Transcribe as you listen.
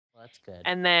That's good.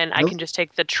 And then I can just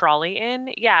take the trolley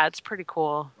in. Yeah, it's pretty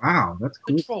cool. Wow, that's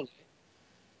cool.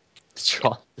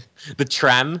 The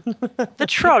tram. The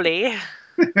trolley.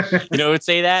 You know who would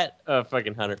say that?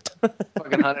 Fucking Hunter.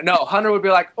 Fucking Hunter. No, Hunter would be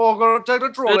like, "Oh, I'm gonna take the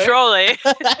trolley." The trolley.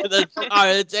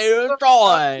 the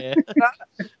trolley.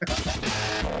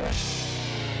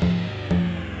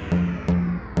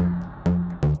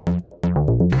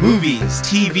 Movies,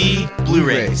 TV,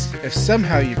 Blu-rays. If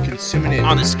somehow you're consuming it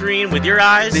On the screen with your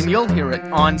eyes. Then you'll hear it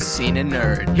on Scene and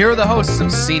Nerd. Here are the hosts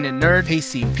of Scene and Nerd,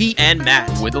 Casey, Pete, and Matt.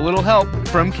 with a little help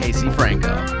from Casey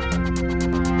Franco.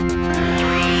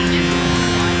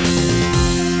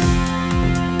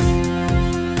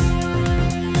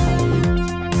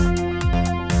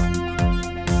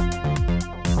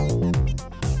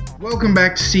 Welcome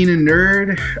back to Scene and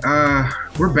Nerd.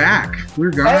 We're back.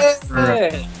 We're gone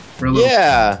for a little.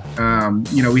 Yeah.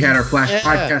 We had our Flash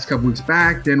podcast a couple weeks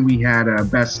back. Then we had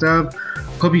Best Of.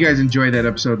 Hope you guys enjoyed that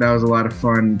episode. That was a lot of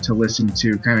fun to listen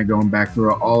to, kind of going back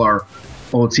through all our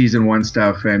old season 1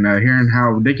 stuff and hearing how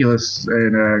ridiculous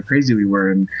and crazy we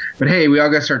were. But hey, we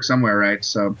all got to start somewhere, right?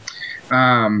 So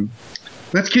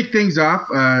let's kick things off,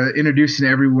 reintroducing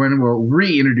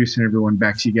everyone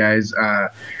back to you guys.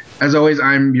 As always,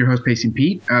 I'm your host, Pacing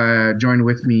Pete. Joined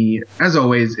with me, as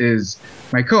always, is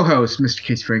my co-host, Mr.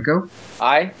 Casey Franco.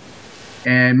 Hi.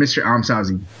 And Mr.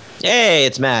 Sazi. Hey,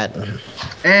 it's Matt.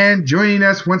 And joining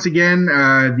us once again,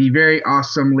 the very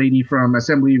awesome lady from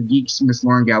Assembly of Geeks, Miss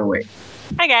Lauren Galloway.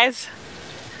 Hi, guys.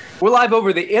 We're live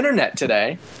over the internet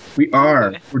today. We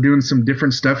are. We're doing some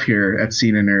different stuff here at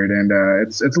Scene and Nerd, and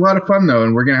it's a lot of fun though,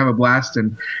 and we're gonna have a blast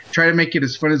and try to make it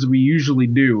as fun as we usually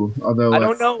do. Although I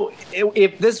don't know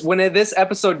if when this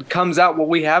episode comes out, will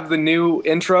we have the new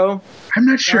intro? I'm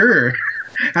not sure.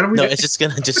 How do we? No, it's just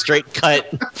gonna just straight cut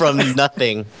from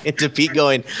nothing into Pete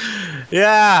going,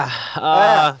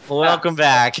 yeah. Welcome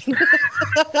back.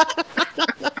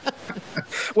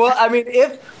 Well, I mean,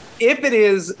 if it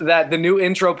is that the new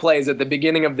intro plays at the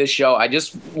beginning of this show, I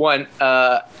just want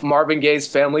Marvin Gaye's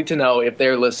family to know, if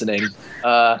they're listening,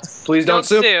 please don't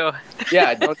sue.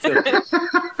 Yeah, don't sue.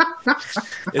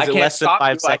 Is it less than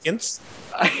 5 seconds?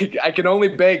 I can only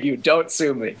beg you, don't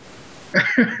sue me.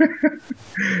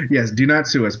 Yes, do not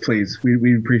sue us, please.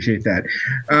 We appreciate that.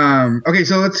 Okay,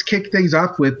 so let's kick things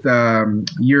off with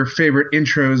your favorite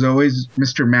intro, as always,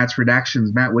 Mr. Matt's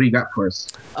Redactions. Matt, what do you got for us?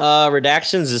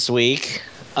 Redactions this week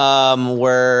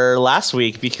were last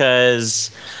week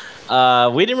because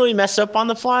we didn't really mess up on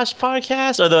the Flash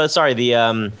podcast, or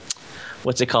the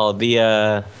what's it called,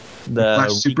 the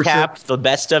recap, the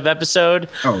best of episode.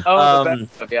 The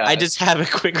best of, yeah. I just have a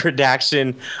quick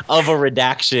redaction of a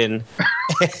redaction.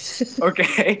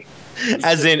 Okay.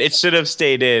 As in, it should have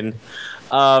stayed in.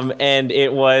 And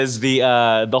it was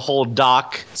the whole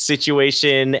Doc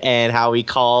situation and how he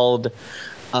called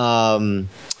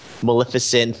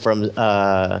Maleficent from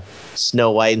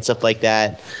Snow White and stuff like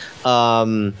that.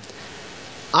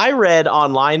 I read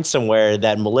online somewhere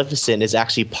that Maleficent is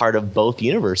actually part of both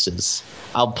universes.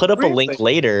 I'll put up a link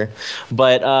later,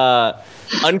 but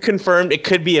unconfirmed. It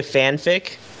could be a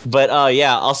fanfic. But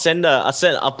yeah, I'll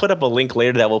put up a link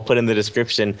later that we'll put in the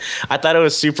description. I thought it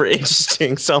was super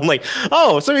interesting, so I'm like,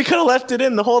 oh, so we could have left it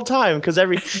in the whole time because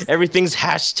everything's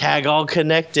hashtag all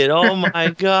connected. Oh my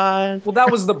god. Well,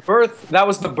 that was the birth. That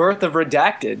was the birth of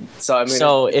Redacted. So I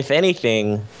mean, if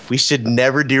anything, we should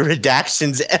never do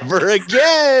redactions ever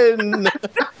again.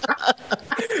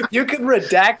 You can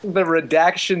redact the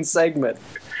redaction segment.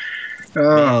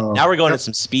 Oh, man, now we're going to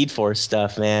some Speed Force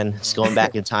stuff, man. Just going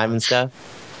back in time and stuff.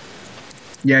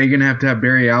 Yeah, you're gonna have to have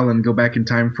Barry Allen go back in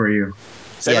time for you.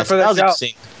 Save it for the show.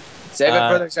 Save it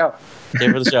for the show. Save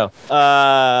it for the show.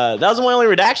 That was my only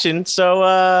redaction.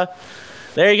 So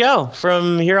there you go.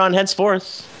 From here on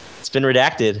henceforth, it's been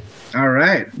redacted. All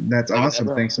right, that's awesome.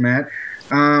 Thanks, Matt.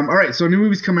 All right, so new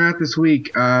movies coming out this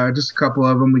week. Just a couple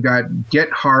of them. We got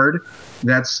Get Hard.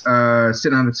 That's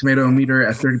sitting on the tomato meter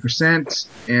at 30%.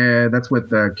 And that's with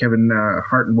Kevin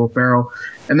Hart and Will Ferrell.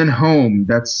 And then Home.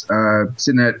 That's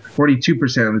sitting at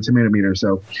 42% on the tomato meter.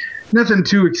 So nothing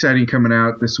too exciting coming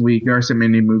out this week. There are some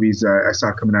indie movies I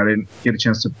saw coming out. I didn't get a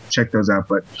chance to check those out,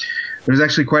 but there's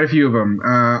actually quite a few of them.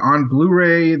 On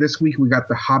Blu-ray this week, we got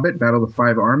The Hobbit, Battle of the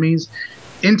Five Armies,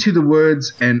 Into the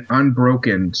Woods, and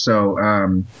Unbroken. So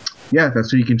yeah,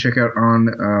 that's what you can check out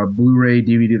on Blu-ray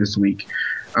DVD this week.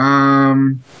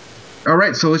 All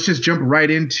right, so let's just jump right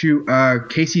into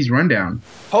Casey's rundown.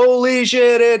 Holy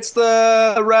shit, it's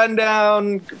the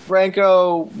rundown,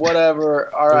 Franco,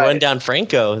 whatever. All right. Rundown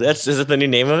Franco. Is it the new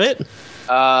name of it?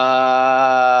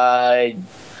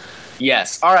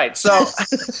 Yes. All right. So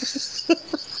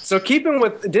So keeping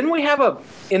with, didn't we have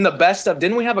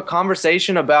a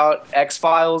conversation about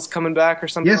X-Files coming back or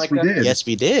something like that? Yes,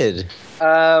 we did. Yes, we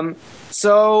did.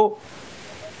 So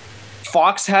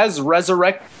Fox has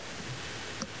resurrected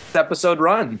episode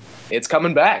run. It's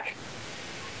coming back.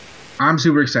 I'm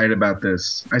super excited about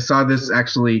this. I saw this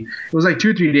actually. It was like 2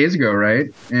 or 3 days ago,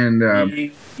 right?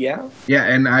 And yeah.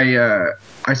 And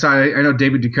I saw. I know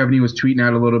David Duchovny was tweeting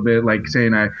out a little bit, like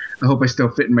saying, "I hope I still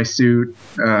fit in my suit."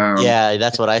 Yeah,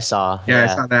 that's what I saw. Yeah,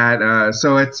 I saw that.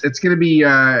 So it's going to be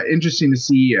interesting to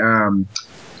see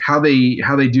how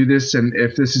they do this, and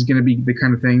if this is going to be the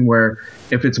kind of thing where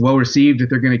if it's well received, if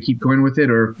they're going to keep going with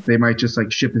it, or if they might just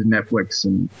like ship it to Netflix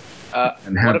and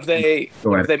have.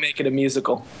 What if they make it a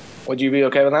musical? Would you be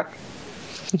okay with that?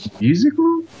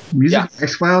 Musical? Yeah.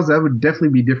 X-Files? That would definitely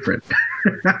be different.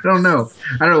 I don't know.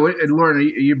 Lauren, are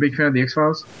you a big fan of the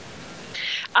X-Files?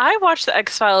 I watched the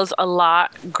X-Files a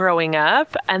lot growing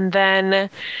up, and then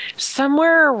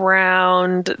somewhere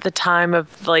around the time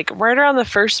of, like, right around the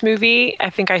first movie, I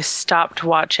think I stopped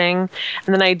watching,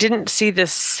 and then I didn't see the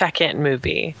second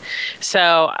movie.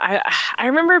 So I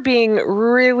remember being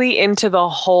really into the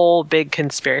whole big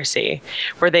conspiracy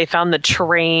where they found the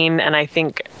train, and I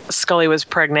think Scully was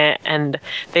pregnant, and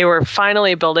they were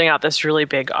finally building out this really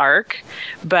big arc.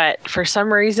 But for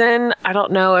some reason, I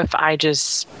don't know if I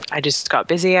just got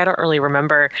busy. I don't really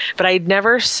remember, but I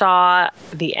never saw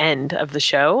the end of the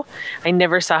show. I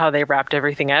never saw how they wrapped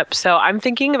everything up. So I'm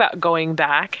thinking about going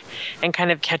back and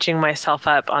kind of catching myself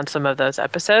up on some of those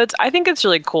episodes. I think it's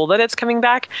really cool that it's coming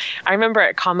back. I remember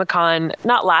at Comic-Con,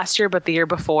 not last year, but the year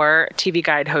before, TV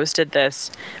Guide hosted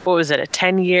this, what was it, a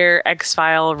 10-year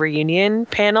X-File reunion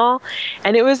panel.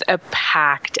 And it was a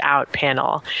packed out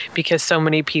panel because so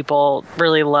many people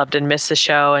really loved and missed the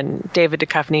show. And David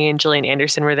Duchovny and Gillian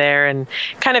Anderson were there and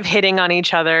kind of hitting on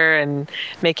each other and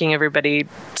making everybody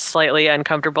slightly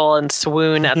uncomfortable and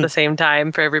swoon at the same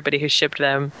time for everybody who shipped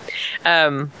them.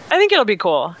 I think it'll be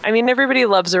cool. I mean, everybody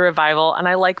loves a revival, and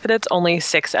I like that it's only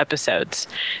 6 episodes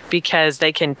because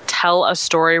they can tell a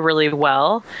story really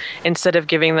well instead of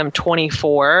giving them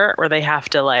 24 where they have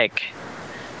to like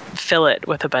fill it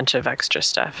with a bunch of extra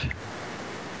stuff.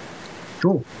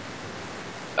 Cool.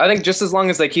 I think just as long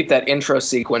as they keep that intro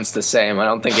sequence the same, I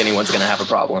don't think anyone's going to have a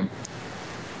problem.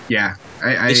 Yeah,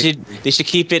 They should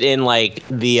keep it in like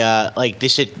the they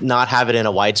should not have it in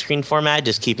a widescreen format.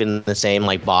 Just keep it in the same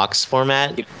like box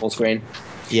format. Keep it full screen.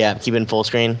 Yeah, keep it in full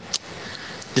screen.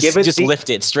 Just lift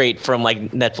it straight from like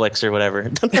Netflix or whatever.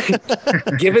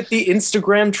 Give it the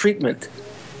Instagram treatment.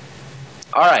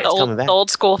 All right, the old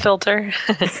school filter.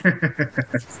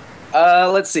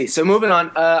 Let's see. So moving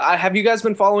on. Have you guys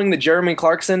been following the Jeremy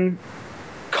Clarkson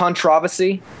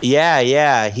controversy?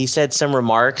 Yeah. He said some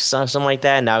remarks, something like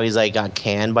that. And now he's like got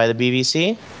canned by the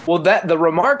BBC. Well, the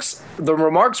remarks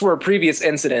were a previous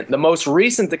incident. The most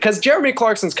recent, because Jeremy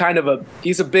Clarkson's kind of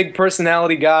he's a big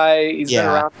personality guy. He's been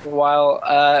around for a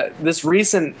while. This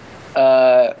recent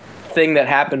thing that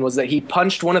happened was that he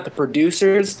punched one of the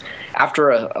producers after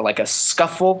a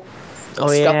scuffle.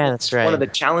 That's right. One of the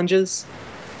challenges.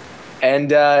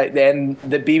 And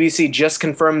the BBC just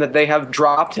confirmed that they have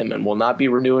dropped him and will not be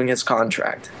renewing his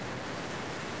contract.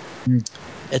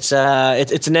 It's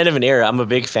an end of an era. I'm a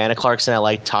big fan of Clarkson. I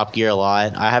like Top Gear a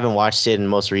lot. I haven't watched it in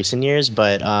most recent years,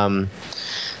 but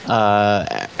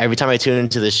every time I tune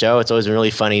into the show, it's always been really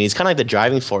funny. He's kind of like the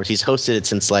driving force. He's hosted it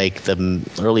since like the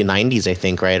early 90s, I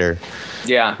think, right? Or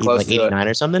close like to 89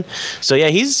 or something. So yeah,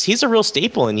 he's a real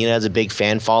staple and has a big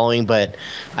fan following. But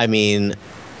I mean,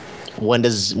 when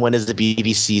does the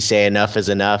BBC say enough is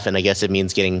enough? And I guess it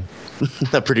means getting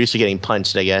the producer getting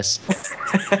punched, I guess.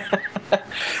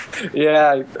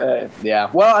 Yeah.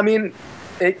 Well, I mean,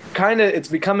 it's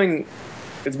becoming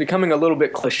a little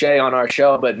bit cliche on our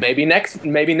show, but maybe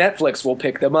Netflix will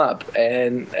pick them up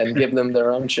and give them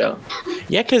their own show.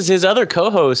 Yeah, because his other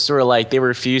co-hosts were like, they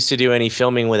refused to do any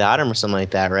filming without him or something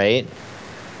like that, right?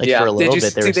 For a little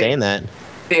bit, they were saying that.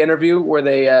 The interview where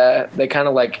they kind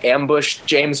of like ambushed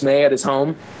James May at his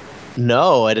home?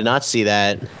 No, I did not see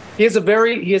that. He has a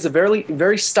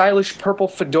very stylish purple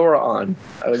fedora on.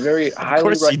 Very highly. Of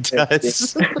course he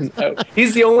does.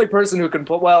 He's the only person who can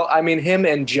pull. Well, I mean, him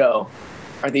and Joe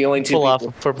are the only two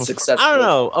people successful. I don't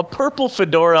know, a purple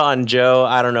fedora on Joe.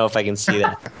 I don't know if I can see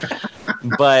that.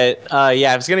 But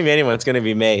if it's gonna be anyone, it's gonna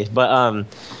be May. But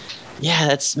yeah,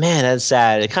 that's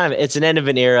sad. It's an end of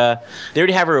an era. They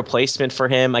already have a replacement for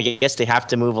him. I guess they have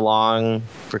to move along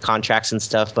for contracts and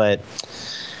stuff. But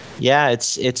yeah,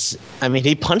 it's. I mean,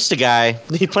 he punched a guy.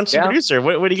 He punched the producer.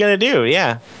 What are you gonna do?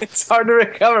 Yeah, it's hard to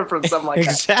recover from something like that.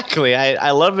 Exactly.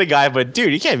 I love the guy, but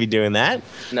dude, you can't be doing that.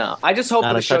 No, I just hope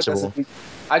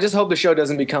I just hope the show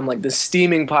doesn't become like the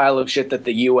steaming pile of shit that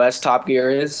the U.S. Top Gear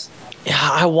is. Yeah,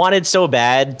 I wanted so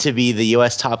bad to be the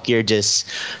U.S. Top Gear, just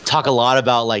talk a lot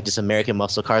about like just American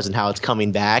muscle cars and how it's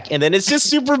coming back, and then it's just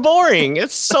super boring.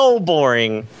 It's so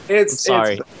boring. It's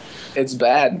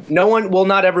bad.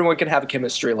 Not everyone can have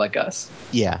chemistry like us.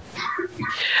 Yeah.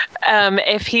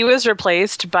 If he was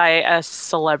replaced by a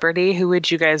celebrity, who would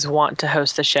you guys want to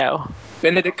host the show?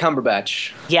 Benedict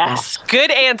Cumberbatch. Yes. Good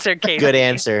answer, Casey. Good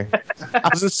answer. I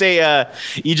was gonna say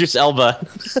Idris Elba,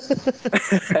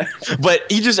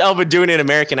 but Idris Elba doing an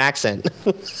American accent.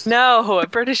 No, a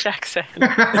British accent.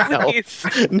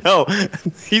 No,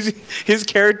 his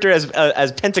character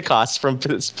as Pentecost from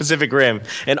Pacific Rim,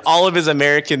 and all of his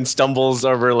American stumbles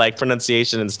over like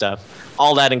pronunciation and stuff.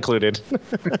 All that included.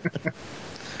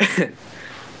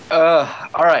 All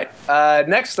right.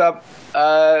 Next up,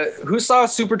 who saw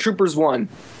Super Troopers 1?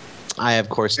 I, of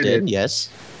course, did. Yes.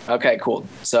 Okay, cool.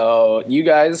 So you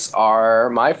guys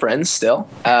are my friends still.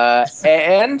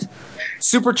 And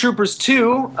Super Troopers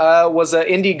 2 was an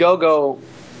Indiegogo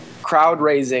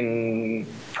crowd-raising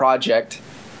project.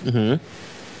 Mm-hmm.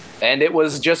 And it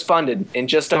was just funded in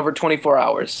just over 24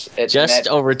 hours.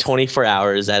 Over 24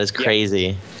 hours. That is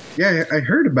crazy. Yeah, I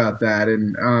heard about that.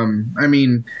 And, I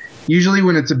mean, usually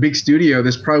when it's a big studio,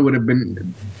 this probably would have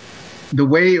been the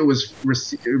way it was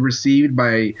received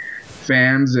by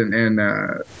fans and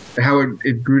how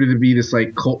it grew to be this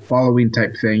like cult following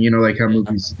type thing, like how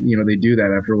movies, they do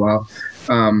that after a while.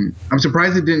 I'm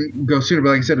surprised it didn't go sooner, but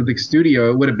like I said, with the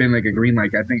studio, it would have been like a green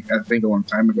light, I think a long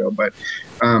time ago. But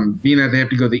being that they have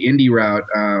to go the indie route,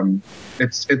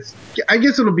 it's I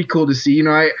guess it'll be cool to see.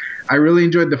 I really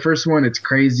enjoyed the first one. It's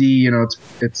crazy,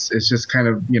 it's just kind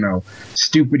of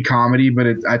stupid comedy, but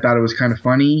I thought it was kind of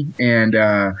funny, and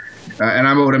I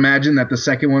would imagine that the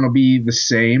second one will be the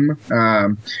same.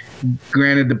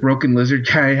 Granted, the Broken Lizard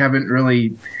guy haven't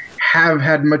really have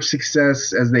had much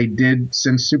success as they did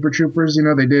since Super Troopers.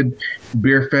 They did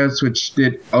Beer Fest, which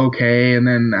did okay, and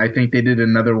then I think they did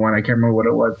another one. I can't remember what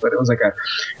it was, but it was I think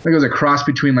it was a cross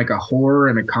between like a horror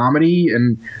and a comedy,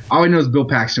 and all I know is Bill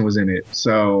Paxton was in it.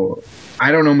 So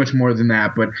I don't know much more than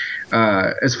that, but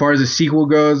as far as the sequel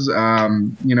goes,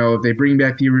 if they bring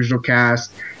back the original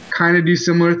cast, kind of do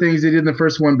similar things they did in the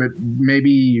first one, but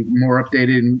maybe more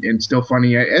updated and still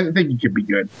funny, I think it could be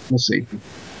good. We'll see.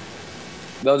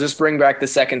 They'll just bring back the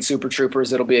second Super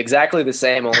Troopers. It'll be exactly the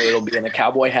same, only it'll be in a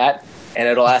cowboy hat, and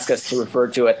it'll ask us to refer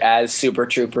to it as Super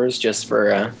Troopers just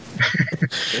for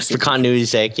for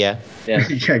continuity's sake. Yeah. Yeah,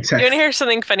 exactly. You want to hear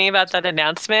something funny about that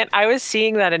announcement? I was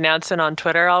seeing that announcement on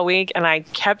Twitter all week, and I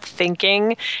kept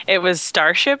thinking it was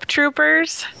Starship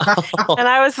Troopers. And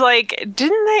I was like,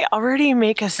 didn't they already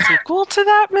make a sequel to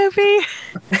that movie?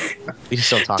 We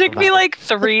just don't talk Took about me it. like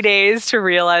 3 days to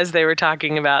realize they were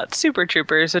talking about Super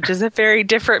Troopers, which is a very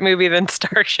different movie than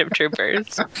Starship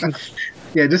Troopers.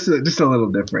 Yeah, just a little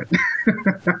different.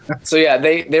 So yeah,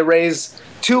 they raised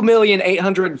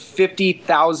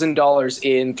 $2,850,000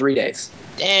 in 3 days.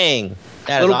 Dang,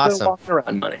 that is awesome. Walking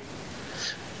around money.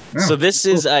 So this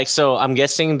is so I'm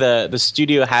guessing the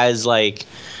studio has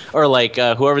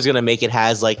whoever's gonna make it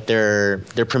has like their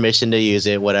permission to use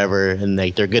it, whatever, and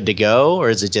like they're good to go, or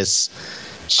is it just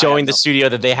showing the studio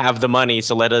that they have the money,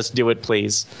 so let us do it,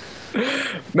 please?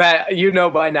 Matt, you know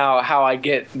by now how I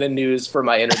get the news for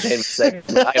my entertainment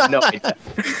segment. I have no idea.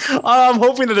 I'm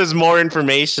hoping that there's more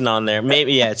information on there.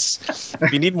 Maybe yes.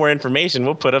 If you need more information,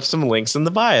 we'll put up some links in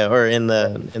the bio or in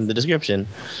the description.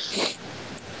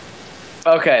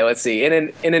 Okay, let's see. In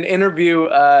an interview,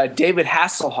 David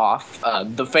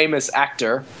Hasselhoff, the famous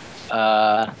actor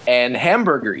and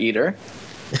hamburger eater,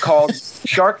 called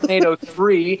Sharknado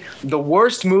 3 the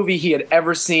worst movie he had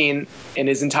ever seen in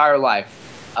his entire life.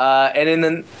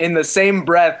 And in the same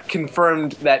breath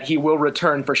confirmed that he will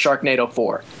return for Sharknado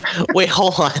 4. Wait,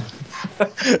 hold on.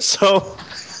 So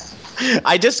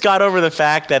I just got over the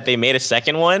fact that they made a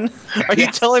second one. Are you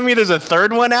telling me there's a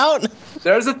third one out?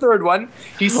 There's a third one.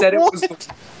 He said it was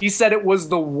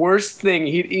the worst thing.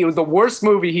 It was the worst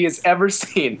movie he has ever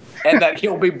seen, and that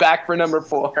he'll be back for number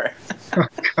 4. Oh,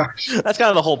 gosh. That's kind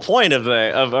of the whole point of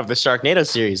the Sharknado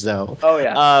series, though. Oh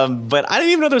yeah. But I didn't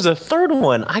even know there was a third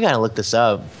one. I gotta look this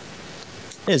up.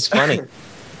 It's funny.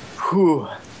 Whew.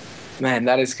 Man,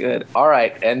 that is good. All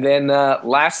right, and then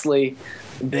lastly,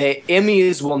 the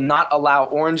Emmys will not allow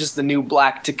Orange is the New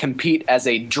Black to compete as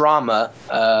a drama.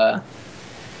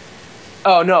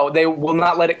 Oh, no, they will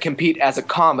not let it compete as a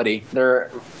comedy.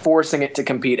 They're forcing it to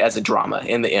compete as a drama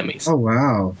in the Emmys. Oh,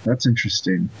 wow. That's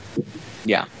interesting.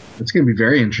 Yeah. It's going to be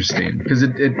very interesting because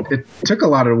it took a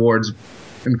lot of awards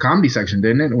in the comedy section,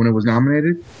 didn't it, when it was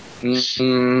nominated?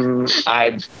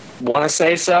 I want to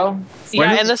say so.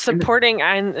 Yeah, in the supporting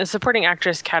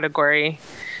actress category,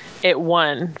 it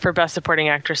won for Best Supporting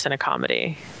Actress in a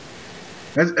Comedy.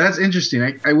 That's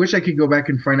interesting. I wish I could go back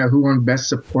and find out who won Best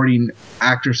Supporting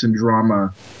Actress in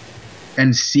Drama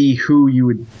and see who you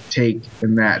would take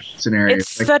in that scenario.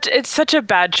 It's such a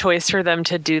bad choice for them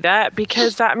to do that,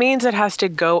 because that means it has to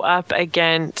go up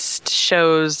against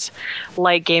shows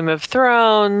like Game of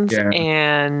Thrones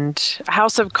and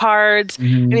House of Cards.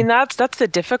 Mm-hmm. I mean, that's the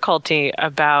difficulty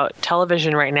about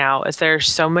television right now, is there's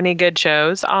so many good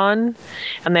shows on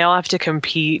and they all have to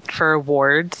compete for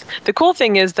awards. The cool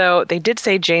thing is, though, they did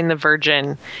say Jane the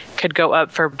Virgin could go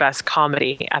up for Best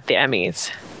Comedy at the Emmys,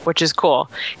 which is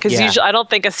cool, because usually I don't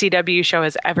think a CW show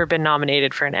has ever been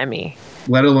nominated for an Emmy,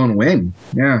 let alone win.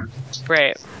 Yeah,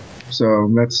 right. So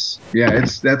that's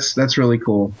really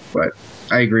cool. But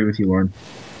I agree with you, Lauren.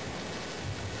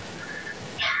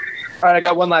 All right, I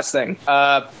got one last thing.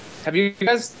 Have you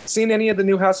guys seen any of the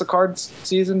new House of Cards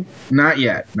season? Not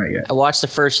yet. I watched the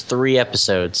first 3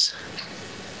 episodes.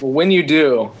 Well, when you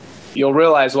do, you'll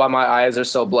realize why my eyes are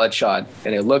so bloodshot,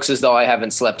 and it looks as though I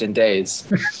haven't slept in days.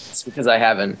 It's because I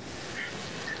haven't.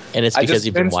 And it's because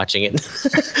you've been watching it.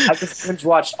 I just binge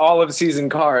watched all of Season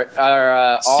Cards,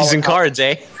 eh?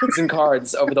 Season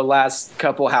Cards over the last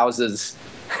couple houses.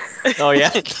 Oh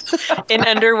yeah. In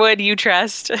Underwood, you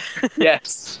trust?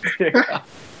 Yes. Do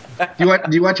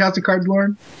you watch House of Cards,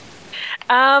 Lauren?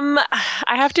 I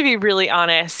have to be really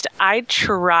honest. I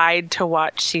tried to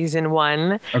watch season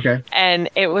 1. Okay. And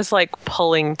it was like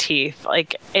pulling teeth.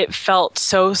 Like, it felt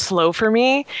so slow for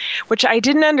me, which I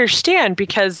didn't understand,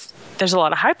 because there's a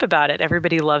lot of hype about it.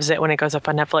 Everybody loves it when it goes up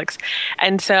on Netflix.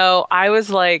 And so I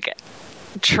was like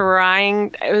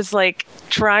trying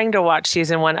to watch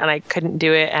season 1, and I couldn't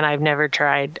do it, and I've never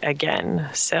tried again.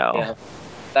 So yeah.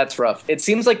 That's rough. It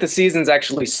seems like the season's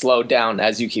actually slowed down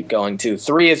as you keep going, too.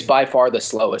 3 is by far the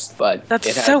slowest, but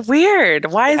that's so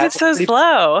weird. Why is it so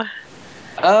slow?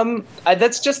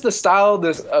 That's just the style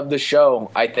of the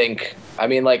show, I think. I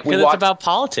mean, like, because it's about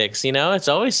politics, you know? It's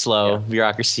always slow,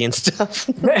 bureaucracy and stuff.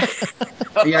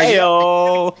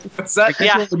 Hey-o.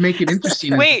 That would make it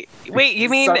interesting. Wait, you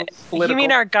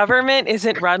mean our government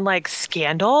isn't run like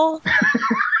Scandal?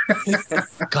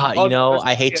 God,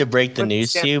 I hate to break the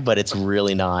news to you, but it's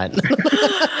really not.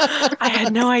 I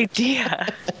had no idea.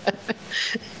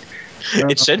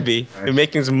 It should be. It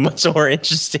makes things much more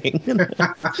interesting.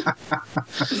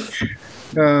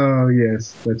 Oh,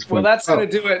 yes. That's fun. Well, that's going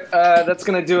to do it. That's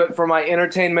going to do it for my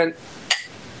entertainment.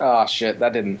 Oh, shit.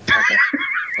 That didn't.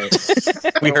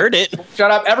 Okay. We heard it. Shut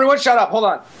up. Everyone shut up. Hold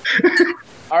on.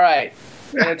 All right.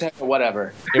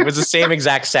 Whatever. It was the same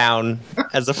exact sound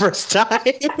as the first time.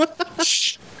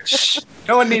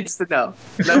 No one needs to know.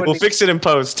 We'll fix it in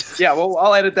post. Yeah, well,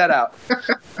 I'll edit that out.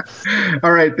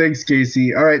 All right, thanks,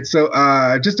 Casey. All right, so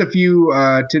just a few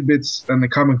tidbits on the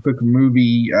comic book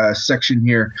movie section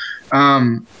here.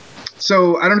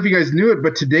 So I don't know if you guys knew it,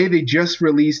 but today they just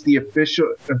released the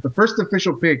first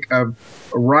official pic of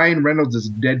Ryan Reynolds as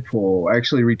Deadpool. I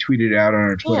actually retweeted it out on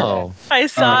our Twitter. Oh, I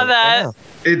saw that.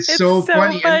 It's so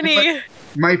funny. And,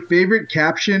 my favorite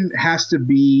caption has to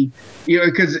be,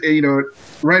 because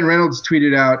Ryan Reynolds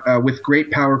tweeted out, "With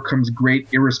great power comes great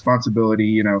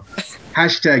irresponsibility."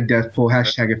 Hashtag Deathpool,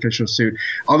 hashtag official suit.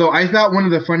 Although I thought one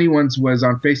of the funny ones was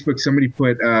on Facebook. Somebody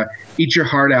put "Eat your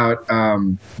heart out,"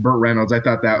 Burt Reynolds. I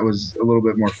thought that was a little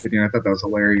bit more fitting. I thought that was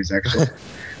hilarious, actually.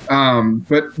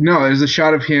 But no, there's a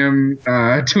shot of him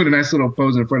doing a nice little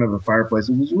pose in front of a fireplace.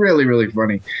 It was really, really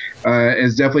funny.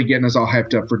 It's definitely getting us all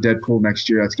hyped up for Deadpool next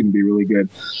year. That's going to be really good.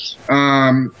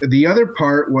 The other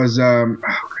part was, oh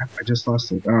crap, I just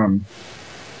lost it.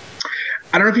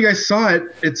 I don't know if you guys saw it.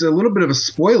 It's a little bit of a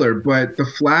spoiler, but The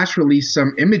Flash released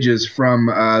some images from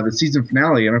the season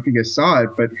finale. I don't know if you guys saw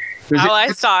it, but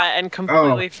I saw it and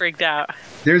completely freaked out.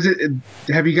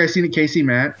 Have you guys seen it, Casey,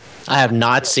 Matt? I have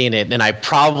not seen it, and I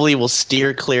probably will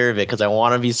steer clear of it because I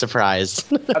want to be surprised.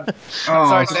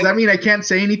 Sorry, does that mean I can't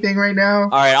say anything right now? All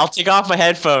right, I'll take off my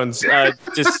headphones.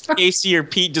 Just Casey or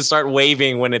Pete just start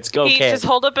waving when it's okay. Pete, just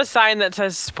hold up a sign that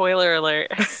says "spoiler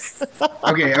alert."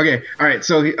 Okay. All right,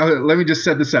 so let me just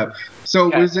set this up. So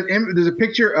there's a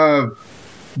picture of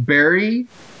Barry,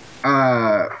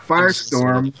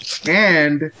 Firestorm,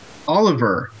 and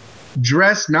Oliver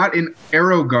dressed not in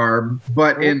Arrow garb,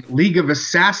 but in League of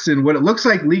Assassin, what it looks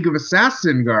like League of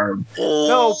Assassin garb.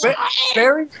 No,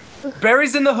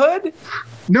 Barry's in the hood?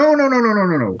 No.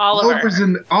 Oliver is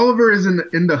in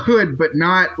the hood, but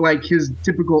not like his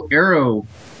typical Arrow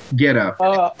getup.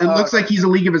 It looks like he's a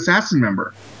League of Assassin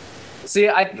member. See,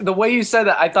 the way you said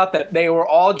that, I thought that they were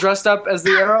all dressed up as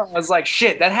the Arrow. I was like,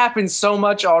 shit, that happens so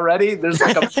much already. There's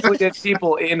like a million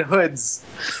people in hoods.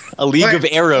 A league of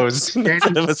arrows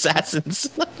instead of assassins.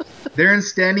 They're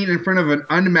standing in front of an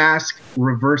unmasked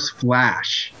Reverse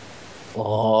Flash.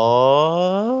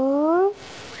 Oh.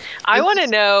 I want to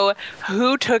know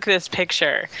who took this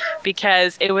picture,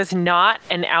 because it was not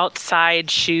an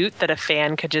outside shoot that a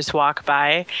fan could just walk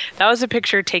by. That was a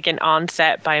picture taken on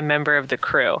set by a member of the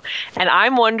crew. And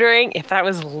I'm wondering if that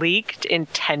was leaked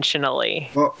intentionally.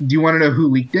 Well, do you want to know who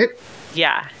leaked it?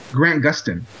 Yeah. Grant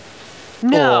Gustin.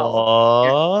 No.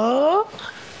 Oh.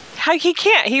 How he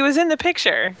can't. He was in the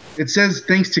picture. It says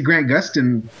thanks to Grant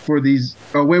Gustin for these.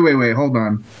 Oh, wait. Hold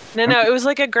on. No, it was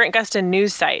like a Grant Gustin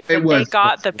news site. It was. They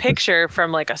got the picture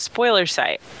from like a spoiler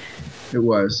site. It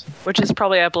was. Which is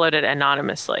probably uploaded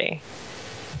anonymously.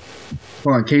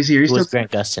 Hold on, Casey, are you still? Grant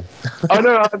Gustin? Oh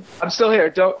no, I'm still here.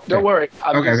 Don't worry.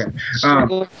 I'm Okay.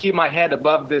 struggling to keep my head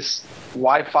above this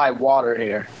Wi-Fi water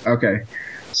here. Okay.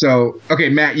 So, okay,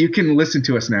 Matt, you can listen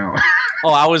to us now. Oh,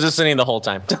 I was listening the whole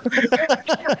time.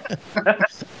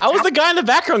 I was the guy in the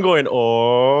background going,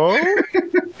 oh.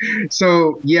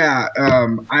 So, yeah,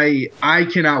 I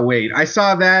cannot wait. I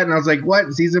saw that and I was like,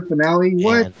 what? Season finale?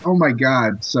 What? Man. Oh my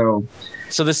God. So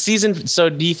the season. So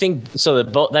do you think? So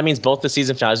that means both the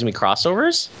season finales gonna be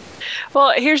crossovers?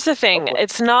 Well, here's the thing.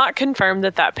 It's not confirmed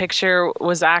that picture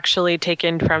was actually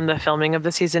taken from the filming of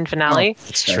the season finale,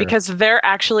 that's true. because they're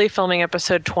actually filming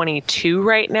episode 22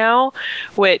 right now,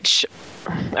 which,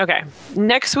 okay,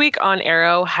 next week on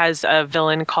Arrow has a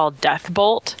villain called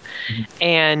Deathbolt,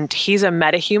 and he's a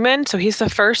metahuman, so he's the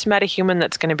first metahuman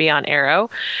that's going to be on Arrow.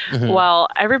 Well,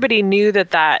 everybody knew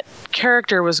that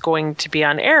character was going to be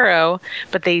on Arrow,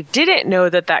 but they didn't know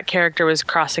that character was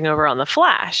crossing over on The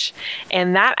Flash,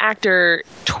 and that actor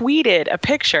tweeted a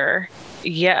picture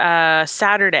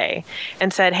Saturday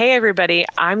and said, hey everybody,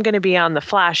 I'm going to be on The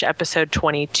Flash episode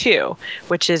 22,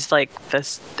 which is like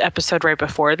this episode right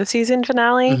before the season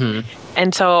finale.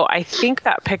 And so I think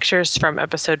that picture's from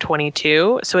episode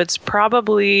 22, so it's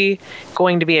probably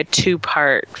going to be a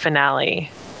 2-part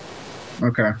finale.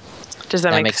 okay. Does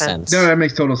that make sense? No, that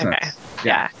makes total sense. Okay.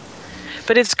 Yeah.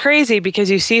 But it's crazy because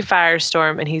you see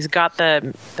Firestorm and he's got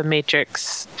the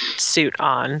Matrix suit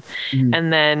on,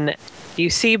 and then you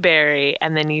see Barry,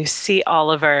 and then you see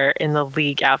Oliver in the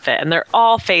League outfit, and they're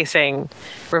all facing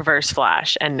Reverse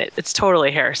Flash, and it's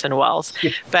totally Harrison Wells.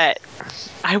 But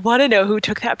I want to know who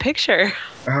took that picture.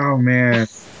 Oh man.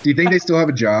 Do you think they still have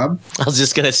a job? I was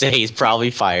just gonna say he's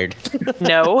probably fired.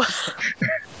 No.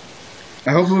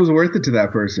 I hope it was worth it to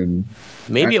that person.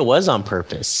 Maybe it was on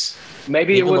purpose.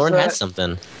 Maybe Maybe it was. Lauren had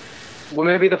something. Well,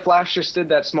 maybe the Flash just did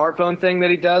that smartphone thing that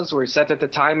he does, where he sets it the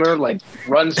timer, like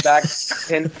runs back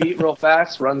 10 feet real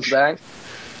fast, runs back.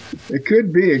 It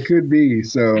could be.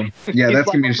 So yeah, He's that's like,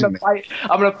 gonna be interesting.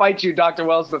 I'm gonna fight you, Dr.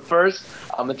 Wells, but first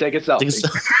I'm gonna take a selfie.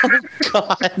 Oh,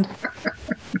 God.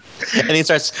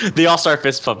 And they all start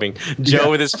fist pumping.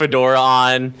 Joe with his fedora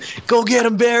on. Go get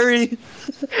him, Barry.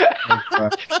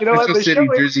 You know what? Central City,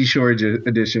 Jersey Shore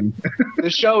edition. The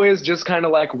show is just kind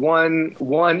of like one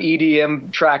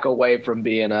EDM track away from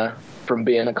being a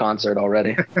concert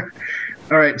already.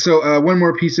 All right, so one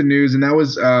more piece of news, and that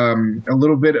was a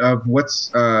little bit of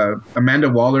what's Amanda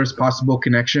Waller's possible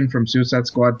connection from Suicide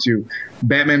Squad to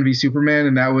Batman v Superman,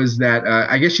 and that was that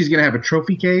I guess she's gonna have a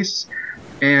trophy case,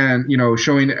 and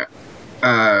showing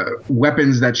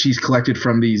weapons that she's collected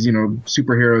from these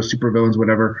superheroes, supervillains,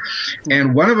 whatever,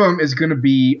 and one of them is going to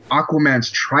be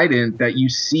Aquaman's trident that you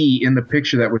see in the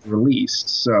picture that was released.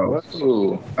 So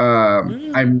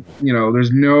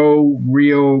there's no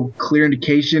real clear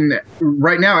indication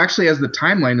right now, actually, as the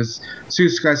timeline is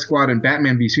Suicide Squad and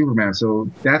Batman v Superman, so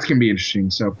that's going to be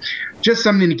interesting. So just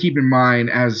something to keep in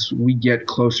mind as we get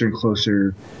closer and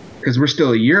closer, because we're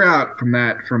still a year out from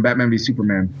Batman v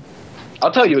Superman.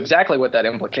 I'll tell you exactly what that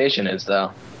implication is,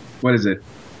 though. What is it?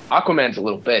 Aquaman's a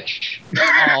little bitch.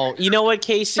 Oh, you know what,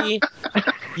 Casey?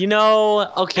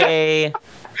 Okay.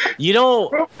 You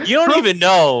don't even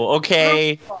know,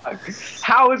 okay?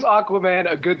 How is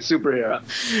Aquaman a good superhero?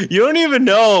 You don't even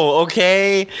know,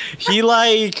 okay? He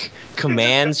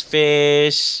commands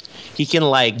fish. He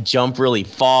can jump really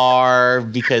far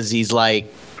because he's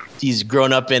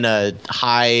grown up in a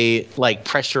high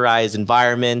pressurized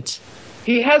environment.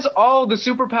 He has all the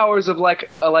superpowers of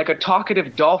a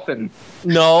talkative dolphin.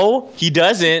 No, he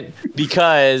doesn't,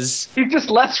 because He's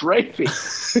just less rapey.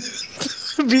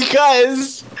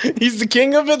 because he's the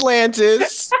king of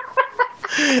Atlantis,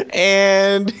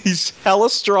 and he's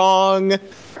hella strong,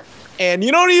 and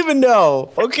you don't even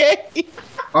know, okay?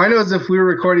 All I know is if we were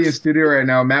recording in studio right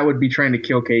now, Matt would be trying to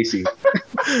kill Casey.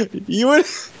 You would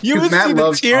Matt see the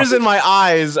loves tears in my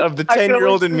eyes of the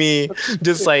 10-year-old in me,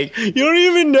 just like, you don't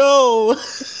even know.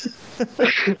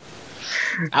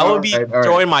 I would be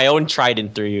throwing my own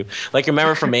trident through you. Like,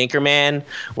 remember from Anchorman,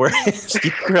 where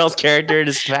Steve Carell's character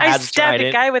just I has a stabbed trident?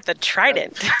 a guy with a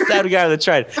trident. Stabbed a guy with a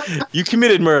trident. You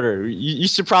committed murder. You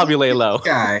should probably lay low.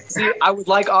 Guy. See, I would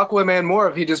like Aquaman more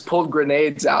if he just pulled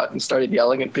grenades out and started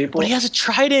yelling at people. But he has a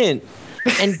trident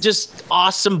and just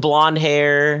awesome blonde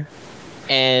hair.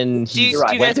 And Do you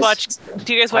right. guys watch just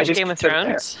Game of sit there.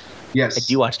 Thrones? Yes. I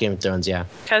do watch Game of Thrones, yeah.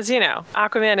 Because,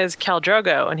 Aquaman is Khal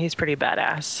Drogo, and he's pretty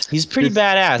badass. He's pretty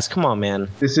badass. Come on, man.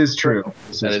 This is true.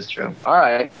 That is true. All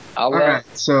right. All right.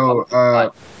 So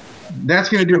that's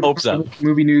going to do Hopes up.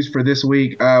 movie news for this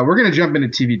week. We're going to jump into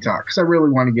TV talk because I really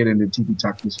want to get into TV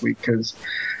talk this week because,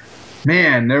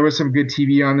 man, there was some good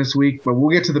TV on this week. But we'll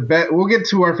get to we'll get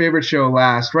to our favorite show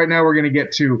last. Right now, we're going to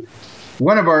get to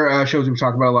one of our shows we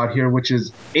talk about a lot here, which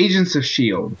is Agents of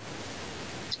S.H.I.E.L.D.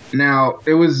 Now,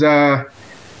 it was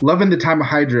Love in the Time of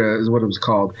Hydra is what it was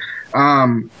called. A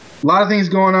lot of things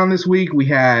going on this week. We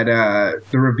had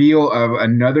the reveal of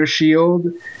another S.H.I.E.L.D.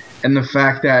 and the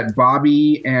fact that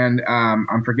Bobby and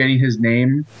I'm forgetting his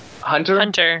name. Hunter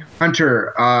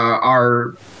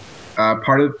are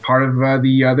part of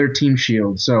the other Team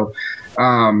S.H.I.E.L.D. So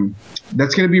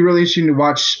that's going to be really interesting to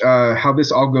watch how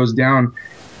this all goes down.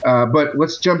 But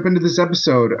let's jump into this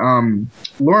episode.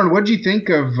 Lauren, what did you think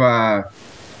of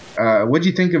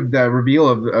the reveal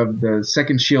of the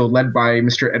second S.H.I.E.L.D. led by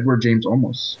Mr. Edward James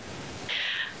Olmos?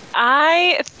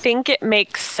 I think it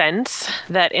makes sense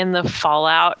that in the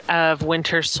fallout of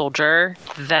Winter Soldier,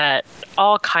 that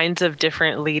all kinds of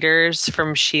different leaders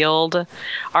from S.H.I.E.L.D.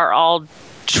 are all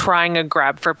trying a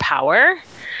grab for power.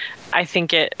 I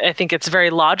think it's very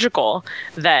logical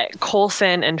that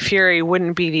Coulson and Fury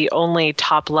wouldn't be the only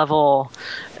top level,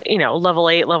 level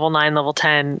 8, level 9, level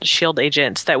 10 S.H.I.E.L.D.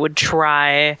 agents that would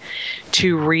try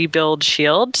to rebuild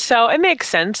S.H.I.E.L.D. So it makes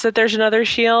sense that there's another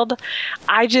S.H.I.E.L.D.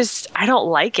 I don't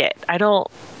like it. I don't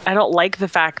like the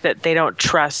fact that they don't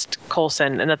trust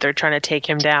Coulson and that they're trying to take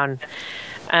him down.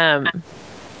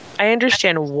 I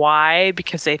understand why,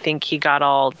 because they think he got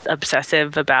all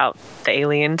obsessive about the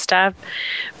alien stuff.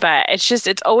 But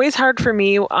it's always hard for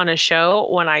me on a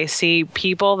show when I see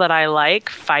people that I like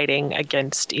fighting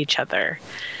against each other.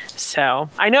 So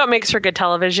I know it makes for good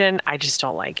television. I just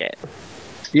don't like it.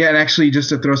 Yeah, and actually, just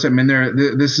to throw something in there,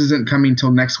 this isn't coming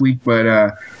till next week,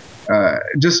 but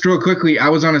just real quickly, I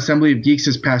was on Assembly of Geeks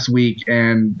this past week,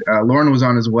 and Lauren was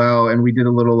on as well, and we did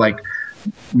a little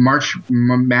March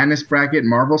Madness bracket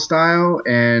Marvel style,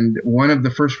 and one of the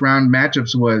first round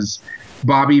matchups was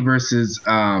Bobby versus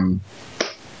why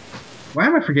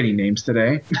am I forgetting names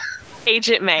today?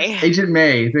 Agent May. Agent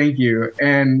May, thank you.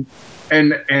 And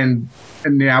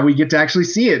now we get to actually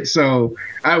see it. So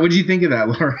what did you think of that,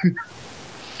 Lauren?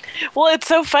 Well, it's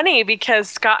so funny because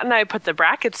Scott and I put the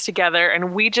brackets together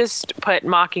and we just put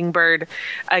Mockingbird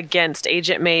against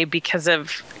Agent May because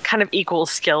of kind of equal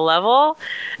skill level,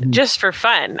 just for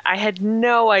fun. I had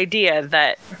no idea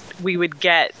that we would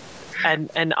get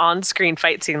an on-screen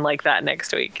fight scene like that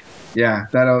next week. Yeah,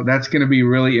 that's going to be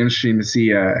really interesting to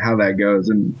see how that goes,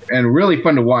 and really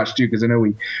fun to watch too, because I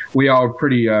know we all are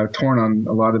pretty torn on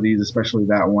a lot of these, especially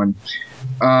that one.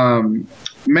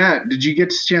 Matt, did you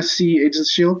get a chance to see Agents of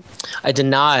S.H.I.E.L.D.? I did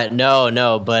not.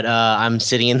 No. But I'm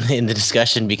sitting in the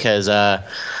discussion because,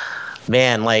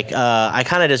 man, I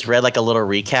kind of just read a little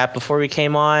recap before we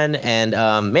came on, and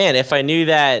man, if I knew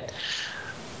that,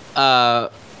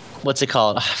 what's it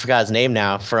called? I forgot his name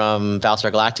now from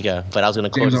Battlestar Galactica, but I was going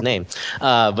to quote his name.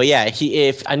 But yeah,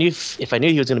 if I knew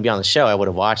he was going to be on the show, I would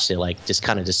have watched it.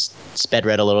 Just sped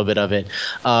read a little bit of it.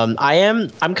 I'm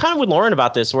kind of with Lauren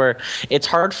about this, where it's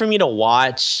hard for me to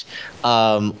watch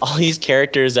all these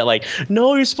characters that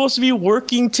no, you're supposed to be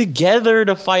working together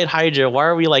to fight Hydra. Why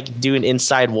are we doing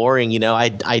inside warring?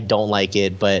 I don't like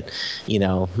it, but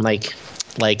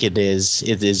it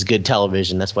is good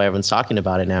television. That's why everyone's talking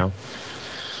about it now.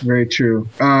 Very true.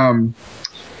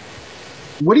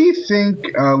 What do you think,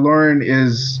 Lauren,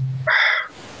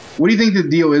 what do you think the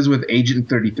deal is with Agent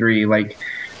 33?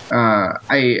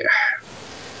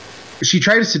 She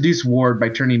tried to seduce Ward by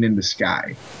turning into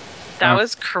Skye. That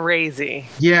was crazy.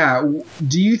 Yeah.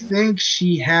 Do you think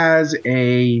she has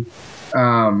a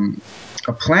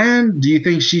plan? Do you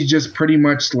think she's just pretty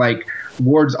much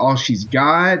Ward's all she's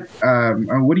got?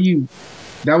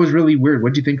 That was really weird.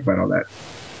 What do you think about all that?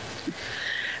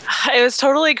 It was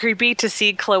totally creepy to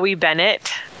see Chloe Bennett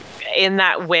in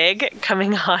that wig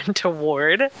coming on to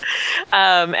Ward.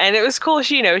 And it was cool.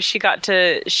 She got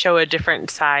to show a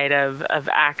different side of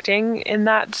acting in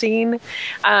that scene.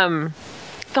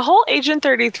 The whole Agent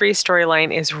 33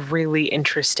 storyline is really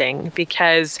interesting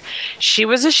because she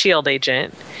was a S.H.I.E.L.D.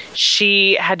 agent.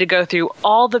 She had to go through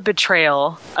all the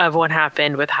betrayal of what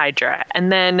happened with Hydra.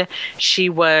 And then she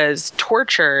was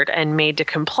tortured and made to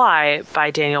comply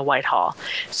by Daniel Whitehall.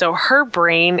 So her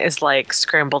brain is like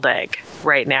scrambled egg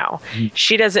right now.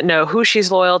 She doesn't know who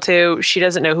she's loyal to. She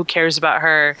doesn't know who cares about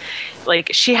her.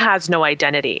 Like, she has no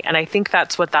identity. And I think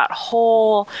that's what that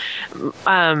whole...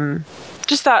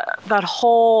 just that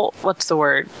whole, what's the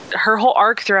word? Her whole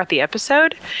arc throughout the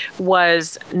episode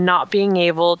was not being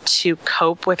able to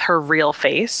cope with her real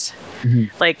face.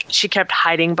 Like, she kept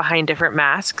hiding behind different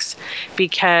masks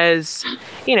because,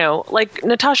 you know, like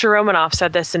Natasha Romanoff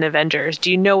said this in Avengers.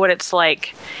 Do you know what it's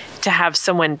like to have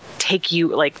someone take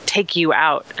you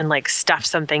out and like stuff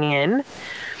something in?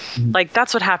 Like,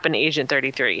 that's what happened to Agent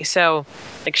 33. So,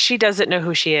 like, she doesn't know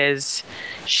who she is.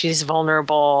 She's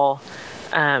vulnerable.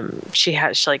 She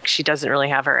doesn't really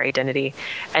have her identity.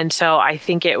 And so I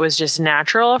think it was just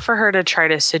natural for her to try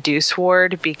to seduce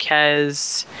Ward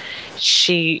because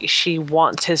she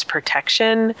wants his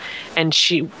protection and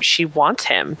she wants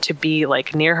him to be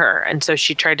like near her. And so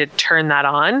she tried to turn that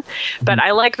on. But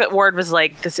I like that Ward was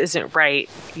like, this isn't right.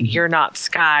 You're not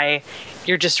Skye.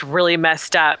 You're just really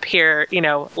messed up here. You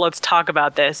know, let's talk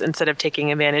about this, instead of taking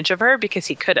advantage of her, because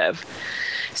he could have.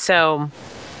 So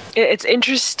it's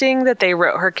interesting that they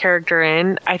wrote her character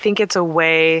in. I think it's a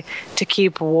way to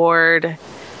keep Ward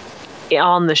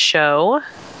on the show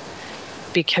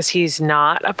because he's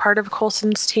not a part of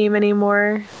Coulson's team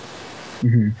anymore.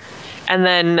 And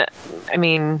then, I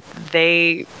mean,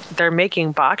 they're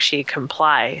making Bakshi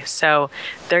comply. So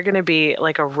they're going to be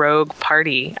like a rogue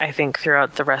party, I think,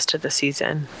 throughout the rest of the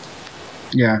season.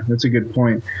 Yeah, that's a good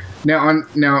point.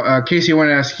 Now, Casey, I want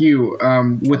to ask you,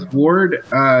 with Ward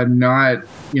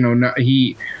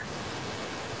he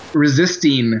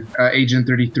resisting Agent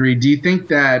 33, do you think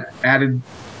that added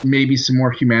maybe some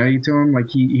more humanity to him? Like,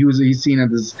 he's seen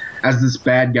as this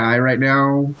bad guy right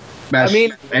now,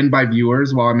 and by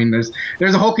viewers. Well, I mean, there's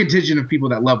a whole contingent of people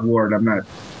that love Ward. I'm not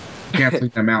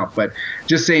canceling them out, but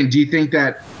just saying, do you think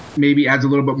that maybe adds a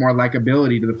little bit more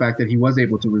likability to the fact that he was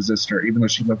able to resist her, even though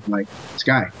she looked like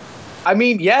Skye? I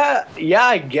mean, yeah,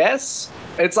 I guess.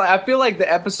 It's like, I feel like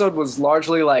the episode was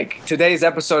largely like, today's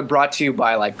episode brought to you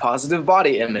by like positive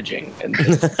body imaging, and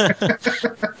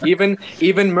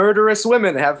even murderous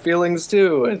women have feelings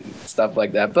too and stuff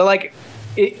like that. But like,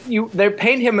 they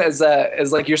paint him as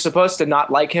like you're supposed to not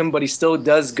like him, but he still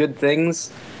does good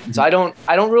things. So I don't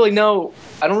really know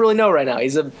right now.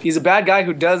 He's a bad guy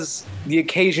who does the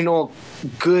occasional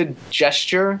good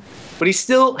gesture, but he's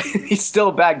still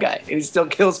a bad guy, and he still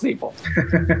kills people.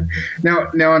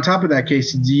 Now on top of that,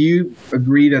 Casey, do you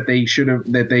agree that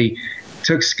they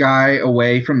took Skye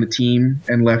away from the team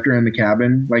and left her in the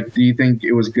cabin? Like, do you think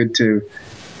it was good to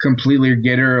completely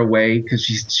get her away, because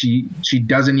she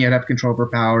doesn't yet have control of her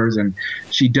powers, and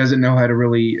she doesn't know how to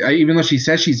really, even though she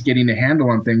says she's getting a handle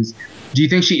on things, do you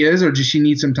think she is, or does she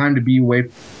need some time to be away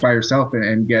by herself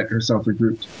and get herself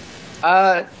regrouped?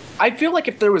 I feel like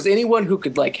if there was anyone who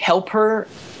could like help her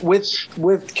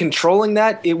with controlling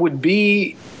that, it would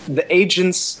be the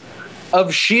agents of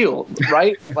S.H.I.E.L.D.,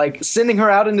 right? Like, sending her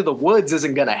out into the woods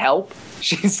isn't gonna help.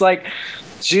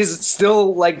 She's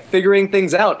still like figuring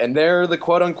things out, and they're the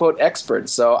quote unquote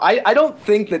experts. So I don't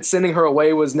think that sending her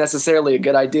away was necessarily a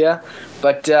good idea,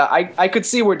 but I could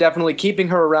see we're definitely keeping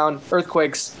her around.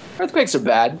 Earthquakes are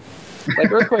bad.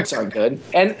 Like, earthquakes aren't good.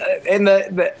 And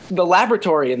the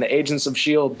laboratory in the Agents of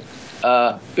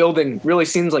S.H.I.E.L.D. Building really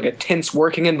seems like a tense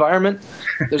working environment.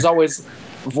 There's always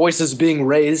voices being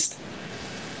raised.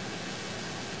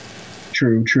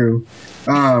 True.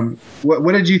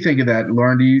 What did you think of that,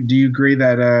 Lauren? Do you agree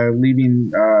that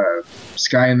leaving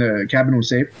Skye in the cabin was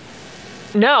safe?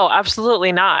 No,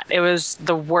 absolutely not. It was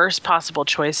the worst possible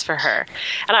choice for her.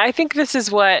 And I think this is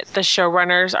what the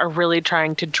showrunners are really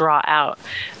trying to draw out,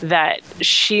 that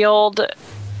S.H.I.E.L.D.,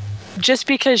 just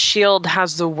because S.H.I.E.L.D.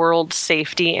 has the world's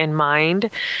safety in mind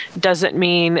doesn't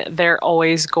mean they're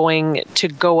always going to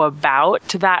go about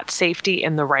that safety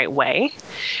in the right way,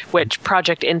 which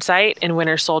Project Insight and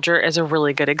Winter Soldier is a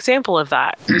really good example of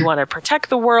that. We want to protect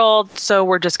the world, so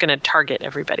we're just going to target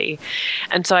everybody.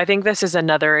 And so I think this is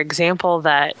another example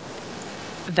that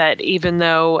even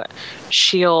though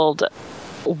S.H.I.E.L.D.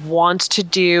 wants to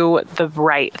do the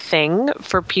right thing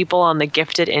for people on the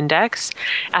gifted index.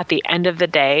 At the end of the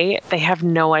day, they have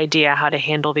no idea how to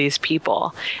handle these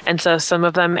people. And so some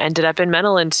of them ended up in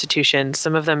mental institutions,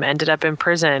 some of them ended up in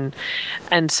prison.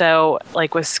 And so,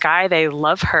 like with Skye, they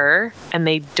love her and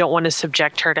they don't want to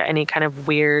subject her to any kind of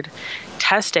weird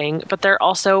testing, but they're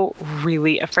also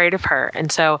really afraid of her.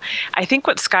 And so I think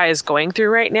what Skye is going through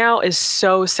right now is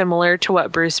so similar to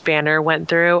what Bruce Banner went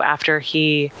through after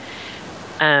he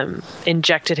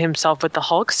injected himself with the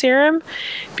Hulk serum,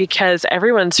 because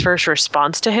everyone's first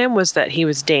response to him was that he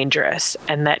was dangerous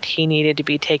and that he needed to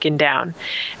be taken down.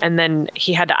 And then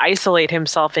he had to isolate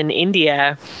himself in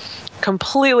India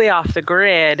completely off the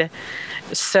grid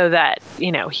so that, you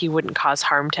know, he wouldn't cause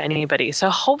harm to anybody. So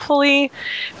hopefully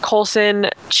Coulson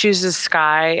chooses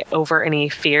Skye over any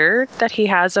fear that he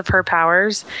has of her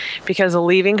powers, because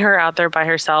leaving her out there by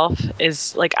herself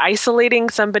is like isolating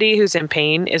somebody who's in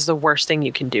pain is the worst thing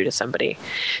you can do to somebody.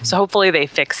 So hopefully they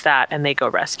fix that and they go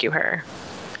rescue her.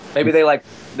 Maybe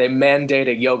they mandate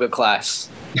a yoga class.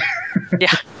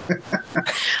 Yeah.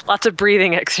 Lots of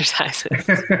breathing exercises.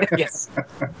 Yes.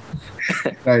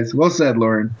 Nice. Well said,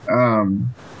 Lauren.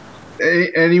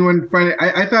 Anyone find it?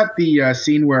 I thought the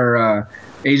scene where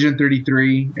Agent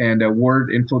 33 and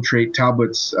Ward infiltrate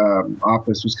Talbot's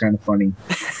office was kind of funny.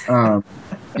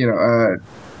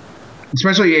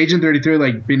 Especially Agent 33,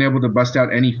 like being able to bust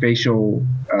out any facial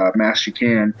mask she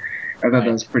can. I thought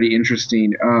that was pretty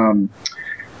interesting.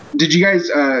 Did you guys,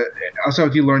 also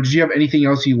with you, Lauren, did you have anything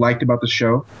else you liked about the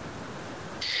show?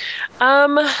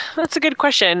 That's a good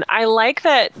question. I like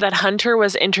that Hunter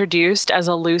was introduced as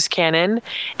a loose cannon,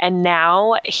 and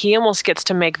now he almost gets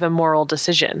to make the moral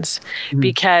decisions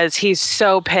because he's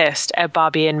so pissed at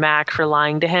Bobby and Mac for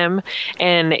lying to him.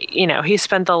 And, you know, he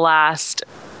spent the last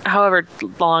however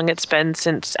long it's been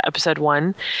since episode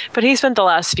 1, but he spent the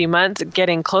last few months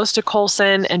getting close to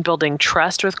Coulson and building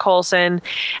trust with Coulson,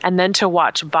 and then to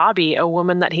watch Bobby, a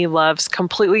woman that he loves,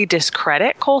 completely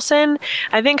discredit Coulson.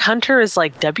 I think Hunter is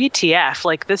like, WTF,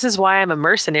 like, this is why I'm a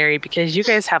mercenary, because you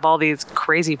guys have all these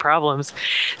crazy problems.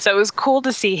 So it was cool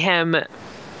to see him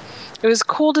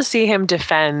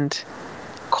defend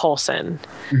Coulson.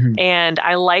 And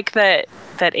I like that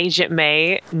Agent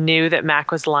May knew that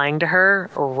Mac was lying to her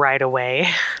right away.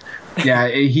 Yeah,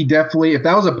 he definitely, if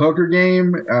that was a poker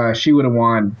game, she would have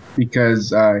won,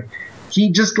 because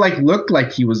he just like looked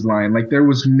like he was lying. Like there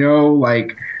was no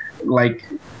like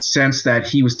sense that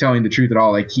he was telling the truth at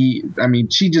all. Like you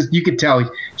could tell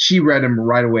she read him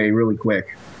right away really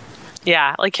quick.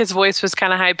 Yeah, like his voice was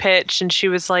kind of high pitched and she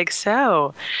was like,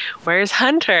 "So, where's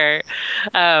Hunter?"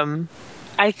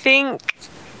 I think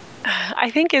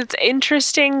it's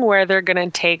interesting where they're going to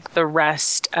take the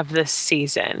rest of this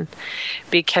season,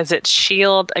 because it's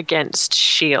S.H.I.E.L.D. against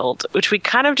S.H.I.E.L.D., which we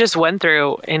kind of just went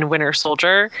through in Winter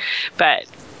Soldier, but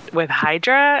with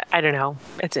Hydra, I don't know.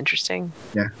 It's interesting.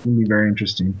 Yeah, it'll be very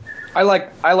interesting. I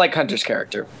like Hunter's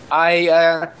character.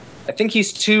 I think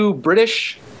he's too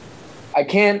British. I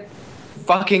can't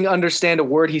fucking understand a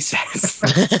word he says.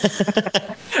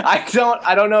 I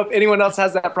don't know if anyone else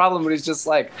has that problem, but he's just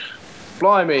like,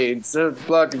 blimey, it's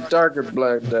black and darker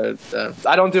blood.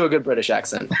 I don't do a good British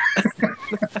accent.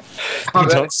 You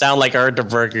don't sound like our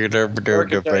burger.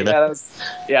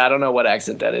 Yeah, I don't know what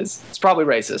accent that is. It's probably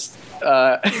racist.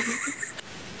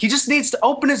 He just needs to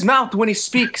open his mouth when he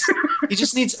speaks.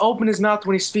 Because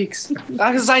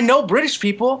I know British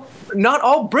people. Not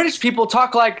all British people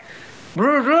talk like,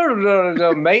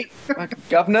 mate, like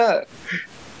governor.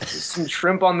 Some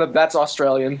shrimp on the. That's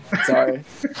Australian. Sorry.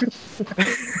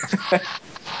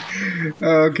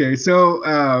 Okay, so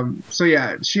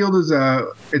yeah, S.H.I.E.L.D. is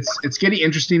it's getting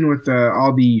interesting with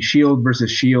all the S.H.I.E.L.D.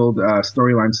 versus S.H.I.E.L.D.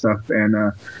 storyline stuff,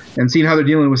 and seeing how they're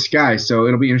dealing with Skye. So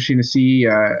it'll be interesting to see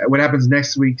what happens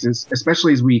next week,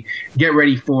 especially as we get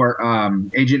ready for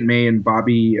Agent May and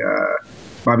Bobby's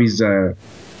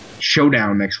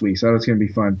showdown next week. So that's gonna be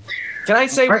fun. Can I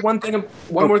say one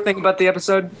more thing about the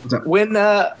episode? When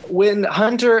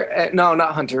Hunter,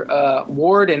 not Hunter,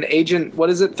 Ward and Agent, what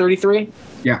is it, 33?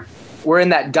 Yeah. We're in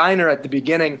that diner at the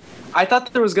beginning. I thought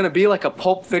that there was going to be like a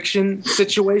Pulp Fiction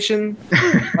situation,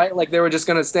 right? Like they were just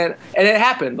going to stand, and it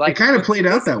happened. Like it kind of played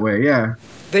out that way, yeah.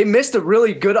 They missed a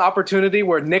really good opportunity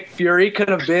where Nick Fury could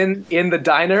have been in the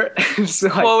diner. So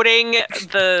quoting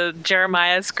the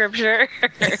Jeremiah scripture.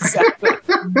 Exactly.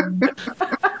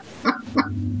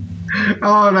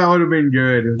 Oh, that would have been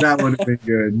good.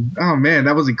 Oh man,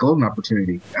 that was a golden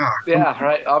opportunity. Yeah,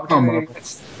 right. Opportunity.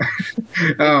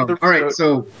 All right,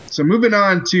 so moving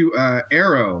on to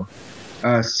Arrow.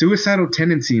 Suicidal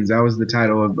Tendencies. That was the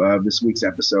title of this week's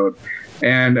episode.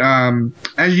 And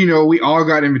as you know, we all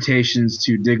got invitations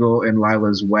to Diggle and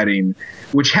Lila's wedding,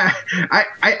 which I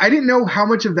didn't know how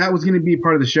much of that was going to be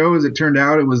part of the show. As it turned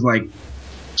out, it was like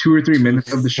 2 or 3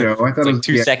 minutes of the show. I thought it was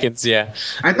 2 seconds. Yeah.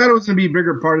 I thought it was going to be a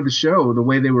bigger part of the show, the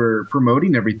way they were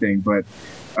promoting everything. But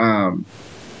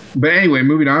anyway,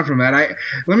 moving on from that,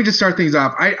 let me just start things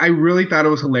off. I really thought it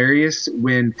was hilarious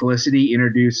when Felicity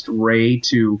introduced Ray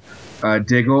to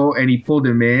Diggle, and he pulled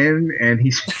him in, and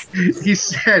he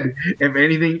said, "If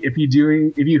anything, if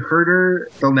you hurt her,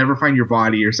 they'll never find your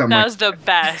body," or something. That was the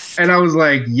best. And I was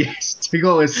like, "Yes,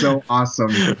 Diggle is so awesome."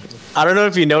 I don't know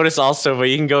if you noticed also, but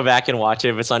you can go back and watch it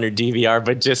if it's on your DVR.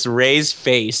 But just Ray's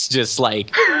face, just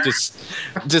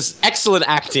excellent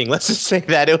acting. Let's just say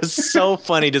that it was so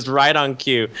funny, just right on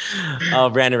cue. Oh,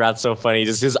 Brandon Routh's so funny.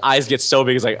 Just his eyes get so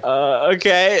big. He's like,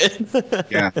 okay.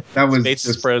 Yeah, that was face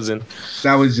is frozen.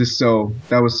 That was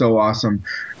so awesome.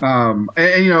 And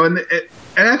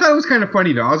I thought it was kind of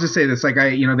funny though. I'll just say this: like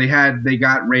they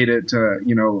got Ray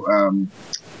to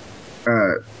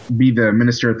be the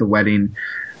minister at the wedding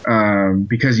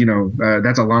because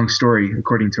that's a long story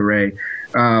according to Ray.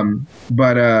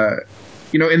 But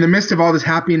in the midst of all this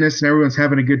happiness and everyone's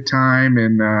having a good time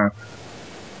and.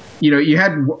 You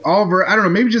had Oliver, I don't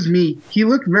know, maybe just me. He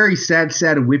looked very sad,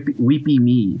 weepy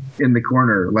me in the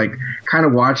corner, like kind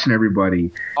of watching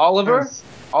everybody. Oliver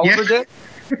Yeah. did?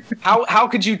 How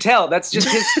could you tell? That's just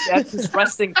his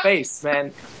resting face,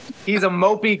 man. He's a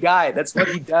mopey guy. That's what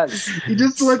he does. He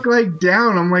just looked like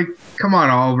down. I'm like, come on,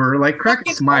 Oliver. Like, crack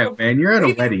a smile, man. You're at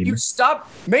a wedding.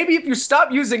 Maybe if you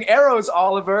stop using arrows,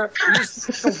 Oliver, use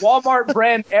the Walmart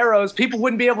brand arrows, people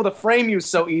wouldn't be able to frame you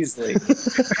so easily.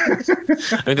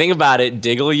 I mean, think about it.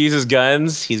 Diggle uses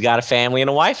guns. He's got a family and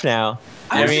a wife now.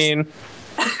 I mean,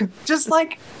 just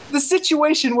like the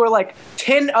situation where like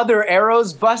 10 other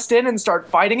arrows bust in and start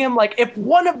fighting him. Like if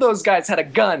one of those guys had a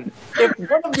gun, if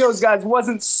one of those guys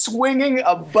wasn't swinging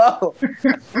a bow.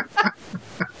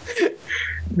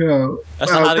 No.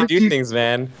 That's not how they do things,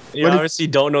 man. You obviously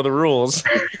don't know the rules.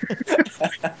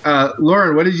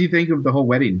 Lauren, what did you think of the whole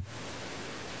wedding?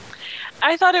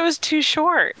 I thought it was too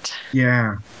short.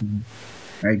 Yeah,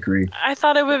 I agree. I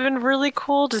thought it would have been really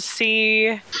cool to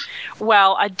see.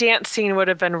 Well, a dance scene would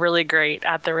have been really great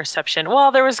at the reception.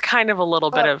 Well, there was kind of a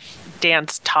little bit of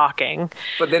dance talking.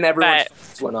 But then everyone's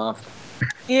phones went off.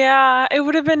 Yeah, it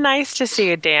would have been nice to see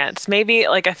a dance. Maybe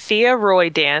like a Thea Roy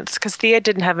dance, because Thea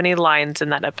didn't have any lines in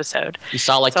that episode. You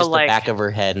saw just the back of her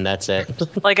head and that's it.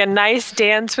 Like a nice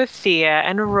dance with Thea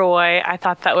and Roy. I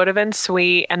thought that would have been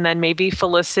sweet. And then maybe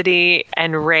Felicity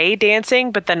and Ray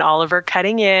dancing, but then Oliver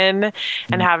cutting in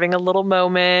and having a little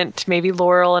moment. Maybe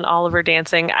Laurel and Oliver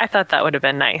dancing. I thought that would have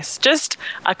been nice. Just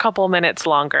a couple minutes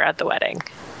longer at the wedding.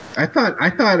 I thought I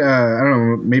don't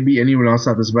know, maybe anyone else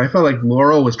thought this, but I felt like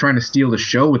Laurel was trying to steal the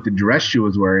show with the dress she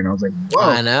was wearing. I was like, whoa.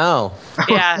 I know.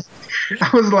 Yeah. I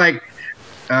was like,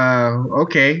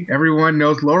 okay, everyone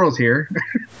knows Laurel's here.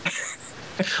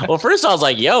 Well, first I was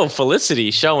like, yo,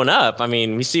 Felicity showing up. I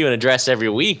mean, we see you in a dress every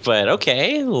week, but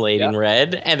okay, lady in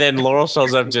red. And then Laurel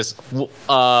shows up just, did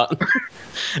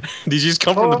you just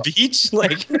come from the beach?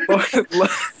 Like,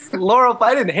 Laurel, if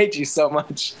I didn't hate you so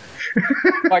much,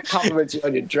 I compliment you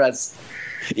on your dress.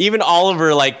 Even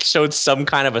Oliver showed some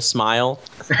kind of a smile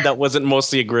that wasn't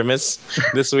mostly a grimace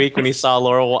this week when he saw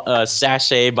Laurel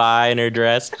sashay by in her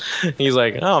dress. He's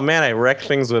like, oh man, I wrecked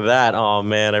things with that. Oh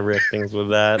man, I wrecked things with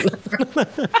that.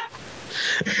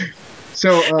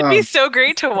 So it'd be so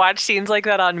great to watch scenes like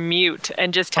that on mute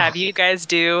and just have you guys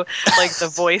do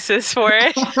the voices for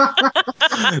it.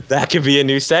 That could be a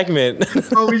new segment.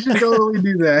 Oh, we should totally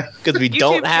do that because we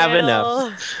don't have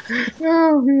enough.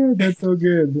 Oh man, that's so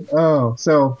good. Oh,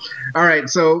 so all right.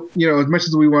 So as much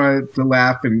as we wanted to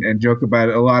laugh and joke about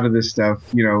it, a lot of this stuff,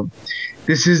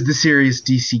 this is the serious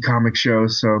DC comic show.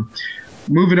 So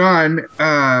moving on.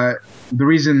 The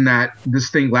reason that this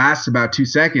thing lasts about 2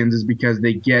 seconds is because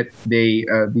they get the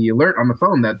alert on the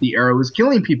phone that the Arrow is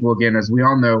killing people again. As we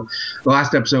all know, the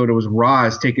last episode it was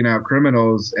Roz taking out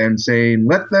criminals and saying,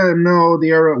 "Let them know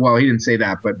the Arrow." Well, he didn't say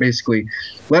that, but basically,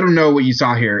 let them know what you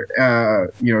saw here.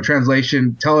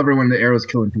 Translation: tell everyone the Arrow is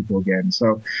killing people again.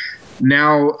 So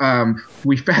now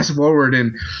we fast forward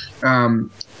and.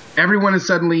 Everyone is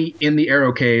suddenly in the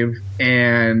Arrow Cave,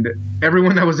 and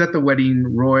everyone that was at the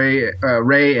wedding, Ray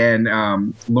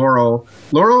and Laurel.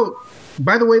 Laurel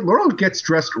by the way, Laurel gets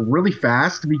dressed really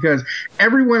fast because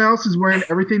everyone else is wearing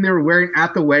everything they were wearing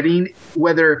at the wedding,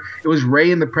 whether it was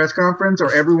Ray in the press conference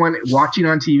or everyone watching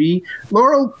on TV.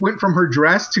 Laurel went from her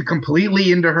dress to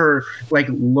completely into her like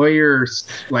lawyer's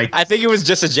like. I think it was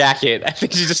just a jacket. I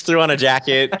think she just threw on a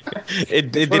jacket.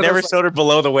 They never showed her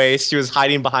below the waist. She was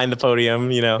hiding behind the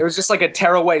podium. It was just like a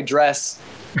tearaway dress.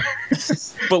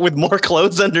 But with more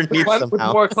clothes underneath somehow. With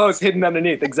more clothes hidden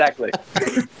underneath, exactly.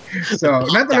 So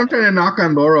not that I'm trying to knock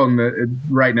on Laurel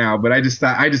right now, but I just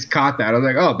caught that. I was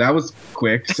like, oh, that was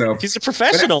quick. So she's a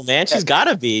professional, man. She's got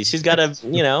to be. She's got to,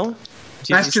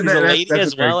 she's a lady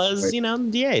as well as,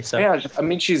 DA. So yeah, I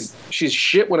mean, she's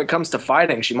shit when it comes to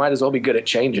fighting. She might as well be good at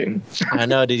changing. I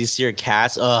know. Did you see her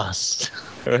cast? Oh,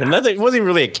 nothing. It wasn't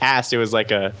really a cast. It was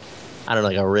like a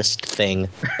wrist thing.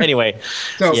 Anyway,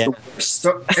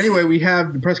 so anyway, we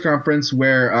have the press conference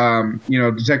where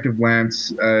Detective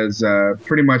Lance is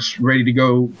pretty much ready to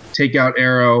go take out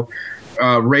Arrow.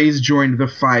 Ray's joined the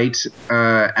fight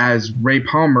as Ray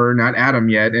Palmer, not Adam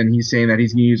yet, and he's saying that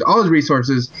he's going to use all his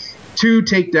resources to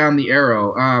take down the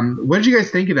Arrow. What did you guys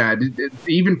think of that?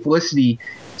 Even Felicity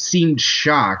seemed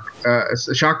shocked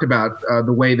about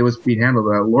the way that was being handled.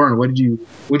 Lauren, what did you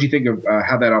think of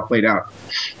how that all played out?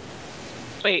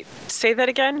 Wait, say that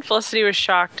again. Felicity was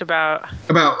shocked about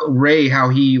Ray, how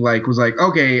he was like,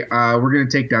 okay, we're gonna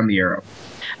take down the Arrow.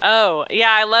 Oh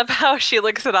yeah, I love how she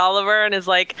looks at Oliver and is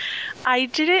like, I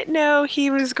didn't know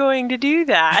he was going to do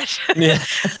that. Yeah.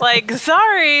 Like,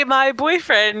 sorry, my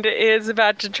boyfriend is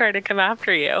about to try to come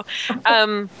after you.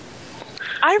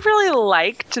 I really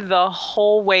liked the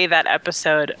whole way that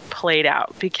episode played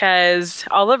out because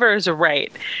Oliver is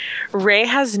right. Ray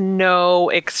has no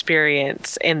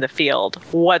experience in the field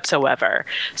whatsoever.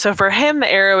 So for him,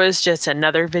 the Arrow is just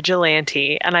another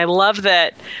vigilante. And I love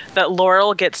that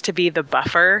Laurel gets to be the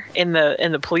buffer in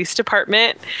the police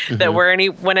department, mm-hmm. that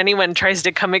when anyone tries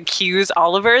to come accuse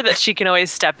Oliver, that she can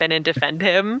always step in and defend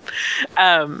him.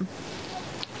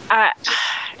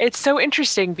 It's so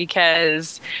interesting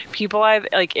because people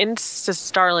in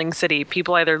Starling City,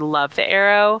 people either love the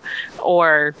Arrow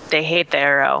or they hate the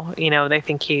Arrow. They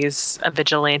think he's a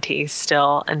vigilante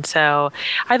still. And so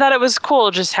I thought it was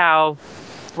cool just how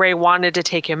Ray wanted to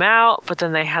take him out, but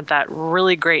then they had that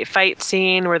really great fight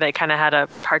scene where they kind of had a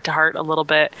heart-to-heart a little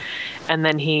bit. And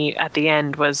then he, at the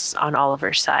end, was on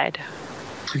Oliver's side.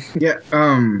 Yeah.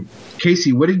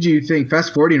 Casey, what did you think?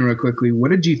 Fast forwarding real quickly,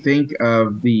 what did you think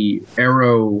of the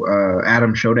Arrow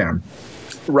Adam showdown?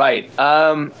 Right.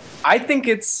 I think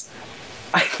it's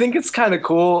kind of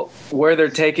cool where they're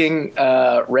taking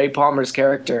Ray Palmer's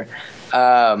character.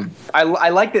 I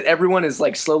like that everyone is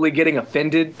slowly getting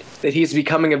offended that he's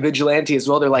becoming a vigilante as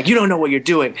well. They're like, you don't know what you're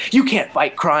doing. You can't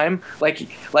fight crime. Like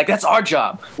that's our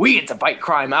job. We get to fight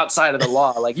crime outside of the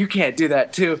law. You can't do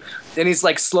that too. And he's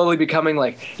slowly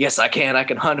becoming yes, I can. I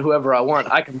can hunt whoever I want.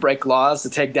 I can break laws to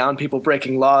take down people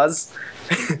breaking laws.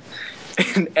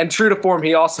 And true to form,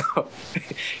 he also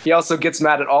gets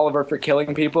mad at Oliver for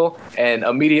killing people and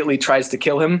immediately tries to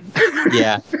kill him.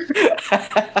 Yeah.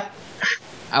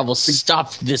 I will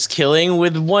stop this killing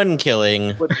with one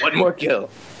killing. With one more kill.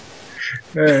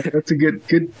 That's a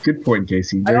good point,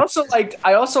 Casey. I also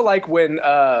like when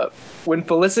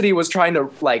Felicity was trying to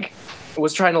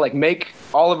make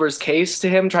Oliver's case to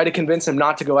him, try to convince him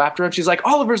not to go after him. She's like,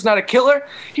 Oliver's not a killer.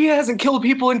 He hasn't killed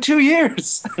people in 2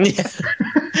 years. Yeah.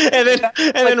 and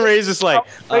then Ray's just like,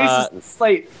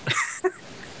 slate.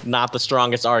 Not the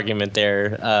strongest argument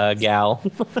there, gal.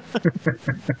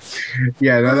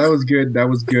 Yeah, no, that was good. That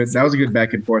was a good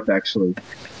back and forth, actually.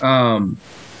 Matt,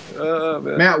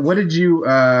 what did you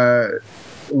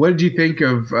think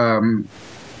of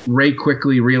Ray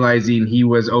quickly realizing he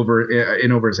was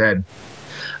over his head?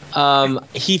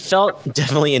 He felt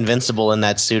definitely invincible in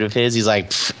that suit of his. He's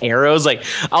like, arrows. I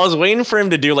was waiting for him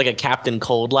to do a Captain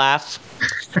Cold laugh.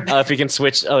 If we can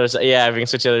switch others, if we can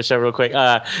switch the other show real quick.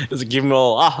 Just give him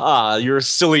a little, your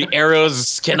silly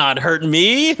arrows cannot hurt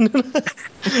me.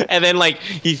 And then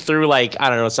he threw I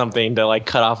don't know, something to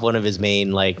cut off one of his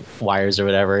main wires or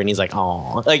whatever, and he's like,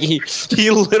 aw.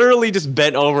 He literally just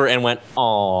bent over and went,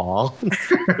 aw.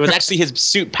 It was actually his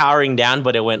suit powering down,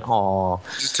 but it went, aw.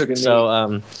 Just took a knee.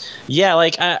 So yeah,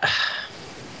 I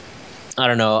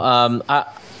don't know.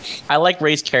 I like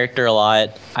Ray's character a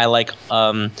lot. I like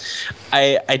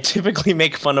I typically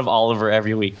make fun of Oliver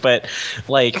every week, but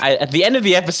at the end of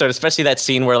the episode, especially that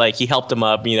scene where he helped him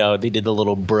up, they did the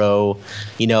little bro,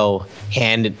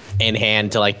 hand in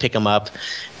hand to pick him up.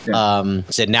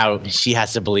 Said now she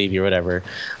has to believe you or whatever.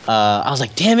 I was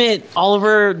like, damn it,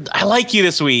 Oliver, I like you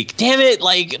this week. Damn it,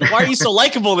 like, why are you so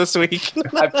likable this week?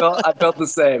 I felt the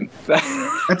same.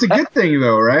 That's a good thing,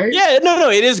 though, right? Yeah, no,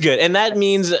 it is good, and that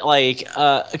means like,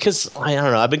 because I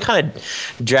don't know, I've been kind of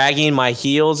dragging my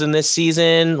heels in this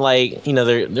season. Like, you know,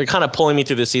 they're kind of pulling me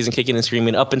through this season, kicking and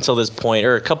screaming up until this point,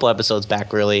 or a couple episodes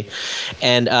back, really,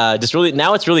 and just really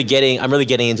now I'm really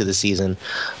getting into the season.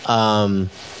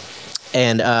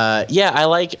 And I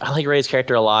like Ray's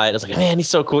character a lot. I was like, man, he's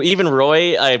so cool. Even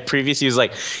Roy, previously was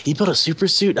like, he built a super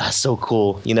suit. That's so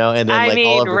cool, you know. And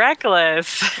then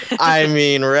reckless.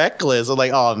 Reckless. I'm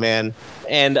like, oh man.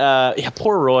 And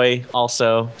poor Roy.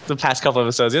 Also, the past couple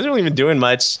episodes, he hasn't really been doing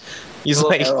much. He's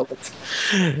like,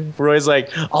 Roy's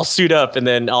like, I'll suit up, and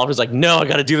then Oliver's like, no, I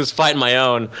got to do this fight on my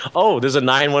own. Oh, there's a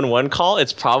 911 call.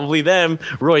 It's probably them.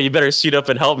 Roy, you better suit up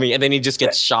and help me. And then he just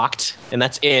gets shocked, and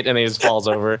that's it. And then he just falls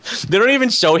over. They don't even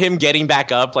show him getting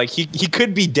back up. Like he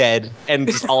could be dead, and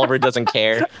just Oliver doesn't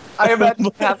care. I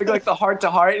imagine having like the heart to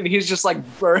heart, and he's just like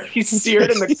he's seared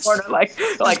in the corner,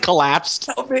 like collapsed.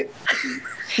 Help me.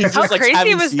 How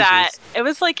crazy was that? It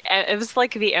was like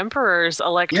the Emperor's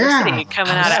electricity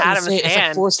coming out of Adam's hand. It's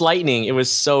like force lightning. It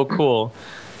was so cool.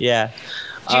 Yeah.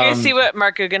 Did you guys see what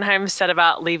Mark Guggenheim said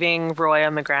about leaving Roy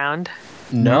on the ground?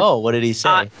 No. What did he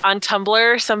say? On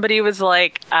Tumblr, somebody was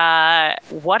like,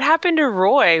 what happened to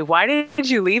Roy? Why did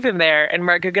you leave him there? And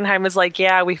Mark Guggenheim was like,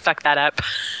 yeah, we fucked that up.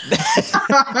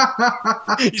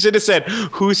 You should have said,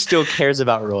 who still cares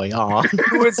about Roy? Aw.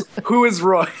 Who is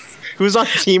Roy? Who's on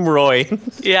Team Roy?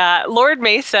 Yeah, Lord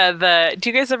Mesa. Do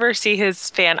you guys ever see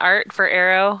his fan art for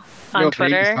Arrow on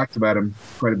Twitter? He talked about him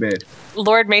quite a bit.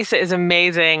 Lord Mesa is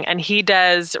amazing, and he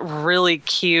does really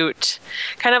cute,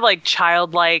 kind of like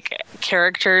childlike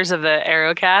characters of the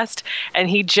Arrow cast. And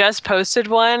he just posted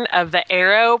one of the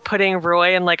Arrow putting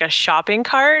Roy in like a shopping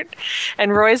cart,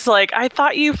 and Roy's like, "I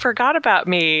thought you forgot about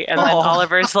me," and then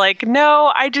Oliver's like,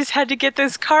 "No, I just had to get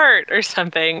this cart or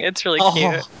something." It's really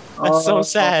cute. That's so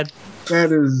sad.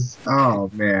 That is, oh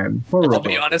man. I'll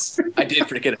be honest, I did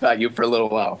forget about you for a little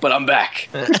while, but I'm back.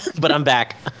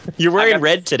 You're wearing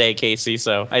red today, Casey,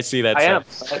 so I see that.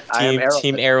 I am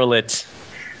Team Arrowlit.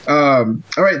 All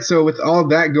right, so with all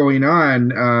that going on,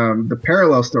 the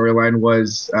parallel storyline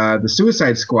was the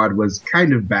Suicide Squad was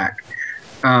kind of back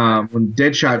when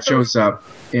Deadshot shows up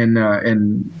in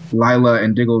Lila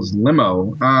and Diggle's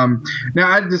limo. Now,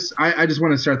 I just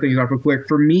want to start things off real quick.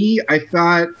 For me, I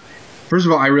thought, first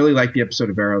of all, I really liked the episode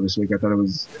of Arrow this week. I thought it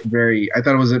was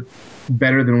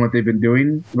better than what they've been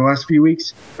doing the last few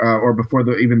weeks, or before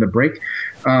even the break.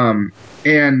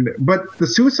 But the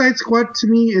Suicide Squad, to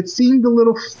me, it seemed a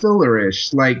little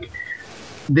fillerish. Like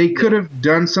they could have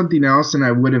done something else, and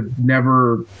I would have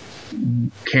never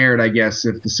cared, I guess,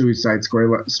 if the Suicide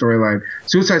Squad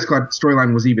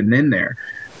storyline was even in there.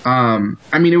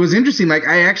 I mean, it was interesting. Like,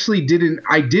 I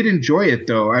did enjoy it,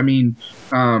 though. I mean,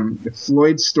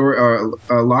 Floyd's story,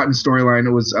 Lawton's storyline,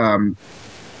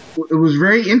 it was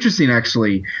very interesting,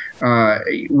 actually.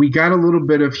 We got a little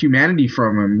bit of humanity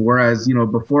from him, whereas, you know,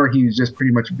 before he's just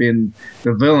pretty much been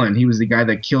the villain. He was the guy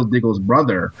that killed Diggle's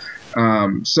brother.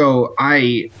 So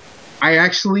I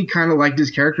actually kind of liked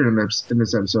his character in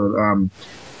this episode.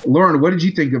 Lauren, what did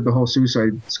you think of the whole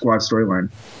Suicide Squad storyline?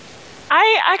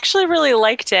 I actually really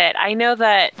liked it. I know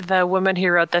that the woman who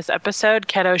wrote this episode,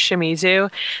 Keto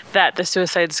Shimizu, that the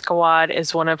Suicide Squad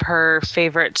is one of her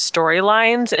favorite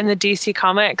storylines in the DC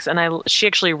comics, and she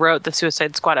actually wrote the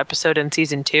Suicide Squad episode in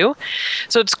season 2.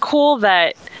 So it's cool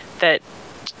that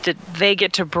they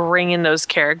get to bring in those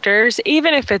characters,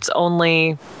 even if it's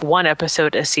only 1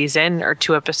 episode a season or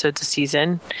 2 episodes a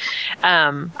season.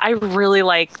 I really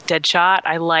like Deadshot.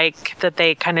 I like that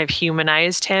they kind of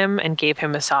humanized him and gave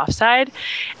him a soft side.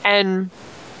 And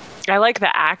I like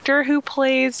the actor who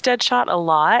plays Deadshot a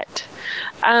lot.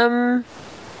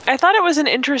 I thought it was an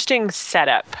interesting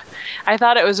setup. I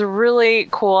thought it was really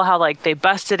cool how like they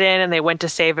busted in and they went to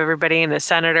save everybody, and the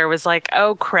senator was like,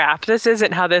 "Oh crap, this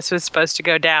isn't how this was supposed to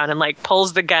go down," and like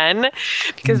pulls the gun,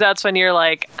 because that's when you're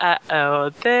like, "Uh-oh,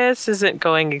 this isn't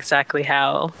going exactly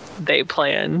how they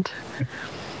planned."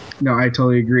 No, I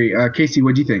totally agree. Casey,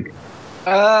 what do you think?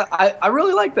 I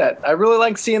really like that. I really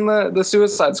like seeing the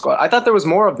Suicide Squad. I thought there was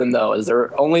more of them, though. Is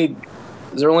there only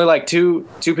like two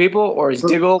people, or is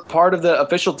Diggle part of the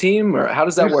official team, or how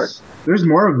does that work? There's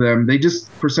more of them. They just,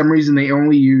 for some reason, they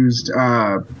only used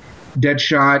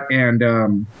Deadshot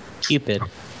and Cupid.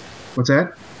 What's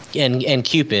that? And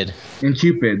Cupid. And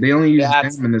Cupid. They only used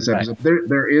them in this episode. Right.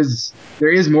 There is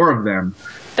more of them.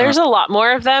 There's a lot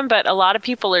more of them, but a lot of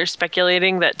people are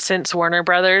speculating that since Warner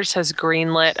Brothers has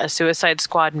greenlit a Suicide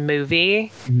Squad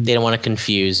movie, They don't want to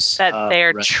confuse. that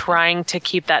they're right. trying to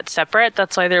keep that separate.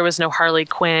 That's why there was no Harley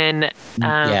Quinn.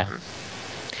 Yeah.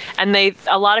 And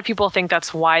a lot of people think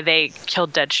that's why they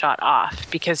killed Deadshot off,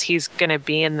 because he's going to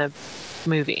be in the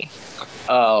movie.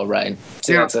 Oh, right.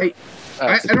 See, Yeah, that's a-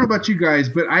 I don't know about you guys,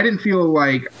 but I didn't feel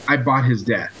like I bought his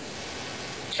death.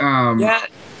 yeah.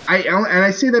 And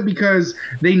I say that because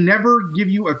they never give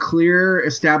you a clear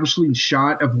establishing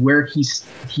shot of where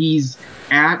he's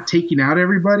at taking out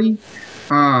everybody.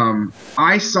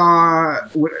 I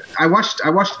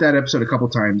watched that episode a couple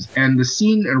times, and the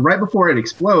scene right before it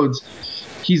explodes,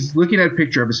 he's looking at a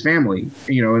picture of his family,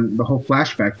 and the whole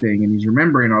flashback thing, and he's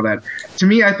remembering all that. To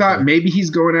me, I thought maybe he's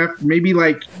going after, maybe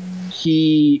like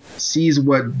he sees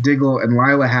what Diggle and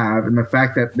Lila have, and the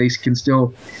fact that they can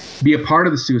still be a part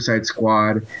of the Suicide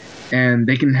Squad, and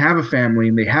they can have a family,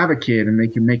 and they have a kid, and they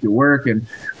can make it work. And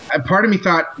part of me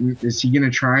thought, is he going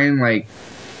to try and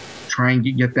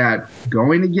get that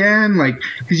going again?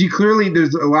 Because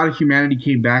there's a lot of humanity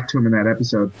came back to him in that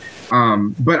episode.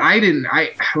 But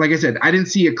like I said, I didn't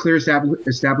see a clear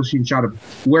establishing shot of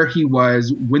where he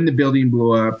was when the building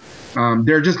blew up.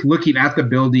 They're just looking at the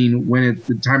building when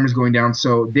the timer's going down.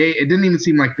 So it didn't even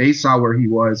seem like they saw where he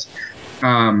was.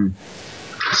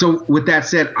 So with that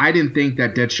said, I didn't think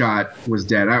that Deadshot was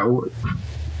dead.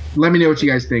 Let me know what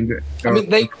you guys think. I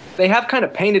mean, they have kind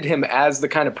of painted him as the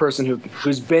kind of person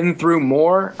who's been through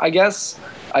more, I guess.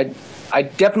 I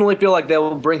definitely feel like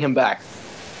they'll bring him back.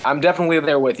 I'm definitely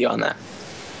there with you on that.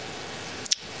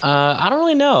 I don't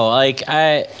really know.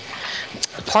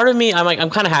 Part of me, I'm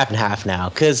kind of half and half now,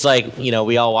 because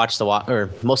we all watch some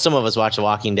of us watch The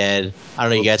Walking Dead. I don't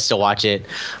know, you guys still watch it,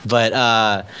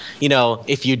 but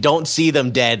if you don't see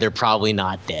them dead, they're probably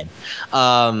not dead.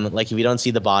 If you don't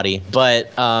see the body,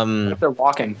 but If they're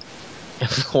walking.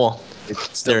 well,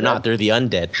 still they're not. They're the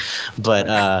undead, but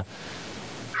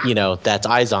that's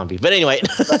iZombie. But anyway,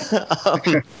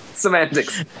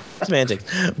 Semantics.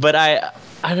 semantics. But I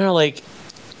don't know.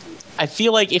 I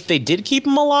feel like if they did keep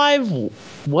him alive,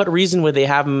 what reason would they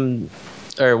have him,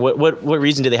 or what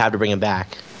reason do they have to bring him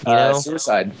back?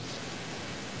 Suicide.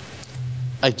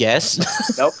 I guess.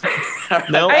 Nope.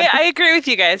 No. I agree with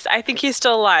you guys. I think he's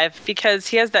still alive because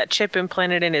he has that chip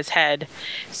implanted in his head,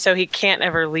 so he can't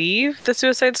ever leave the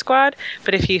Suicide Squad.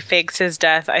 But if he fakes his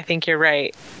death, I think you're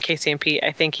right, Casey and Pete.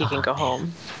 I think he can go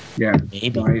home. Yeah,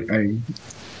 Maybe.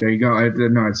 there you go.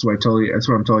 That's what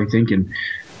I'm totally thinking.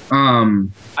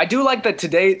 I do like that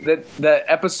today that the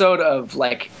episode of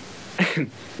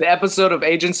the episode of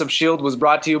Agents of S.H.I.E.L.D. was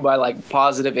brought to you by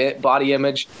positive body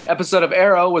image. Episode of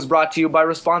Arrow was brought to you by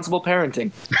responsible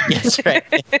parenting. That's right.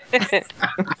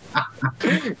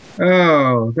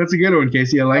 Oh, that's a good one,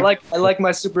 Casey. I like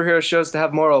my superhero shows to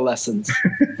have moral lessons.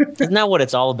 Isn't that what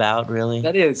it's all about, really?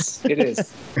 It is. Real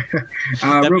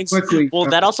quickly. Well,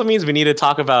 that also means we need to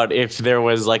talk about if there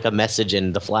was a message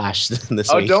in The Flash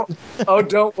this week.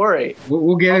 Don't worry.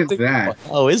 We'll get into that.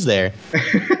 Oh, is there?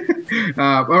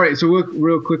 All right, so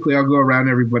real quickly, I'll go around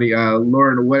everybody.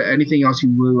 Lauren, anything else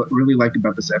you really liked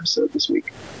about this episode this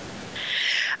week?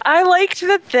 I liked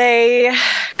that they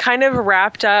kind of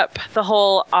wrapped up the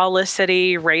whole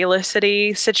Olicity,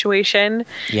 Raylicity situation.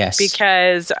 Yes.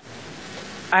 Because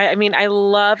I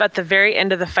love at the very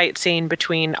end of the fight scene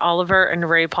between Oliver and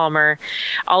Ray Palmer,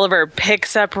 Oliver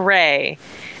picks up Ray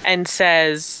and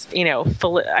says,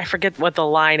 I forget what the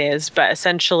line is, but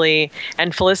essentially,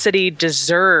 and Felicity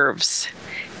deserves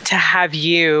to have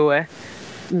you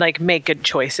make good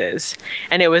choices.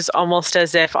 And it was almost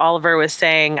as if Oliver was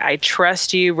saying, I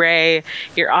trust you, Ray.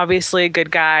 You're obviously a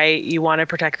good guy. You want to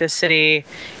protect this city.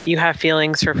 You have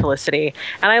feelings for Felicity.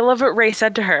 And I love what Ray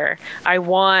said to her. I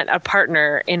want a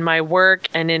partner in my work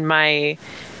and in my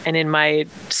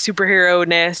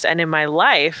superhero-ness and in my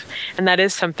life. And that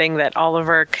is something that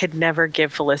Oliver could never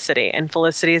give Felicity. And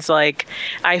Felicity's like,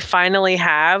 I finally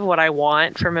have what I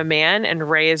want from a man, and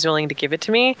Ray is willing to give it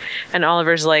to me. And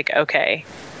Oliver's like, okay,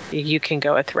 you can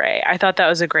go with Ray. I thought that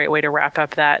was a great way to wrap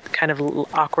up that kind of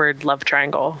awkward love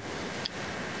triangle.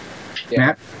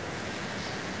 Yeah.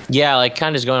 Yeah,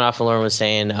 kind of just going off what Lauren was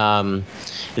saying. The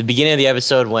beginning of the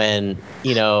episode when,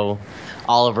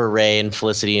 Oliver, Ray, and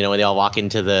Felicity, when they all walk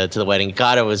into the wedding.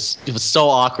 God, it was so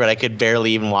awkward. I could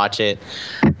barely even watch it.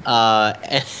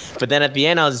 But then at the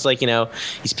end, I was just like,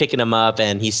 he's picking him up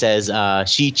and he says,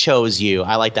 she chose you.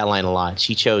 I like that line a lot.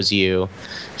 She chose you.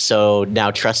 So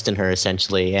now trust in her,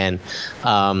 essentially. And,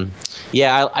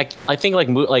 Yeah, I think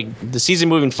like the season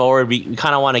moving forward, we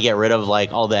kind of want to get rid of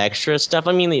like all the extra stuff.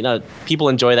 I mean, people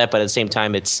enjoy that, but at the same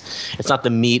time, it's not the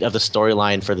meat of the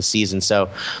storyline for the season. So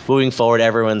moving forward,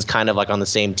 everyone's kind of like on the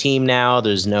same team now.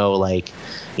 There's no like,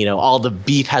 all the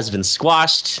beef has been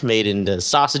squashed, made into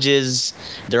sausages.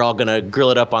 They're all gonna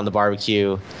grill it up on the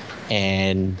barbecue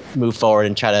and move forward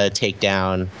and try to take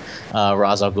down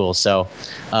Ra's al Ghul. So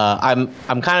I'm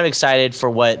kind of excited for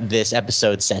what this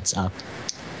episode sets up.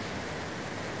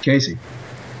 Casey.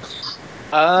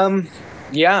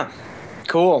 Yeah,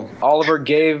 cool. Oliver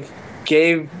gave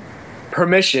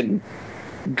permission.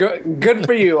 Good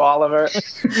for you, Oliver.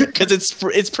 Because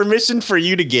it's permission for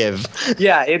you to give.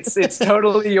 Yeah, it's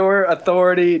totally your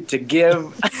authority to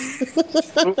give.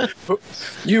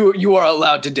 You are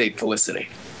allowed to date Felicity.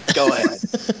 Go ahead.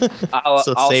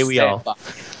 I'll say we all.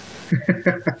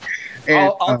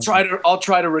 I'll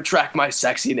try to retract my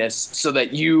sexiness so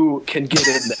that you can get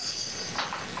in there.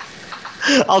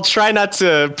 I'll try not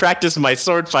to practice my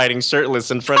sword fighting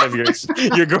shirtless in front of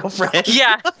your girlfriend.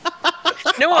 Yeah.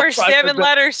 No more 7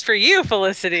 letters for you,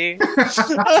 Felicity.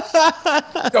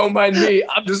 Don't mind me.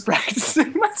 I'm just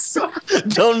practicing my sword.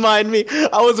 Don't mind me.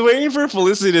 I was waiting for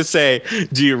Felicity to say,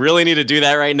 "Do you really need to do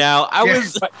that right now?" I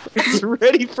was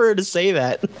ready for her to say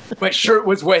that. My shirt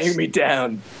was weighing me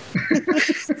down.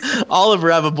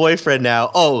 Oliver, I have a boyfriend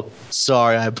now. Oh,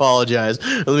 sorry, I apologize.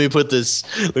 Let me put this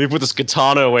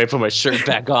katana away, put my shirt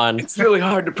back on. It's really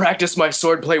hard to practice my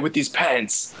swordplay with these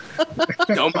pants.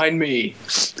 Don't mind me.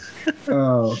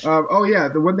 Oh yeah,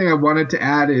 the one thing I wanted to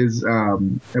add is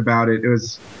about it. It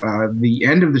was the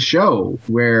end of the show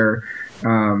where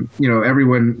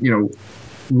everyone,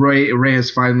 Ray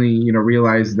has finally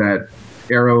realized that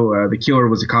Arrow, the killer,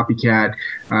 was a copycat,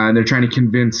 and they're trying to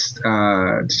convince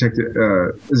Detective.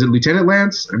 Is it Lieutenant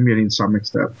Lance? I'm getting some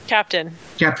mixed up. Captain.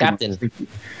 Thank you.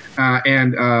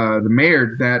 And the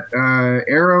mayor that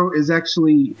Arrow is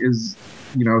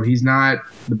he's not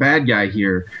the bad guy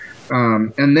here.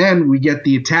 And then we get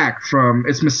the attack from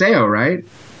it's Maceo, right?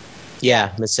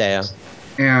 Yeah, Maceo.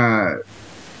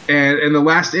 And the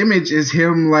last image is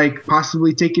him like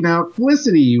possibly taking out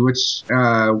Felicity, which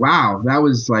wow, that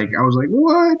was like I was like,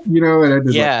 what? And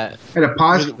I had to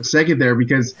pause for a second there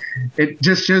because it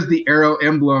just shows the Arrow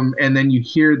emblem and then you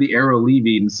hear the Arrow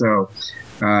leaving. So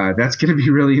that's gonna be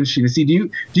really interesting to see. Do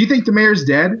you think the mayor's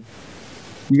dead?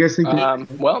 You guys think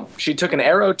well, she took an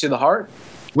arrow to the heart.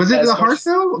 Was it the heart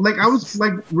though? Like I was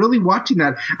like really watching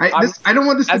that. I don't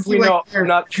want this to be like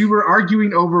we were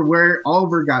arguing over where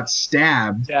Oliver got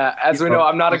stabbed. Yeah, as we know,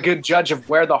 I'm not a good judge of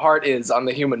where the heart is on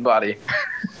the human body.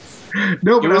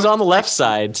 No, but it was on the left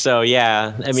side, so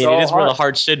yeah. I mean, it is where the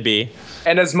heart should be.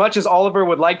 And as much as Oliver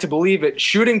would like to believe it,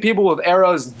 shooting people with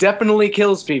arrows definitely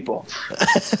kills people.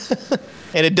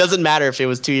 And it doesn't matter if it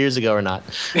was 2 years ago or not.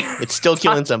 It's still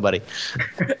killing somebody.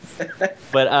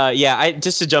 But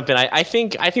just to jump in, I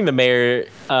think the mayor.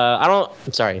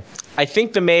 I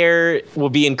think the mayor will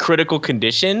be in critical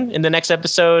condition in the next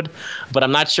episode, but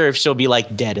I'm not sure if she'll be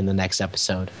like dead in the next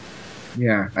episode.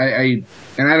 Yeah,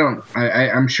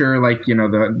 I'm sure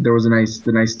there was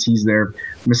the nice tease there.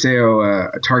 Maceo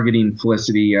targeting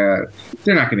Felicity. They're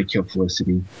not going to kill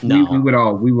Felicity. No.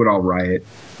 We would all riot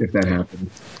if that happened.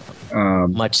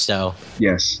 Much so.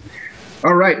 Yes.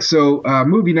 All right. So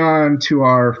moving on to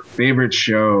our favorite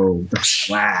show, The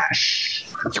Flash.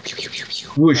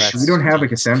 Whoosh. We don't have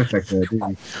like a sound effect there, do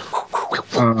we?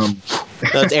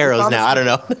 That's arrows now. I don't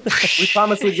know. We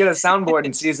promised we'd get a soundboard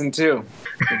in season 2.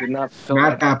 We did not.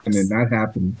 Not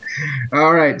happening.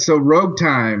 All right. So Rogue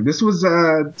Time. This was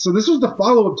the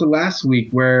follow up to last week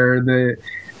where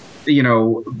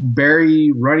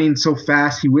Barry running so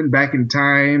fast he went back in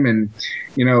time, and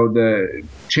the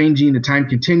changing the time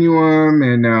continuum,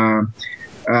 and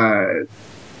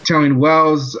telling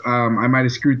Wells I might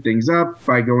have screwed things up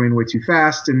by going way too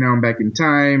fast, and now I'm back in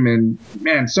time, and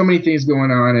man, so many things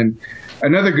going on, and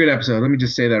another good episode. Let me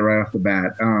just say that right off the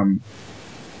bat.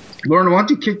 Lauren, why don't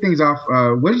you kick things off?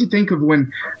 What did you think of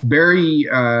when Barry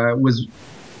was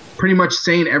pretty much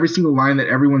saying every single line that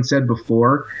everyone said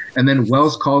before, and then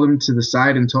Wells called him to the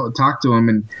side and talked to him?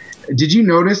 And did you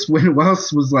notice when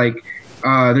Wells was like,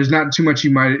 there's not too much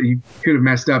you could have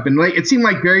messed up, and like it seemed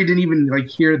like Barry didn't even like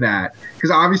hear that,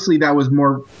 because obviously that was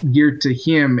more geared to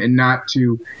him and not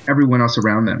to everyone else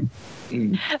around them.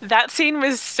 That scene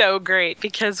was so great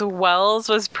because Wells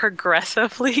was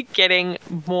progressively getting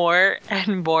more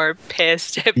and more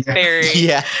pissed at Barry.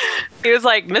 Yeah. He was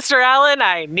like, "Mr. Allen,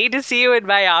 I need to see you in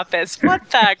my office. What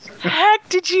the heck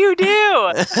did you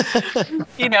do?"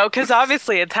 Because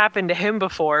obviously it's happened to him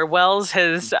before. Wells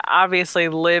has obviously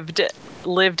lived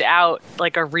lived out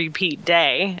like a repeat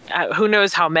day. Who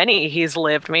knows how many he's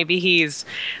lived? Maybe he's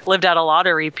lived out a lot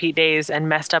of repeat days and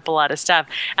messed up a lot of stuff.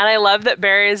 And I love that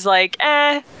Barry's like,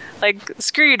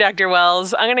 screw you, Dr.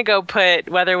 Wells. I'm going to go put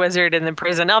Weather Wizard in the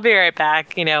prison. I'll be right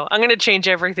back. You know, I'm going to change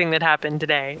everything that happened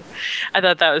today. I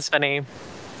thought that was funny.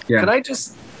 Yeah.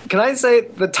 Can I say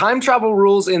the time travel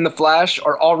rules in The Flash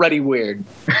are already weird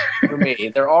for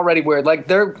me? They're already weird. Like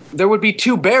there would be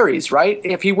 2 Barrys, right?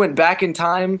 If he went back in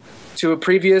time to a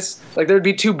previous, like there'd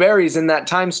be 2 Barrys in that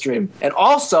time stream. And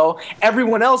also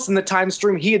everyone else in the time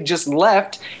stream he had just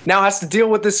left now has to deal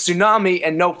with this tsunami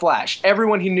and no Flash.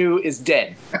 Everyone he knew is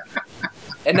dead.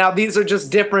 And now these are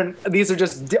just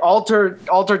alter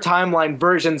timeline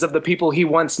versions of the people he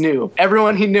once knew.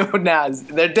 Everyone he knew now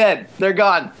they're dead. They're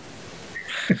gone.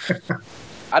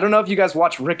 I don't know if you guys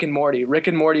watch Rick and Morty. Rick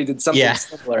and Morty did something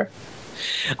similar.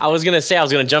 I was gonna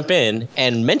jump in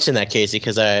and mention that, Casey,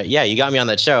 because you got me on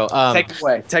that show. Take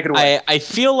it away. I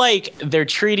feel like they're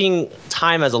treating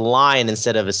time as a line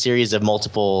instead of a series of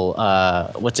multiple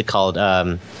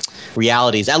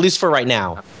realities, at least for right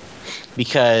now.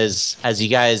 Because as you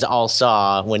guys all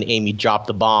saw, when Amy dropped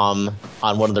the bomb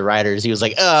on one of the writers, he was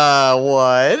like,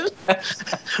 what?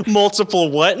 Multiple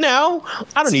what now?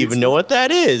 I don't even know what that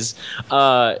is.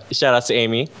 Shout out to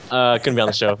Amy. Couldn't be on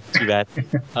the show. Too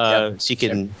bad. She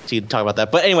can talk about that.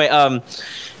 But anyway,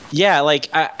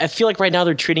 I feel like right now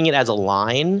they're treating it as a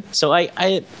line. So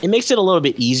it makes it a little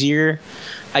bit easier,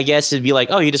 I guess, it'd be like,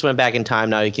 oh, you just went back in time.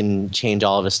 Now you can change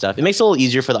all of his stuff. It makes it a little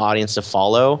easier for the audience to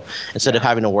follow instead of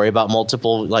having to worry about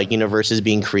multiple universes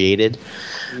being created.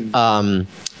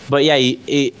 But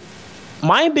yeah,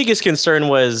 my biggest concern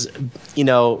was,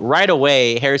 right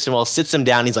away, Harrison Wells sits him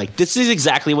down. He's like, this is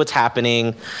exactly what's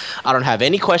happening. I don't have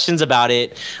any questions about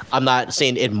it. I'm not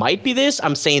saying it might be this.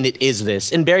 I'm saying it is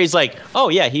this. And Barry's like, oh,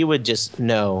 yeah, he would just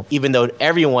know, even though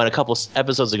everyone a couple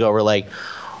episodes ago were like,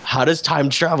 how does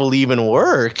time travel even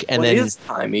work? And what is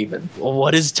time even?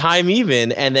 What is time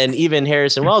even? And then even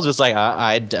Harrison Wells was like,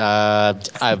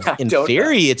 in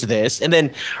theory, it's this. And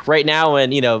then right now,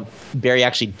 when Barry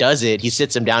actually does it, he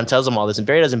sits him down, tells him all this, and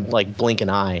Barry doesn't blink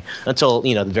an eye until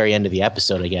the very end of the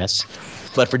episode, I guess.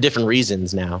 But for different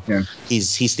reasons now. Yeah.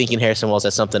 He's thinking Harrison Wells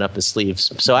has something up his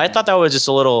sleeves. So I thought that was just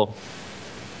a little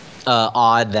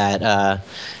odd that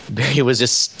Barry was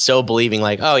just so believing,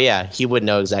 like, oh yeah, he would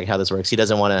know exactly how this works. He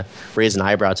doesn't want to raise an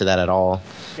eyebrow to that at all.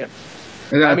 Yeah.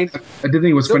 And I did think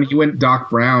it was funny. He went Doc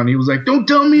Brown. He was like, don't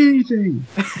tell me anything.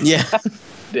 Yeah.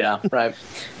 Yeah, right.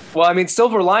 Well,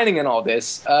 silver lining in all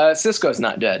this, Cisco's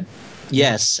not dead.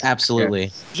 Yes,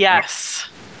 absolutely. Yes.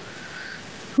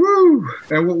 Woo!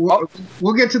 And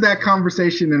we'll get to that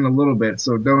conversation in a little bit.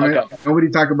 So nobody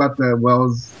talk about the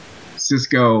Wells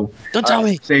Cisco don't tell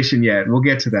me station yet. We'll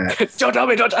get to that. Don't tell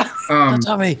me. Don't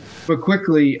tell me. But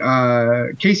quickly,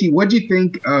 Casey, what do you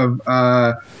think of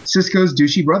Cisco's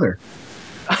douchey brother?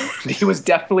 He was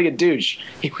definitely a douche.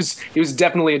 He was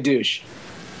definitely a douche.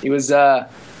 He was a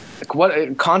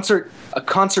concert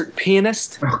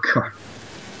pianist. Oh God.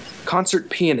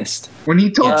 Concert pianist. When he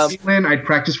told Caitlin, I'd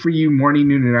practice for you morning,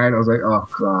 noon, and night, I was like, oh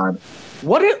God.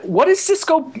 What does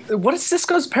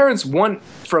Cisco's parents want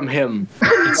from him?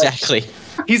 Exactly.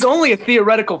 He's only a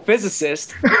theoretical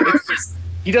physicist. It's just,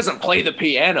 he doesn't play the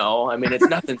piano. It's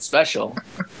nothing special.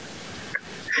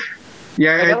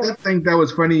 Yeah, I just think that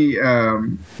was funny.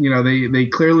 They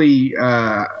clearly,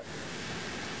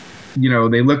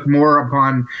 they look more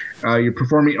upon your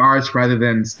performing arts rather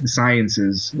than the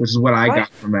sciences, which is what I got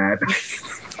from that.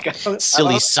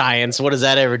 Silly science. What has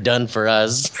that ever done for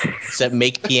us? Except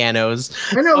make pianos.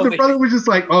 I know. The brother was just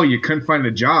like, oh, you couldn't find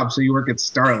a job, so you work at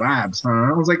Star Labs, huh?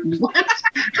 I was like, what?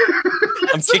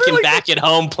 I'm kicking back at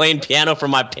home playing piano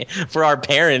for our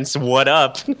parents. What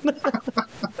up?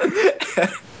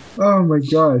 Oh my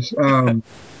gosh.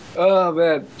 Oh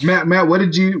man. Matt, what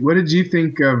did you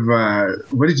think of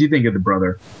the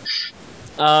brother?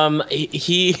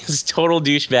 He's total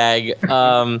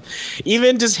douchebag.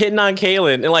 Even just hitting on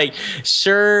Kaylin, and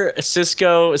sure,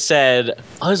 Cisco said,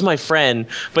 "Oh, this is my friend,"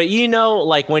 but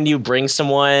when you bring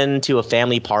someone to a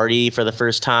family party for the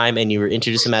first time and you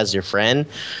introduce them as your friend,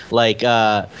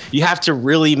 you have to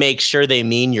really make sure they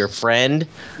mean your friend,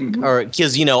 or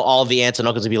because all the aunts and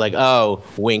uncles would be like, "Oh,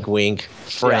 wink, wink."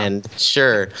 Friend, yeah.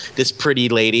 Sure, this pretty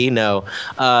lady, no,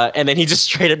 and then he just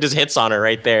straight up just hits on her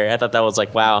right there. I thought that was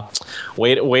like, wow,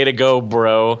 way to go,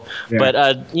 bro. Yeah. But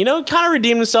kind of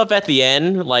redeemed himself at the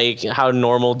end, like how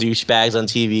normal douchebags on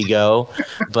TV go.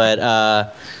 But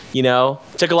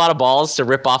took a lot of balls to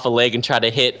rip off a leg and try to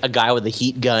hit a guy with a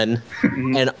heat gun,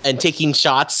 and taking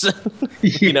shots,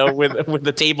 with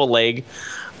the table leg.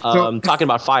 talking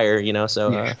about fire,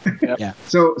 so yeah.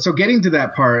 So getting to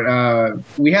that part,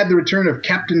 we had the return of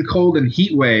Captain Cold and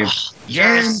Heatwave.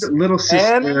 Yes. And little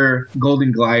sister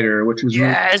Golden Glider, which was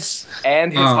yes,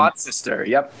 and his hot sister.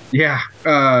 Yep. Yeah.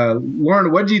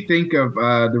 Lauren, what do you think of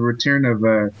the return of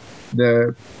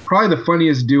probably the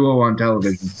funniest duo on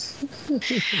television?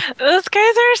 Those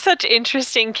guys are such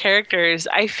interesting characters.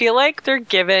 I feel like they're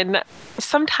given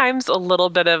sometimes a little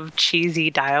bit of cheesy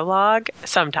dialogue.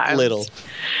 Sometimes. Little.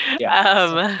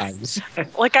 Yeah. Sometimes.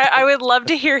 Like I would love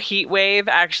to hear Heatwave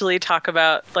actually talk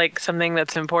about like something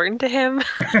that's important to him.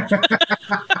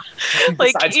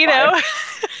 Like,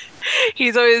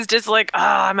 he's always just like, oh,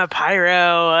 I'm a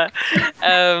pyro.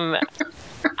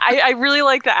 I really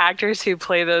like the actors who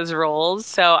play those roles,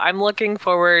 so I'm looking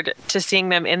forward to seeing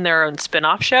them in their own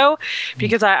spin-off show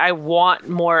because I want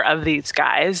more of these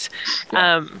guys.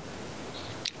 Yeah.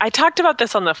 I talked about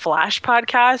this on the Flash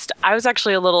podcast. I was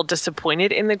actually a little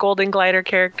disappointed in the Golden Glider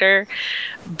character,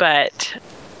 but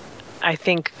I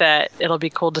think that it'll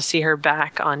be cool to see her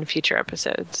back on future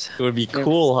episodes. It would be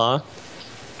cool, huh?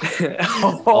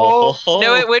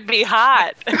 No, it would be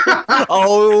hot.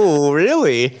 Oh,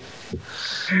 really?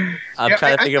 I'm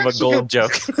trying to think of a gold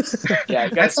joke. Yeah,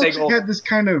 I thought she had this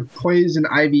kind of Poison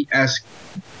Ivy-esque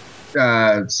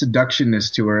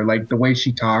seductionness to her, like the way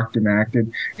she talked and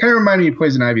acted. Kind of reminded me of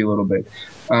Poison Ivy a little bit.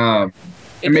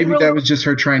 And maybe that was just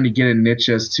her trying to get a niche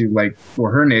for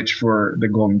her niche for the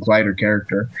Golden Glider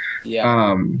character.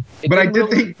 Yeah. But I did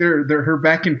think her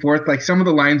back and forth, like some of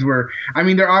the lines were, I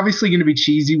mean, they're obviously going to be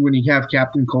cheesy when you have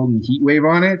Captain Cold and Heatwave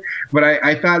on it. But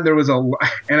I thought there was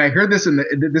and I heard this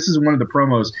this is one of the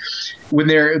promos when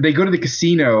they go to the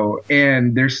casino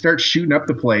and they start shooting up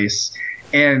the place.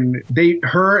 And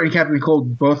her and Captain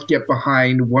Cold both get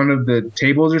behind one of the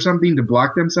tables or something to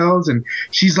block themselves. And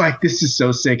she's like, this is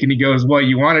so sick. And he goes, well,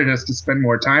 you wanted us to spend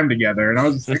more time together. And I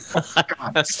was just like, oh,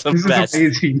 God, that's the this best. is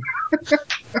amazing.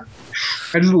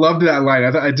 I just loved that line.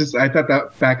 I thought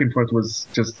that back and forth was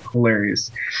just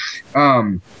hilarious.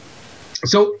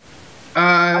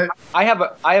 I have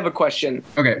a question.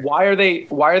 Okay. Why are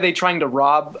they trying to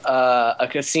rob a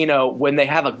casino when they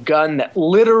have a gun that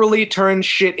literally turns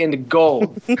shit into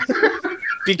gold?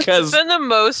 Because it's been the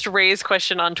most raised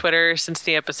question on Twitter since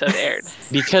the episode aired.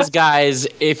 Because guys,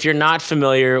 if you're not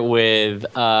familiar with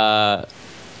Dr.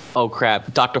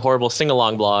 Horrible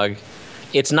Sing-Along blog,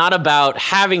 it's not about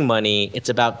having money, it's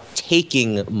about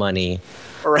taking money.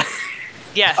 Right.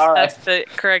 Yes, that's the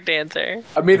correct answer.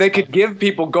 I mean, they could give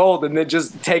people gold and then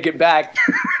just take it back.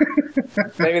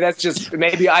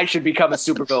 Maybe I should become a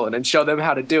supervillain and show them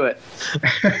how to do it.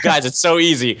 Guys, it's so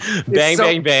easy. Bang,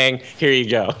 bang, bang. Here you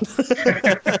go.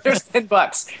 Here's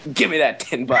 $10. Give me that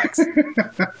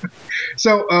 $10.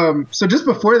 So just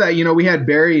before that, we had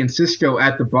Barry and Cisco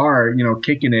at the bar,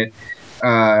 kicking it.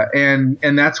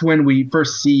 And that's when we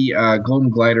first see Golden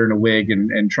Glider in a wig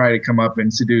and try to come up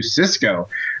and seduce Cisco.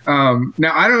 Now,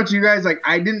 I don't know what you guys like.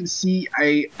 I don't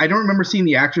remember seeing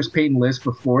the actress Peyton List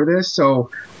before this, so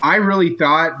I really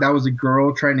thought that was a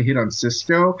girl trying to hit on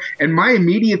Cisco. And my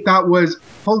immediate thought was,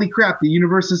 holy crap, the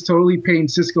universe is totally paying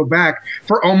Cisco back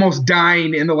for almost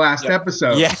dying in the last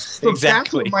episode. Yes, so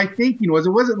exactly. That's what my thinking was.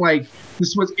 It wasn't like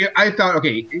this was. I thought,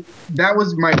 okay, that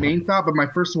was my main thought, but my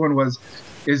first one was,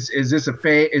 is this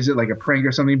is it like a prank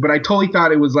or something? But I totally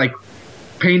thought it was like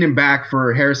paying him back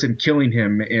for Harrison killing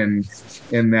him in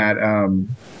that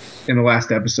in the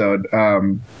last episode.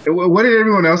 What did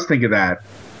everyone else think of that?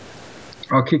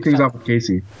 I'll kick things off with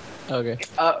Casey. Okay.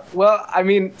 Well, I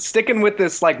mean, sticking with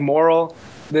this moral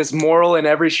in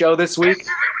every show this week.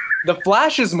 The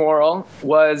Flash's moral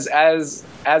was, as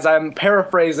I'm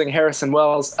paraphrasing Harrison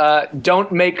Wells,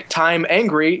 don't make time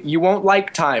angry. You won't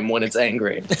like time when it's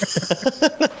angry.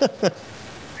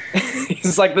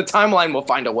 He's like, the timeline will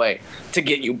find a way to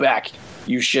get you back,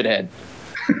 you shithead.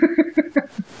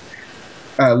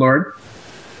 Lord?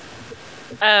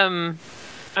 I'm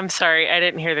sorry, I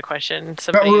didn't hear the question.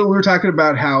 We were talking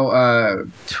about how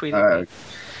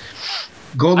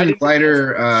Golden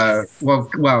Glider, well,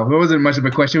 it wasn't much of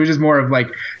a question. It was just more of like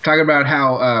talking about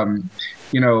how,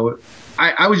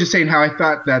 I was just saying how I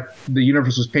thought that the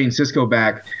universe was paying Cisco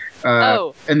back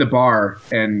in the bar.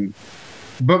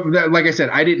 But like I said,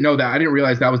 I didn't know that. I didn't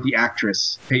realize that was the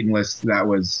actress, Peyton List, that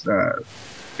was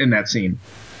in that scene.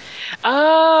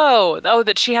 Oh,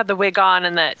 that she had the wig on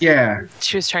and that Yeah.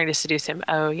 she was trying to seduce him.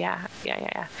 Oh, yeah.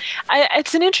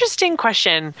 It's an interesting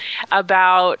question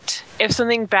about if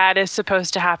something bad is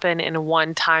supposed to happen in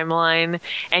one timeline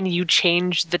and you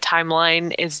change the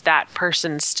timeline, is that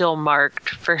person still marked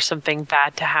for something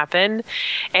bad to happen?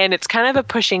 And it's kind of a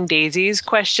pushing daisies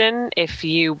question. If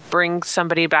you bring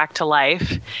somebody back to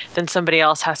life, then somebody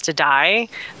else has to die.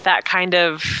 That kind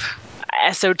of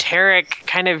esoteric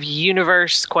kind of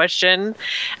universe question.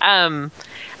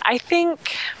 I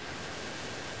think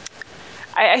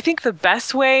the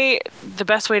best way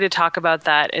to talk about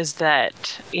that is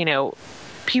that,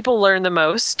 people learn the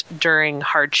most during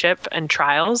hardship and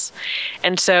trials.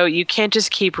 And so you can't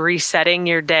just keep resetting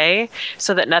your day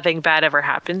so that nothing bad ever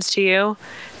happens to you,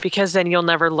 because then you'll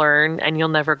never learn and you'll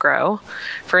never grow.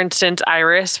 For instance,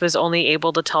 Iris was only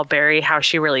able to tell Barry how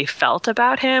she really felt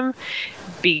about him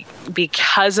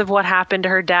because of what happened to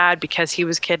her dad, because he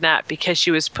was kidnapped, because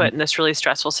she was put in this really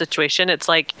stressful situation. It's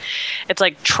like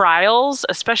trials,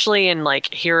 especially in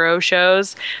like hero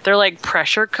shows, they're like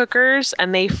pressure cookers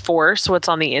and they force what's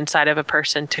on the inside of a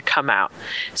person to come out.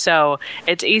 So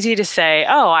it's easy to say,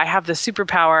 oh, I have the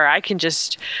superpower, I can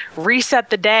just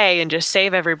reset the day and just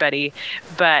save everybody.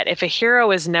 But if a hero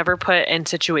is never put in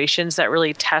situations that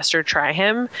really test or try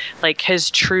him, like his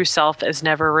true self is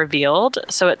never revealed.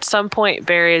 So at some point,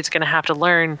 Barry is going to have to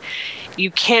learn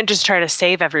you can't just try to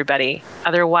save everybody.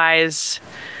 Otherwise,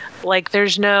 like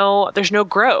there's no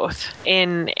growth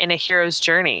in a hero's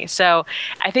journey. So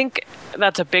I think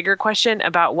that's a bigger question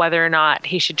about whether or not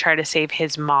he should try to save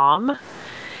his mom,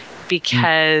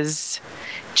 because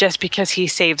just because he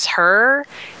saves her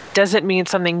doesn't mean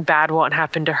something bad won't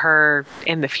happen to her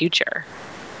in the future.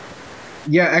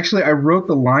 Yeah, actually, I wrote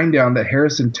the line down that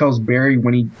Harrison tells Barry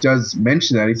when he does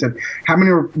mention that. He said, how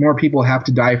many more people have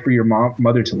to die for your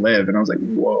mother to live? And I was like,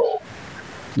 whoa.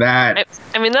 I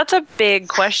mean, that's a big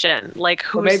question. Like,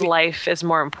 whose life is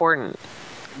more important?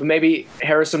 Maybe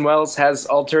Harrison Wells has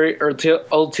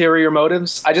ulterior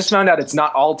motives. I just found out it's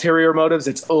not ulterior motives,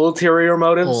 it's ulterior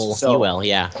motives.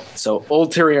 So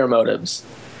ulterior motives.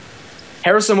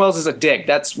 Harrison Wells is a dick.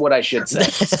 That's what I should say.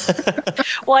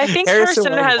 Well, I think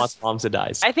Harrison wants mom to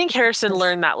die. I think Harrison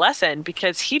learned that lesson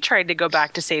because he tried to go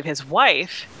back to save his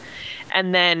wife,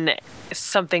 and then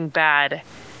something bad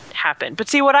happened. But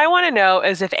see, what I want to know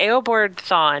is if Eobard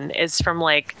Thawne is from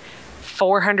like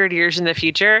 400 years in the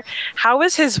future, how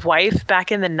was his wife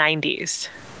back in the 90s?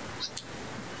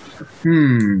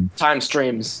 Time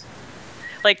streams.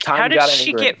 Like, how did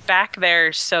she get back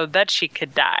there so that she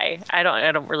could die? I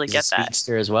don't really get that.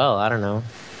 Speedster as well. I don't know.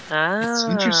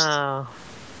 Oh.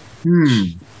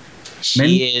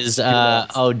 She is.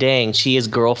 She is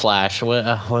Girl Flash. What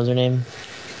was her name?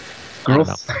 Girl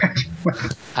Flash.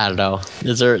 I don't know.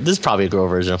 There's probably a girl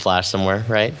version of Flash somewhere,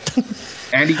 right?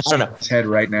 Andy his head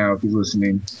right now if he's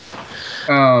listening.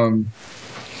 All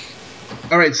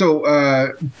right, so.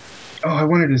 I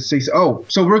wanted to say so.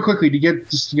 So real quickly to get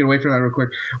away from that real quick.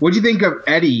 What do you think of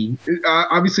Eddie?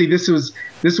 Obviously, this was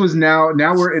now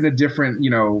we're in a different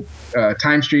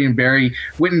time stream. Barry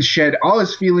went and shed all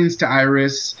his feelings to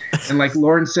Iris, and like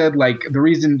Lauren said, like the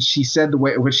reason she said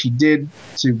what she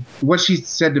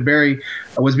said to Barry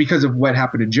was because of what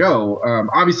happened to Joe.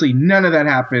 Obviously, none of that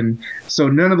happened, so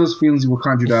none of those feelings were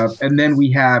conjured up. And then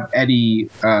we have Eddie.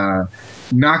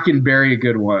 Knocking Barry a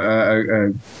good one,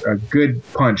 a good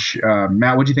punch.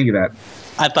 Matt, what'd you think of that?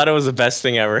 I thought it was the best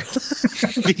thing ever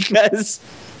because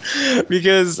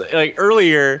like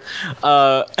earlier,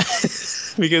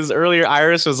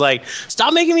 Iris was like,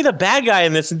 "Stop making me the bad guy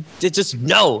in this." It's just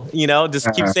no, just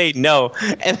keep saying no,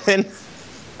 and then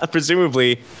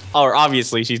presumably. Or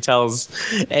obviously she tells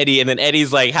Eddie, and then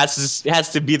Eddie's like has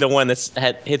to be the one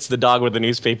that hits the dog with the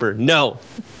newspaper. No.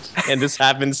 And this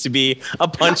happens to be a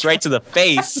punch right to the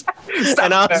face.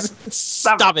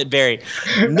 Stop it, Barry.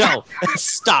 No,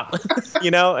 stop.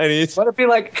 And he's what if he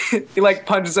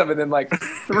punches him and then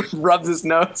rubs his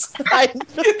nose?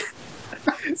 It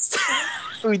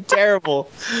would be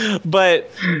terrible. But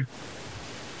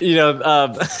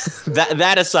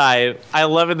that aside, I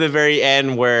love at the very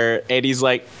end where Eddie's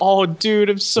like, "Oh, dude,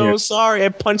 I'm so sorry. I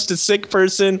punched a sick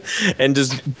person," and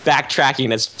just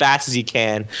backtracking as fast as he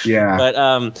can. Yeah. But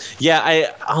I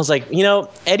was like,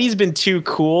 Eddie's been too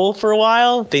cool for a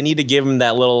while. They need to give him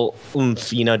that little oomph,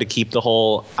 to keep the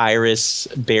whole Iris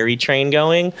Barry train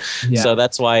going. Yeah. So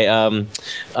that's why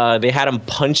they had him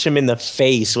punch him in the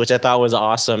face, which I thought was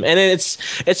awesome. And it's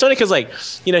funny because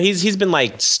he's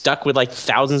been stuck with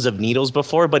thousands of needles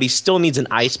before, but he still needs an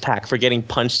ice pack for getting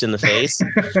punched in the face.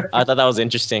 I thought that was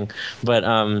interesting, but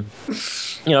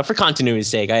for continuity's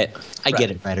sake, I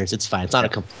get it, writers. It's fine. It's not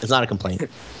a complaint.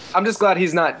 I'm just glad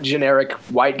he's not generic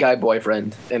white guy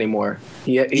boyfriend anymore.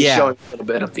 He's showing a little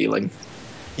bit of feeling.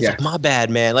 He's like, my bad,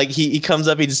 man. Like he comes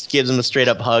up, he just gives him a straight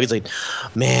up hug. He's like,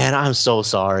 man, I'm so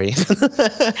sorry.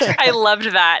 I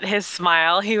loved that, his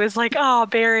smile. He was like, oh,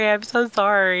 Barry, I'm so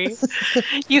sorry.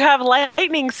 You have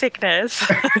lightning sickness.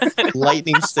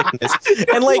 Lightning sickness.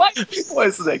 And like,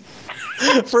 listening.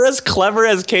 For as clever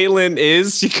as Caitlin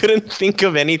is, she couldn't think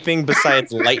of anything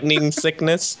besides lightning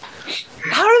sickness.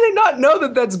 How do they not know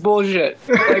that that's bullshit?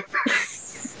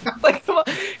 Like come on.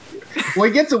 Well,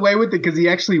 he gets away with it because he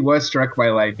actually was struck by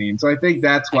lightning. So I think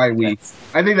that's why we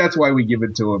give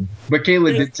it to him. But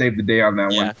Caitlin did save the day on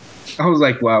that one. I was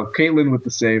like, wow, Caitlin with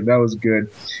the save. That was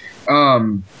good.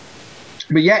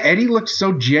 But yeah, Eddie looked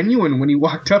so genuine when he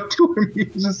walked up to him. He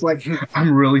was just like,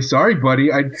 I'm really sorry,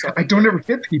 buddy. I don't ever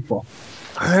hit people.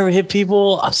 I never hit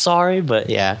people. I'm sorry, but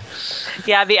yeah.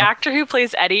 Yeah, the actor who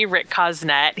plays Eddie, Rick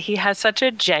Cosnett, he has such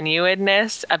a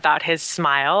genuineness about his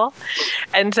smile.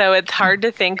 And so it's hard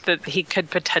to think that he could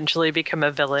potentially become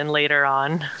a villain later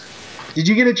on. Did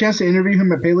you get a chance to interview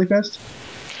him at Paley Fest?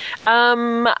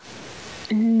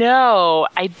 No,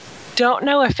 I don't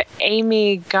know if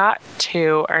Amy got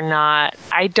to or not.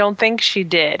 I don't think she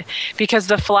did because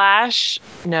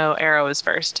Arrow was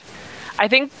first. I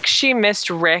think she missed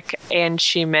Rick and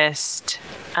she missed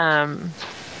the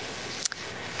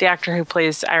actor who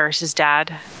plays Iris's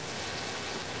dad.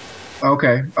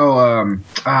 Okay.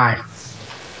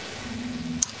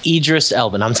 Idris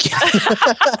Elba. I'm just kidding.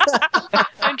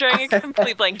 I'm drawing a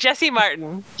complete blank. Jesse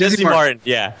Martin. Jesse Martin,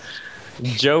 yeah.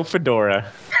 Joe Fedora.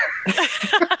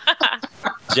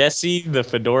 Jesse the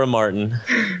Fedora Martin.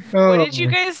 What did you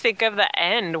guys think of the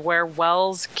end where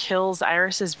Wells kills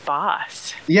Iris's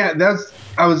boss? Yeah, he's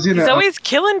always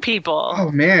killing people. Oh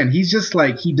man, he's just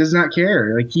like, he does not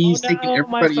care. Like he's taking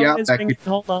everybody out that could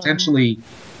potentially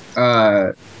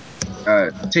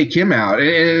take him out.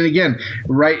 And again,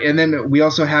 right, and then we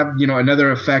also have,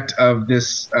 another effect of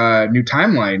this new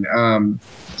timeline.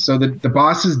 So the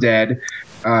boss is dead,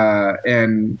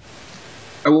 and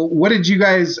what did you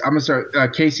guys? I'm gonna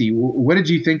start, Casey. What did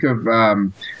you think of?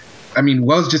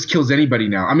 Wells just kills anybody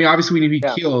now. I mean, obviously we need to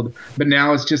be killed, but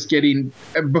now it's just getting.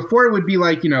 Before it would be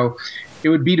like, it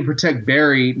would be to protect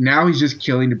Barry. Now he's just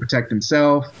killing to protect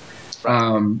himself.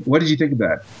 What did you think of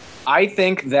that? I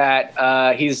think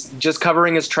that he's just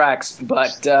covering his tracks,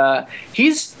 but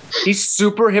he's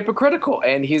super hypocritical,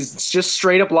 and he's just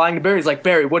straight up lying to Barry. He's like,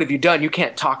 Barry, what have you done? You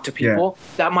can't talk to people. Yeah.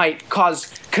 That might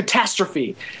cause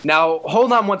catastrophe. Now,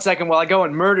 hold on one second while I go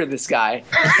and murder this guy.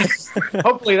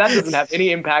 Hopefully that doesn't have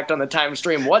any impact on the time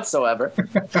stream whatsoever.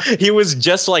 He was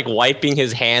just like wiping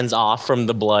his hands off from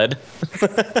the blood.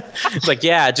 It's like,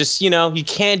 yeah, just, you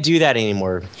can't do that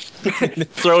anymore.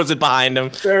 Throws it behind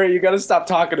him. Barry, you got to stop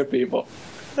talking to people.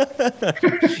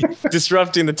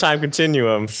 Disrupting the time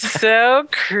continuum. So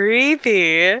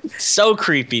creepy. So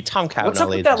creepy. Tom Cavanaugh. What's up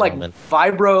with that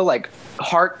vibro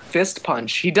heart fist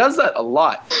punch? He does that a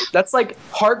lot. That's like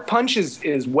heart punch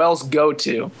is Wells'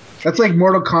 go-to. That's like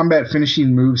Mortal Kombat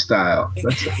finishing move style.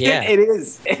 Yeah, it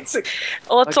is. It's a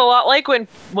lot like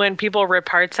when people rip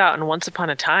hearts out in Once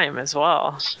Upon a Time as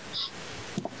well.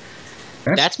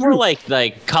 That's more like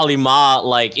Kalima,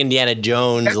 like Indiana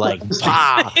Jones, like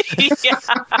pa.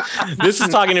 This is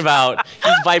talking about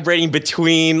he's vibrating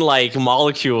between like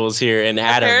molecules here and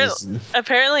atoms.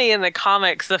 Apparently, in the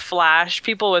comics, the Flash,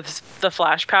 people with the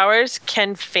Flash powers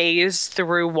can phase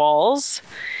through walls.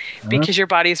 Because your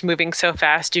body's moving so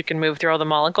fast, you can move through all the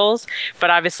molecules.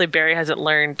 But obviously, Barry hasn't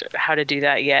learned how to do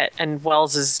that yet, and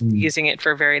Wells is using it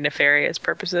for very nefarious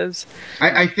purposes.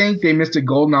 I think they missed a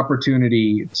golden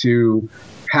opportunity to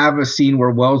have a scene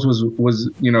where Wells was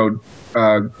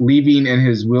leaving in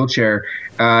his wheelchair,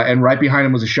 and right behind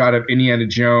him was a shot of Indiana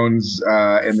Jones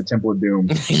and the Temple of Doom.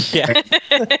 Yeah,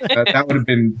 that would have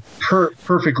been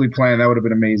perfectly planned. That would have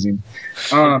been amazing.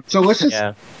 So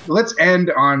let's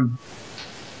end on.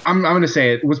 I'm going to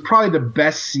say it was probably the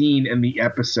best scene in the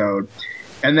episode.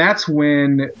 And that's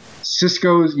when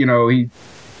Cisco's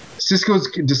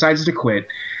decides to quit,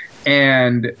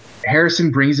 and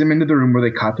Harrison brings him into the room where they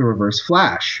caught the Reverse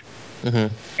Flash.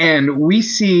 Mm-hmm. And we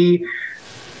see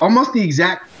almost the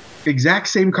exact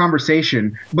same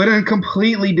conversation, but in a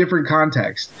completely different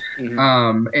context.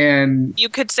 Mm-hmm. And you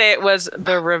could say it was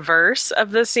the reverse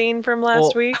of the scene from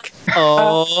last week.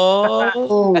 Dang,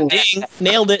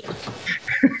 nailed it.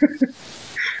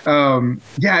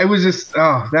 It was just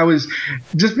that was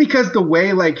just because the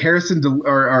way like Harrison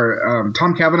or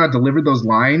Tom Cavanaugh delivered those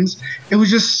lines, it was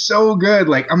just so good.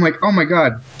 Like I'm like, oh my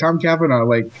god, Tom Cavanaugh,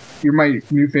 like you're my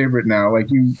new favorite now. Like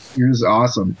you're just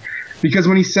awesome. Because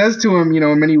when he says to him,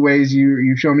 in many ways,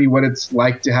 you show me what it's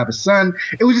like to have a son,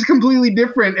 it was just completely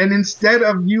different. And instead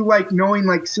of you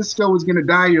knowing Cisco was gonna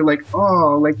die, you're like,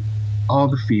 oh, all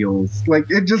the feels.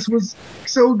 It just was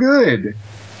so good.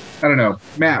 I don't know.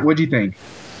 Matt, what'd you think?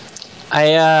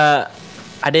 I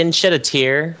didn't shed a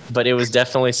tear, but it was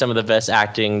definitely some of the best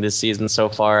acting this season so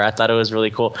far. I thought it was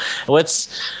really cool.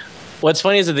 What's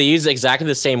funny is that they use exactly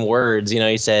the same words.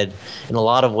 He said, in a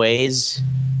lot of ways,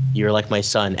 you're like my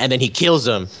son. And then he kills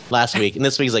him last week. And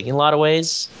this week he's like, in a lot of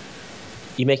ways,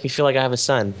 you make me feel like I have a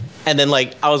son. And then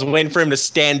I was waiting for him to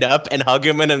stand up and hug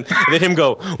him and then him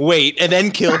go, wait, and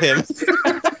then kill him.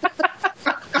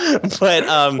 But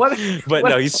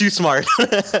no, he's too smart.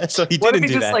 So he didn't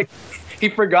do that. He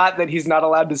forgot that he's not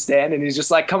allowed to stand, and he's just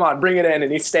like, come on, bring it in.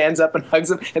 And he stands up and hugs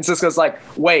him. And Cisco's like,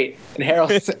 wait. And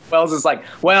Harold Wells is like,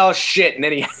 well, shit. And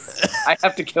then I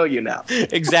have to kill you now.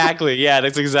 Exactly. Yeah,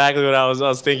 that's exactly what I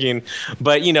was thinking.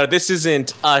 But, this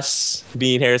isn't us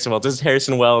being Harrison Wells. This is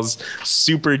Harrison Wells,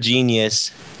 super genius,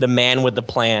 the man with the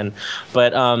plan.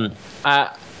 But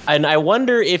I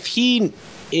wonder if he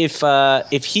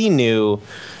knew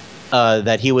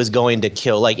that he was going to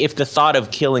kill, if the thought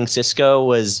of killing Cisco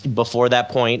was before that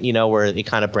point, where it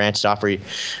kind of branched off, where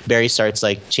Barry starts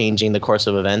changing the course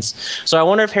of events. So I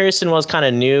wonder if Harrison Wells kind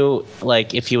of knew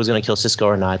if he was going to kill Cisco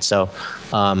or not. So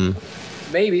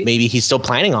maybe he's still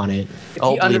planning on it.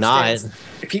 Hopefully not.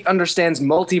 If he understands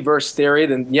multiverse theory,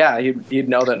 then yeah, he'd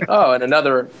know that, in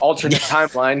another alternate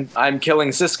timeline, I'm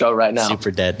killing Cisco right now. Super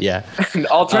dead, yeah. And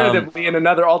alternatively, in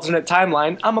another alternate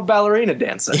timeline, I'm a ballerina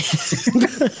dancer.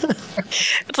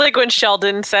 It's like when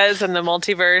Sheldon says in the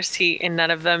multiverse, in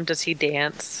none of them does he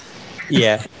dance.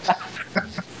 Yeah.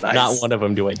 Nice. Not one of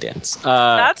them do I dance.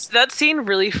 That scene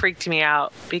really freaked me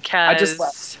out because... I just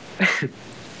laughed.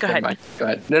 Go ahead. Go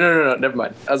ahead. No, never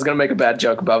mind. I was going to make a bad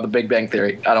joke about the Big Bang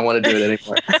Theory. I don't want to do it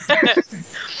anymore.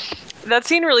 That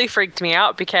scene really freaked me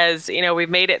out because, we've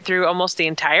made it through almost the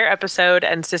entire episode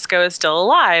and Cisco is still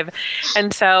alive.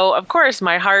 And so, of course,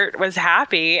 my heart was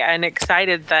happy and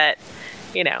excited that,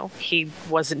 he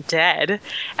wasn't dead.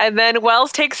 And then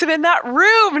Wells takes him in that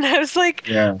room. And I was like,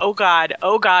 oh God,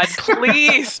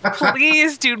 please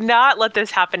do not let this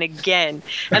happen again.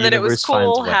 And then it was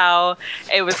cool how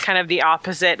it was kind of the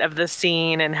opposite of the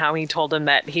scene and how he told him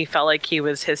that he felt like he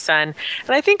was his son.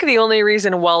 And I think the only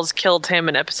reason Wells killed him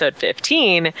in episode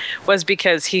 15 was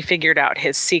because he figured out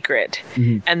his secret.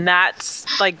 Mm-hmm. And that's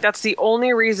the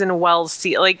only reason Wells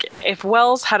if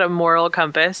Wells had a moral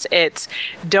compass, it's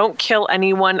don't kill anyone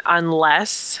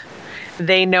unless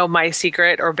they know my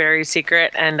secret or Barry's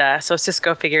secret. And so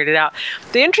Cisco figured it out.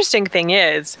 The interesting thing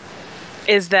is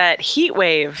that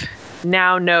Heatwave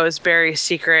now knows Barry's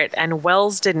secret and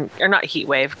Wells didn't, or not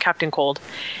Heatwave, Captain Cold.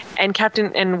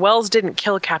 And Wells didn't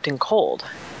kill Captain Cold.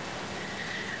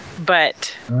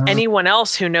 But anyone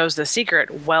else who knows the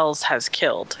secret, Wells has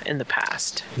killed in the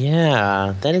past.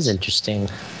 Yeah, that is interesting.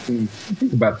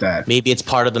 Think about that. Maybe it's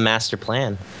part of the master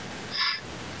plan.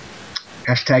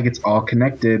 Hashtag it's all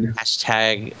connected.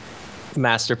 Hashtag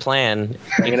master plan.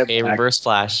 A reverse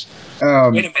flash.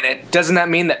 Wait a minute. Doesn't that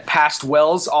mean that past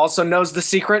Wells also knows the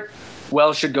secret?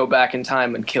 Wells should go back in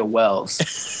time and kill Wells.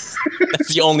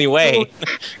 That's the only way.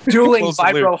 Dueling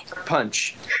vibro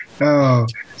punch. Oh.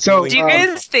 So, do you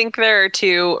guys think there are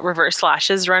two reverse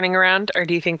flashes running around, or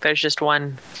do you think there's just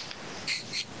one?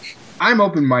 I'm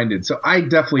open-minded, so I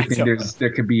definitely think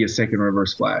there could be a second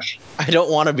reverse flash. I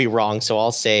don't want to be wrong, so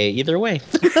I'll say either way.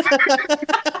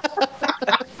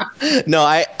 No,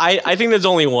 I think there's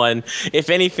only one. If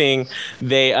anything,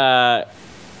 they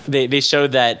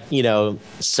showed that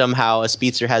somehow a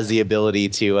speedster has the ability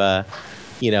to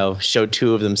show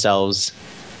two of themselves.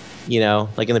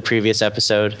 Like in the previous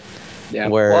episode,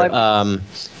 where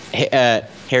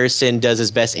Harrison does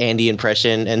his best Andy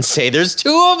impression and say, "There's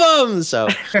two of them." So,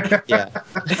 yeah.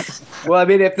 Well, I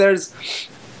mean, if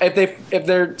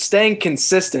they're staying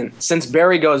consistent, since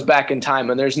Barry goes back in time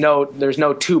and there's no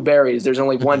two Barrys, there's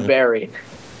only one Barry.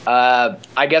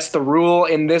 I guess the rule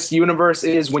in this universe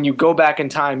is when you go back in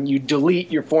time, you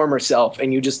delete your former self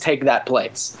and you just take that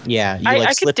place. Yeah, you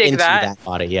I slip could dig into that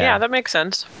body. Yeah, that makes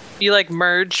sense. You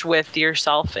merge with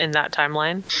yourself in that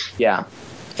timeline. Yeah.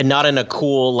 And not in a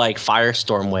cool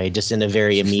firestorm way, just in a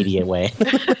very immediate way.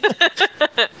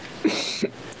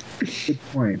 Good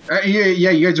point.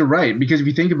 Yeah, you guys are right. Because if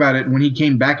you think about it, when he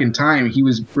came back in time, he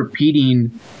was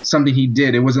repeating something he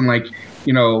did. It wasn't like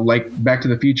Back to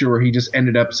the Future where he just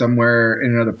ended up somewhere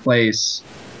in another place.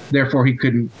 Therefore, he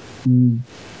couldn't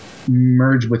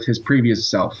merge with his previous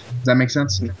self. Does that make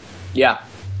sense? Yeah.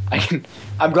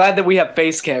 I'm glad that we have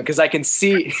face cam because I can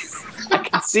see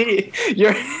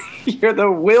You're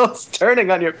the wheels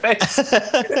turning on your face.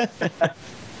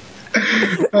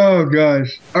 Oh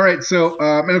gosh! All right, so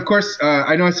and of course,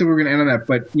 I know I said we were going to end on that,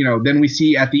 but then we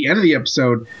see at the end of the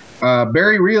episode,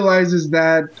 Barry realizes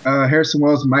that Harrison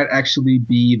Wells might actually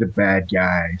be the bad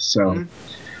guy. So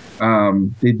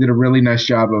they did a really nice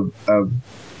job of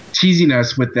teasing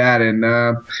us with that, and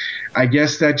I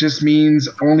guess that just means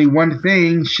only one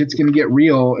thing: shit's going to get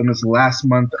real in this last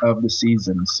month of the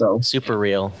season. So super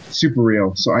real.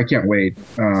 So I can't wait.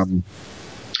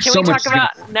 Can we talk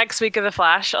about next week of The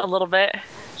Flash a little bit?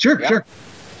 Sure.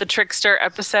 The Trickster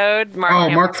episode.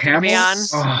 Mark Hamill. Be on.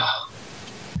 Oh,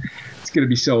 it's going to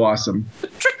be so awesome. The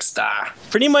Trickster.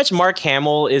 Pretty much Mark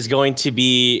Hamill is going to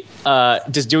be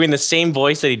just doing the same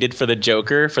voice that he did for the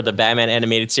Joker for the Batman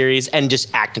animated series and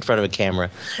just act in front of a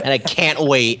camera. And I can't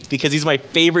wait because he's my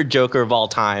favorite Joker of all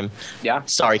time. Yeah.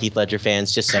 Sorry, Heath Ledger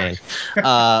fans, just saying.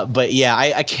 But yeah,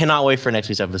 I cannot wait for next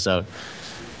week's episode.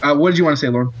 What did you want to say,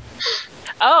 Lauren?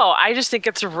 Oh, I just think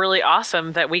it's really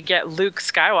awesome that we get Luke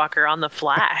Skywalker on The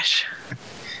Flash.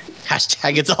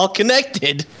 Hashtag it's all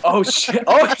connected. Oh shit!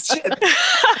 I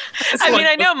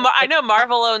know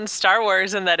Marvel owns Star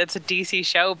Wars and that it's a DC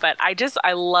show, but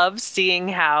I love seeing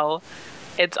how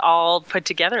it's all put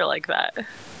together like that.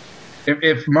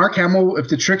 If Mark Hamill, if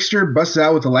the Trickster busts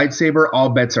out with a lightsaber, all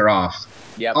bets are off.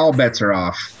 Yep. All bets are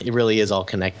off. It really is all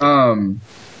connected.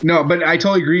 No, but I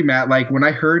totally agree, Matt. Like when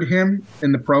I heard him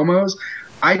in the promos,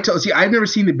 I've never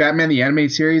seen the Batman the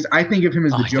animated series. I think of him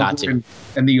as the Joker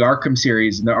in the Arkham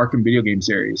series, the Arkham video game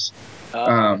series,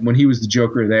 when he was the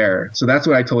Joker there. So that's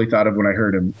what I totally thought of when I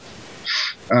heard him.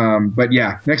 But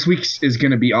yeah, next week is going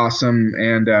to be awesome,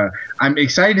 and I'm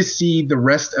excited to see the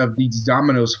rest of these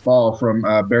dominoes fall from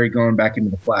Barry going back into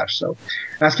the Flash. So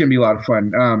that's going to be a lot of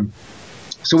fun.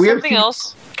 So we something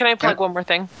else. Can I plug one more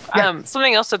thing? Yeah.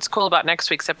 Something else that's cool about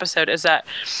next week's episode is that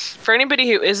for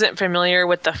anybody who isn't familiar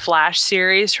with the Flash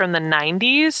series from the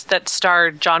 90s that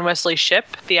starred John Wesley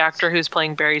Shipp, the actor who's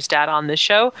playing Barry's dad on this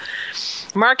show,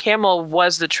 Mark Hamill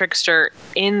was the Trickster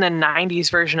in the 90s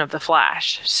version of the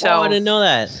Flash. So I didn't know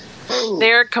that.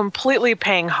 They're completely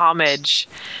paying homage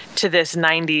to this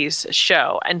 90s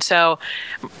show. And so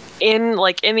in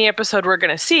the episode we're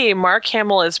going to see, Mark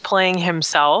Hamill is playing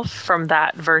himself from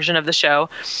that version of the show.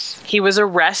 He was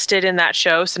arrested in that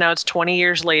show, so now it's 20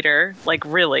 years later, like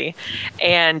really.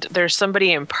 And there's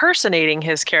somebody impersonating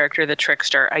his character, the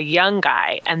Trickster, a young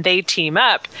guy, and they team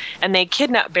up and they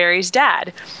kidnap Barry's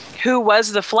dad, who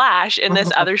was the Flash in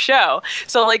this other show.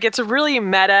 So it's really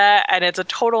meta and it's a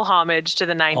total homage to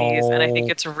the 90s, and I think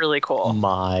it's really cool.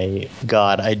 My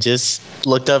God, I just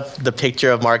looked up the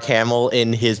picture of Mark Hamill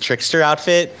in his Trickster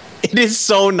outfit. It is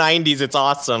so 90s, it's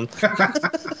awesome.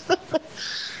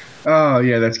 Oh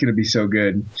yeah, that's gonna be so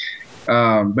good.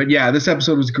 But yeah, this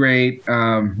episode was great.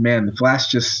 Man, the Flash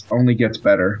just only gets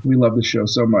better. We love the show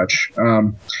so much.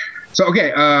 So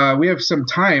okay, we have some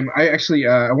time. I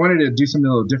wanted to do something a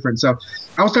little different. So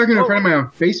I was talking to a friend of mine on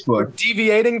Facebook.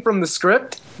 Deviating from the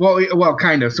script? Well,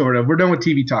 kind of, sort of. We're done with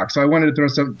TV talk, so I wanted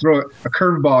to throw a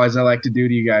curveball, as I like to do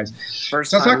to you guys. First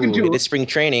so I was talking to spring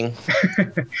training.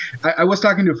 I was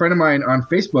talking to a friend of mine on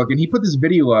Facebook, and he put this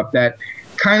video up that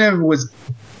kind of was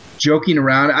joking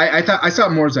around. I thought I saw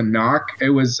it more as a knock. It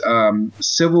was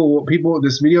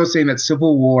this video saying that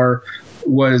Civil War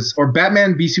or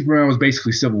Batman v Superman was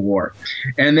basically Civil War,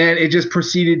 and then it just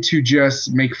proceeded to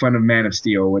just make fun of Man of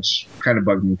Steel, which kind of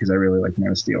bugged me because I really like Man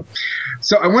of Steel.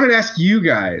 So I wanted to ask you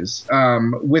guys,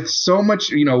 with so much,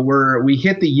 we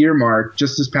hit the year mark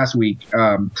just this past week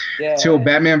till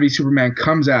Batman v Superman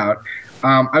comes out.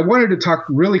 I wanted to talk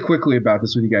really quickly about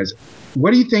this with you guys.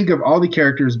 What do you think of all the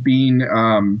characters being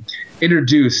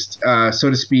introduced, so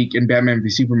to speak, in Batman v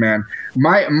Superman?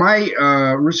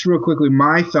 Just real quickly,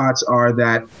 my thoughts are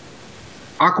that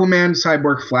Aquaman,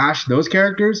 Cyborg, Flash, those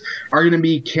characters are going to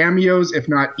be cameos, if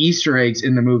not Easter eggs,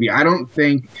 in the movie. I don't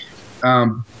think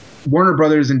Warner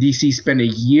Brothers and DC spent a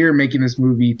year making this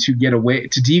movie to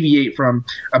deviate from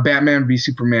a Batman v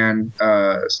Superman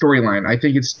storyline. I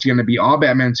think it's going to be all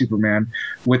Batman Superman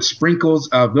with sprinkles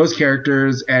of those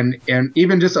characters and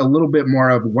even just a little bit more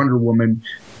of Wonder Woman,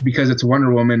 because it's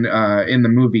Wonder Woman in the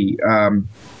movie.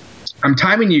 I'm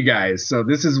timing you guys, so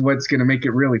this is what's going to make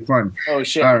it really fun. Oh,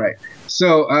 shit. All right.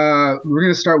 So we're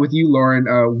going to start with you, Lauren.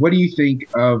 What do you think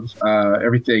of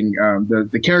everything,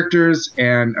 the characters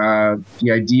and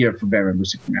the idea for Batman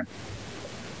vs. Superman?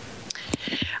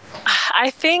 I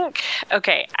think,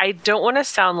 I don't want to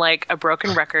sound like a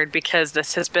broken record because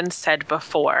this has been said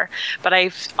before, but I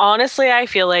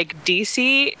feel like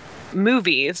DC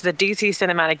movies, the DC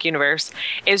Cinematic Universe,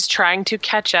 is trying to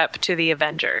catch up to the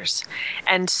Avengers.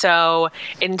 And so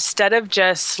instead of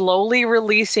just slowly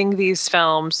releasing these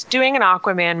films, doing an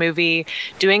Aquaman movie,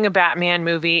 doing a Batman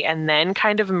movie, and then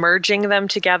kind of merging them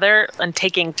together and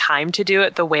taking time to do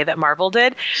it the way that Marvel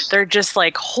did, they're just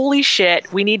like, holy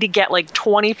shit, we need to get like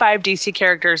 25 DC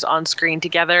characters on screen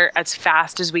together as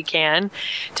fast as we can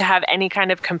to have any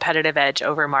kind of competitive edge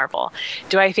over Marvel.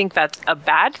 Do I think that's a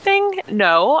bad thing?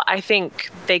 No, I think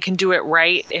they can do it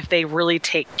right if they really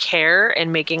take care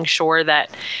in making sure that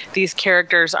these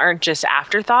characters aren't just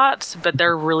afterthoughts, but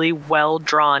they're really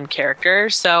well-drawn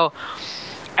characters. So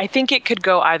I think it could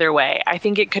go either way. I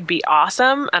think it could be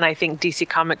awesome, and I think DC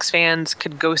Comics fans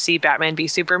could go see Batman v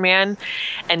Superman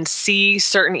and see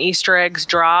certain Easter eggs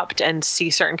dropped and see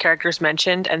certain characters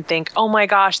mentioned and think, oh my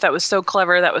gosh, that was so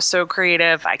clever, that was so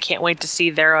creative, I can't wait to see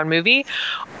their own movie.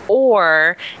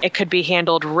 Or it could be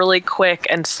handled really quick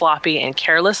and sloppy and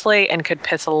carelessly and could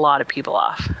piss a lot of people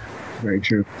off. Very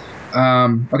true.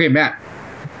 Okay, Matt.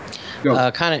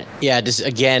 Just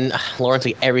again, Lawrence,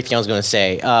 like everything I was going to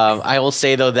say. I will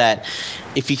say, though, that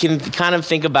if you can kind of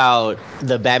think about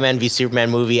the Batman v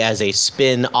Superman movie as a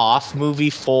spin-off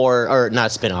movie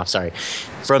not spin-off, sorry.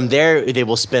 From there, they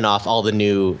will spin off all the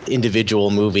new individual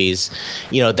movies.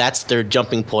 You know, that's their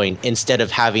jumping point. Instead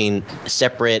of having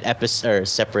separate episodes or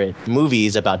separate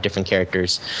movies about different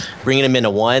characters, bringing them into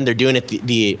one, they're doing it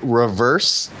the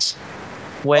reversed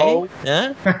way,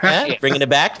 bringing it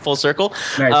back full circle.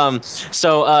 Nice.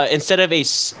 So instead of a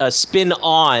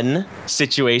spin-on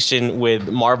situation with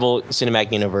Marvel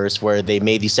Cinematic Universe where they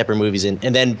made these separate movies and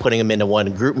then putting them into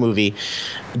one group movie,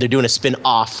 they're doing a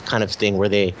spin-off kind of thing where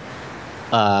they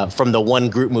from the one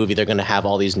group movie, they're going to have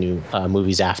all these new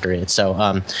movies after it. So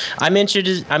I'm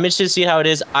interested to see how it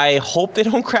is. I hope they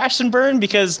don't crash and burn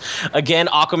because, again,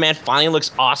 Aquaman finally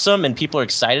looks awesome and people are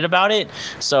excited about it.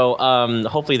 So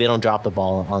hopefully they don't drop the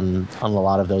ball on a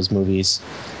lot of those movies,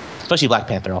 especially Black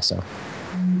Panther also.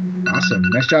 Awesome.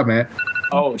 Nice job, Matt.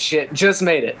 Oh, shit. Just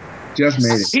made it.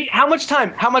 Pete, how much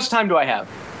time do I have?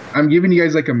 I'm giving you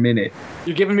guys like a minute.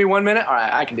 You're giving me 1 minute? All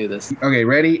right, I can do this. Okay,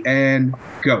 ready and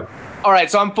go. All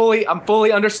right, so I'm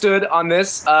fully understood on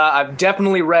this. I've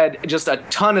definitely read just a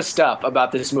ton of stuff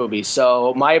about this movie,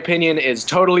 so my opinion is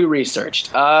totally researched.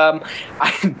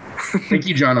 Thank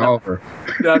you, John Oliver.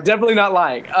 No, definitely not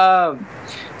lying.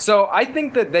 So I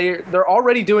think that they're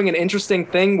already doing an interesting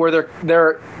thing where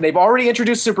they've already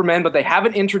introduced Superman, but they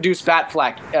haven't introduced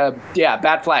Batfleck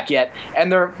yet,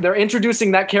 and they're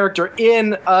introducing that character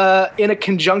in a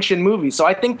conjunction movie. So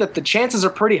I think that the chances are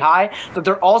pretty high that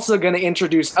they're also going to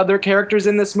introduce other characters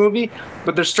in this movie,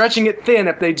 but they're stretching it thin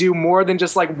if they do more than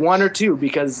just like one or two,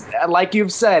 because like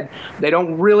you've said, they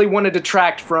don't really want to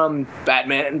detract from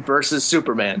Batman versus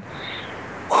Superman.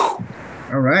 Whew.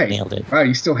 All right. Nailed it. Wow,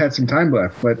 you still had some time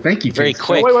left, but thank you. Very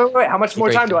quick. Wait. How much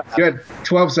more time do I have? You had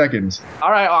 12 seconds.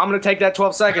 All right, I'm going to take that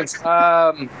 12 seconds.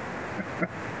 I'm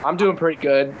doing pretty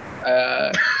good.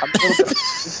 I'm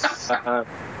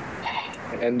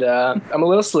a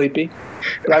little sleepy.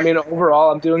 But I mean,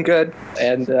 overall, I'm doing good.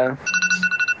 And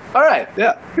all right,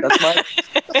 yeah, that's my.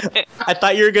 I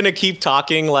thought you were gonna keep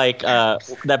talking like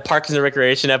that Parks and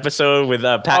Recreation episode with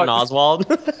Patton Oswalt.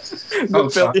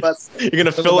 You're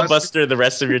gonna filibuster the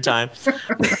rest of your time.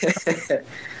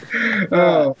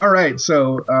 All right.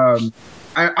 So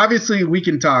obviously we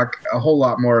can talk a whole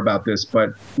lot more about this,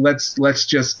 but let's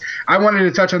just. I wanted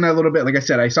to touch on that a little bit. Like I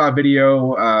said, I saw a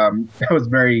video that was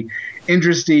very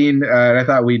interesting. And I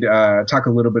thought we'd talk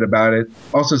a little bit about it.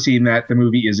 Also, seeing that the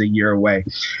movie is a year away.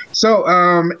 So,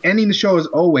 ending the show as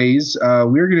always,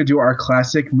 we're going to do our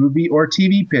classic movie or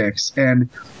TV picks, and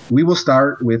we will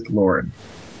start with Lauren.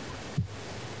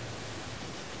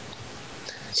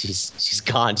 She's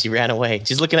gone. She ran away.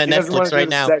 She's looking at Netflix right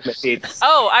now.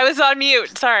 Oh, I was on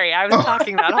mute. Sorry, I was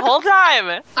talking that whole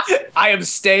time. I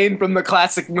abstained from the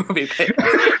classic movie pick.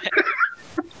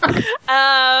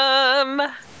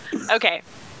 Okay.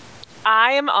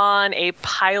 I am on a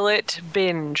pilot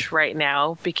binge right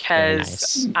now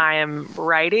because I am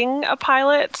writing a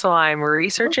pilot, so I'm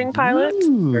researching pilots.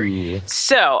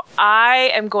 So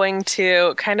I am going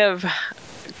to kind of,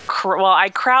 I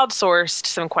crowdsourced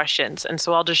some questions, and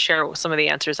so I'll just share some of the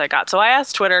answers I got. So I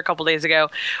asked Twitter a couple days ago,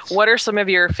 what are some of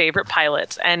your favorite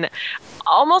pilots? And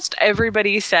almost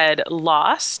everybody said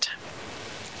Lost,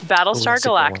 Battlestar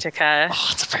Galactica. Oh,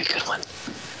 that's a very good one.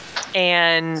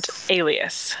 And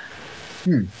Alias.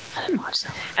 I didn't watch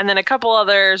that one. And then a couple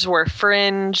others were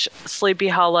Fringe, Sleepy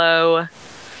Hollow,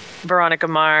 Veronica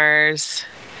Mars,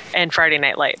 and Friday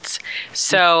Night Lights.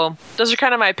 So those are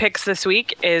kind of my picks this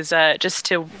week, is just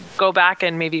to go back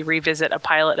and maybe revisit a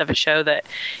pilot of a show that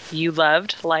you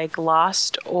loved, like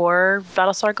Lost or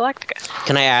Battlestar Galactica.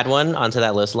 Can I add one onto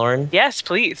that list, Lauren? Yes,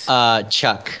 please.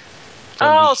 Chuck.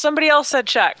 Oh, somebody else said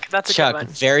Chuck. That's a good one.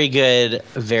 Very good,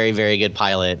 very, very good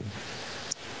pilot.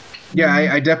 Yeah,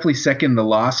 I definitely second the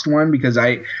Lost one, because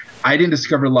I didn't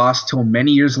discover Lost till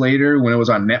many years later when it was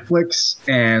on Netflix,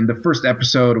 and the first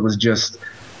episode was just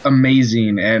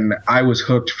amazing, and I was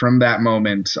hooked from that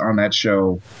moment on that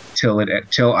show till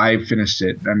I finished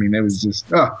it. I mean, it was just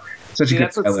such a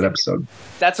good pilot episode.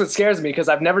 That's what scares me, because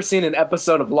I've never seen an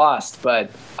episode of Lost, but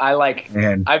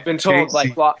I've been told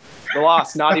the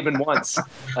Lost not even once.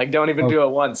 Like, don't even do it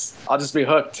once. I'll just be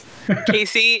hooked.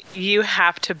 Casey, you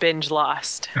have to binge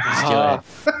Lost. You have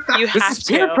this is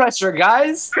peer pressure,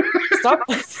 guys. Stop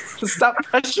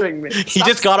pressuring me. He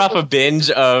just got off a binge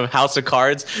of House of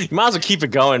Cards. You might as well keep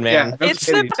it going, man. Yeah, it's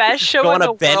the best show in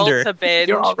the world to binge.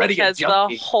 You're already because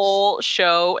the whole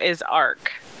show is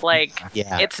arc. Like,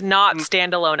 it's not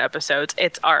standalone episodes.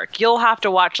 It's arc. You'll have to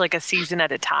watch like a season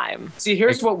at a time. See,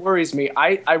 here's what worries me.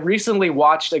 I recently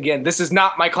watched, again, this is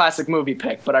not my classic movie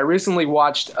pick, but I recently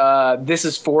watched This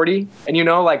Is 40. And you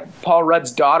know, like Paul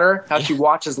Rudd's daughter, how she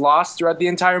watches Lost throughout the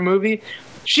entire movie.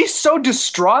 She's so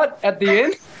distraught at the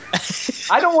end.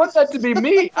 I don't want that to be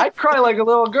me. I'd cry like a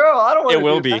little girl. I don't want it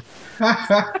will be.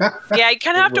 Yeah, you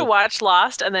kind of have to watch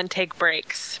Lost and then take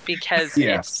breaks because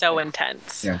it's so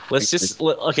intense. Yeah.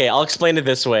 I'll explain it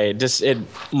this way.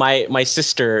 My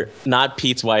sister, not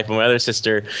Pete's wife, but my other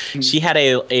sister, she had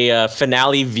a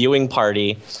finale viewing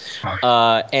party,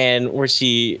 and where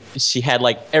she had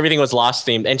like everything was Lost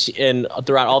themed, and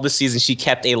throughout all the season she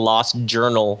kept a Lost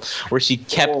journal where she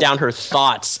kept down her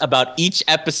thoughts about each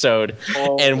episode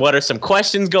and what are some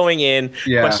questions going in,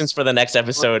 questions for the next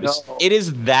episode. It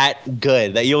is that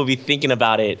good that you'll be thinking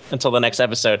about it until the next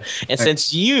episode. And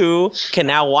since you can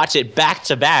now watch it back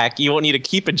to back, you won't need to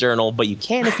keep a journal, but you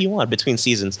can if you want between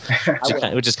seasons,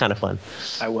 which is kind of fun.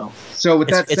 I will. So with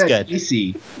that said,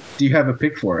 Casey, do you have a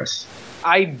pick for us?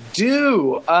 I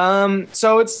do.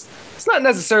 So it's not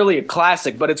necessarily a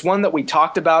classic, but it's one that we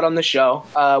talked about on the show.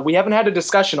 We haven't had a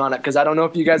discussion on it because I don't know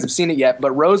if you guys have seen it yet,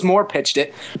 but Rose Moore pitched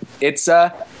it. It's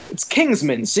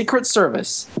Kingsman: Secret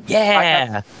Service.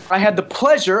 Yeah. I had the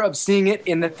pleasure of seeing it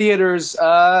in the theaters,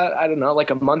 I don't know, like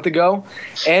a month ago.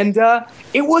 And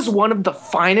it was one of the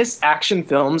finest action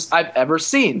films I've ever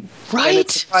seen. Right?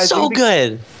 So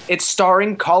good. It's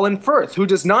starring Colin Firth, who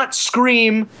does not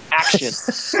scream action.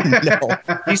 No.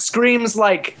 He screams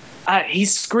like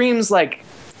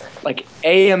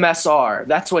AMSR.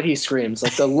 That's what he screams,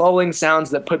 like the lulling sounds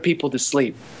that put people to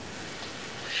sleep.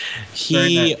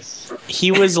 He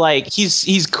was like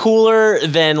he's cooler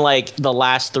than like the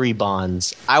last three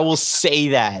Bonds. I will say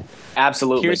that.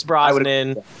 Absolutely. Pierce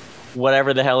Brosnan,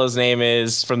 whatever the hell his name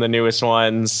is from the newest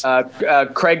ones.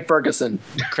 Craig Ferguson.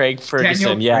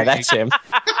 That's him.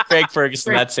 Craig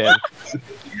Ferguson, that's him.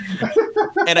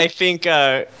 And I think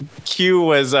Q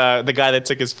was the guy that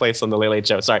took his place on the Late Late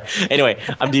Show. Sorry. Anyway,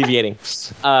 I'm deviating.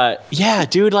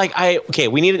 Dude, like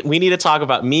we need to talk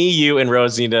about me, you, and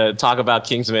Rose need to talk about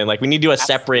Kingsman. Like we need to do a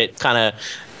separate kind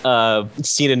of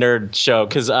Scene a Nerd show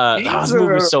because this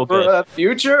movie was so good. For a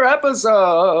future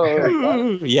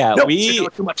episode. We know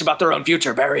too much about their own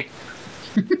future, Barry.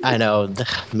 I know.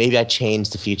 Maybe I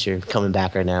changed the future coming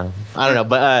back right now. I don't know,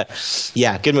 but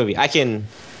good movie. I can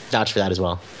vouch for that as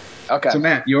well. Okay. So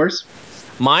Matt, yours?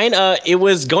 Mine, it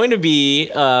was going to be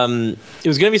something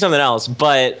else,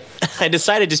 but I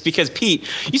decided just because Pete,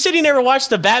 you said you never watched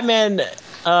the Batman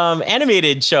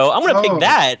animated show. I'm gonna pick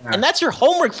that, and that's your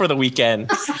homework for the weekend.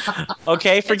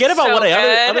 Okay, forget about what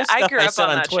other stuff I grew up said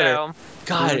on Twitter. Show.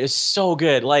 God, it's so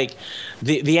good. Like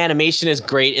the animation is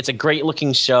great. It's a great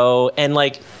looking show, and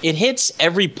like it hits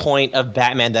every point of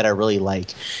Batman that I really like.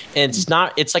 And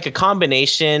it's like a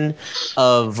combination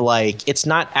of like it's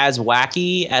not as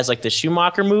wacky as like the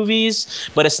Schumacher movies,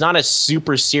 but it's not as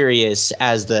super serious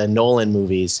as the Nolan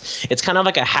movies. It's kind of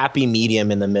like a happy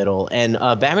medium in the middle. And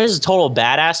Batman is a total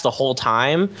badass the whole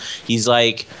time. He's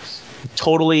like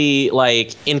totally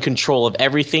like in control of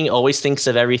everything, always thinks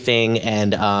of everything,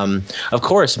 and of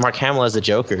course Mark Hamill as the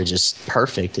Joker, just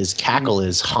perfect. His cackle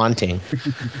is haunting.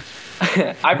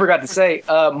 I forgot to say,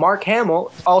 Mark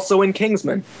Hamill also in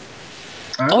Kingsman.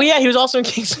 Oh yeah, he was also in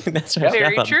Kingsman. That's right.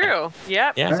 Very true.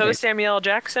 Yep. Yeah. So was Samuel L.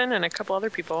 Jackson and a couple other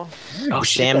people. Oh,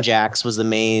 Sam Jax was the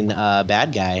main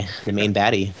bad guy, the main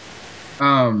baddie.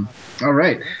 All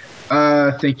right.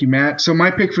 Thank you, Matt. So my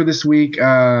pick for this week,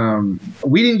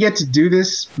 we didn't get to do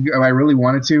this. I really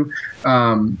wanted to.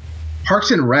 Parks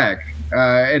and Rec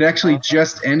It actually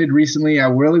just ended recently. I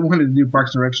really wanted to do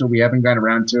Parks and Rec show. We haven't gotten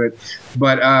around to it,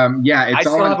 but yeah, it's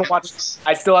all.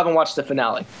 I still haven't watched the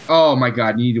finale. Oh my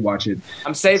god, you need to watch it.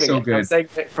 I'm saving it. Good. I'm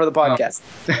saving it for the podcast.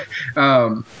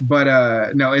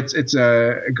 But no, it's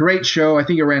a great show. I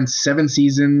think it ran 7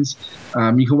 seasons.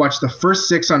 You can watch the first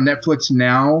 6 on Netflix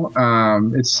now.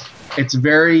 It's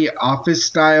very Office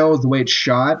style, the way it's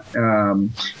shot.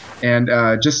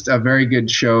 And just a very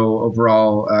good show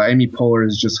overall. Amy Poehler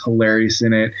is just hilarious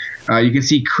in it. You can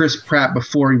see Chris Pratt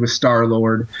before he was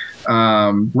Star-Lord.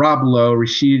 Rob Lowe,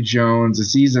 Rashida Jones,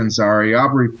 Aziz Ansari,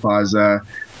 Aubrey Plaza,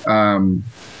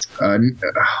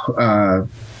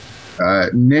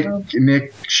 Nick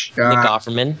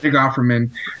Offerman. Nick Offerman.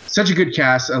 Such a good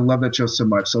cast. I love that show so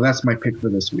much. So that's my pick for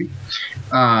this week.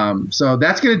 So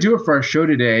that's going to do it for our show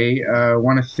today. I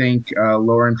want to thank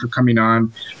Lauren for coming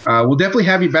on. We'll definitely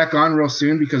have you back on real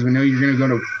soon because we know you're going to go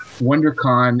to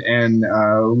WonderCon and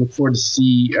look forward to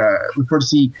see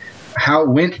how it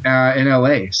went in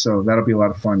LA. So that'll be a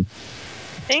lot of fun.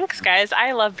 Thanks, guys.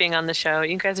 I love being on the show.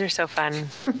 You guys are so fun.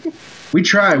 We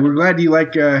try. We're glad you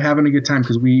like having a good time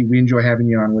because we enjoy having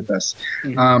you on with us.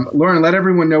 Lauren, let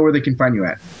everyone know where they can find you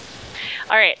at.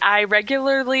 All right. I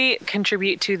regularly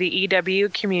contribute to the EW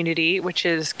community, which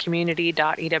is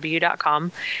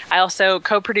community.ew.com. I also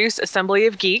co-produce Assembly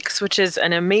of Geeks, which is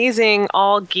an amazing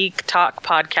all geek talk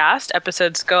podcast.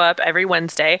 Episodes go up every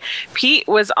Wednesday. Pete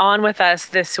was on with us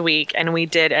this week, and we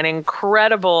did an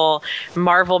incredible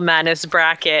Marvel Madness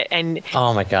bracket. And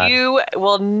oh my God, you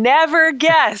will never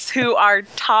guess who our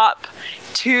top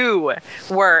 2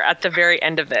 were at the very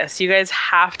end of this. You guys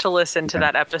have to listen to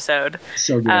that episode.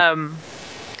 So good.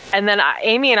 And then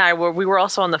Amy and I were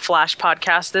also on the Flash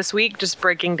podcast this week, just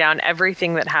breaking down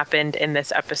everything that happened in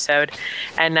this episode.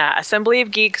 And Assembly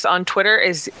of Geeks on Twitter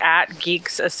is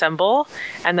 @GeeksAssemble.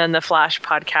 And then the Flash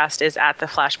podcast is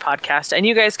 @The_Flash Podcast. And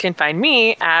you guys can find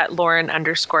me at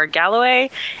Lauren_Galloway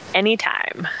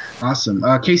anytime. Awesome.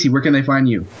 Casey, where can they find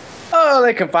you? Oh,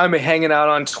 they can find me hanging out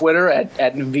on Twitter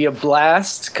at Via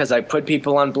Blast because I put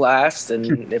people on blast.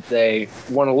 And if they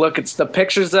want to look at the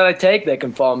pictures that I take, they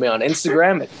can follow me on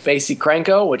Instagram at Facey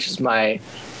Cranko, which is my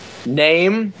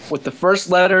name with the first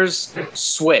letters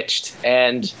switched.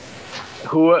 And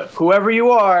whoever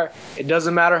you are, it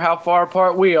doesn't matter how far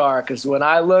apart we are because when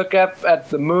I look up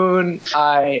at the moon,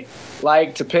 I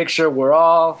like to picture we're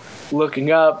all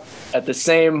looking up at the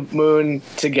same moon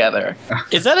together.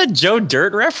 Is that a Joe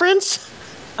Dirt reference?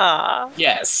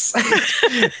 Yes.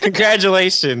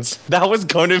 Congratulations. That was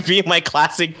going to be my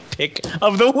classic pick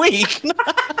of the week.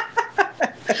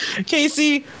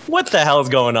 Casey, what the hell is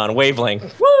going on?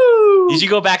 Wavelength. Woo! Did you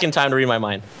go back in time to read my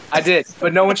mind? I did,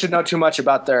 but no one should know too much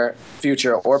about their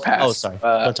future or past. Oh, sorry.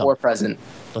 Don't tell or me. present.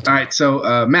 All right,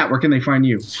 so Matt, where can they find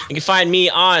you? You can find me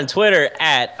on Twitter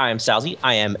at I am Salzy.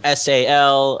 I am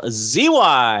SALZY.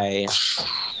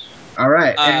 All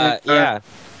right. Yeah.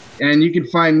 And you can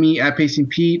find me at Pacing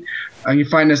Pete. You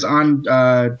can find us on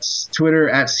Twitter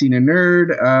at Cena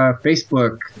Nerd,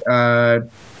 Facebook,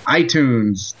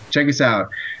 iTunes. Check us out.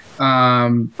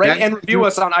 Rate and review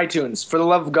us on iTunes. For the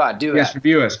love of God, do that. Yes,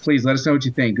 review us. Please let us know what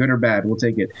you think, good or bad. We'll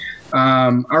take it.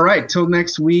 All right, till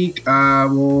next week,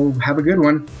 we'll have a good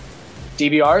one.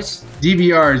 DVRs?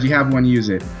 DVRs, you have one, use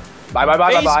it. Bye.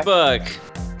 Facebook.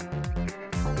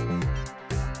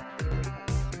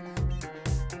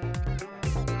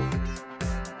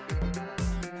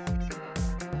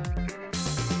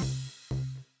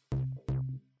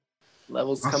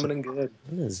 Levels Awesome. coming in good.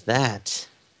 What is that?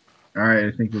 All right,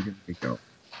 I think we're good to go.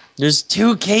 There's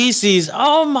 2 Caseys.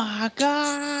 Oh my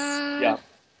God. Yeah.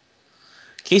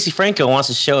 Casey Franco wants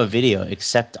to show a video.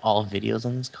 Accept all videos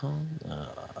on this call?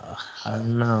 I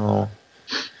don't know.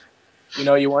 You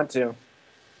know you want to.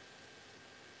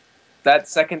 That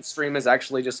second stream is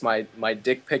actually just my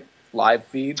dick pic live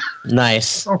feed.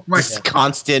 Nice. Oh my Just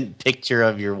constant picture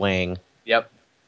of your wang. Yep.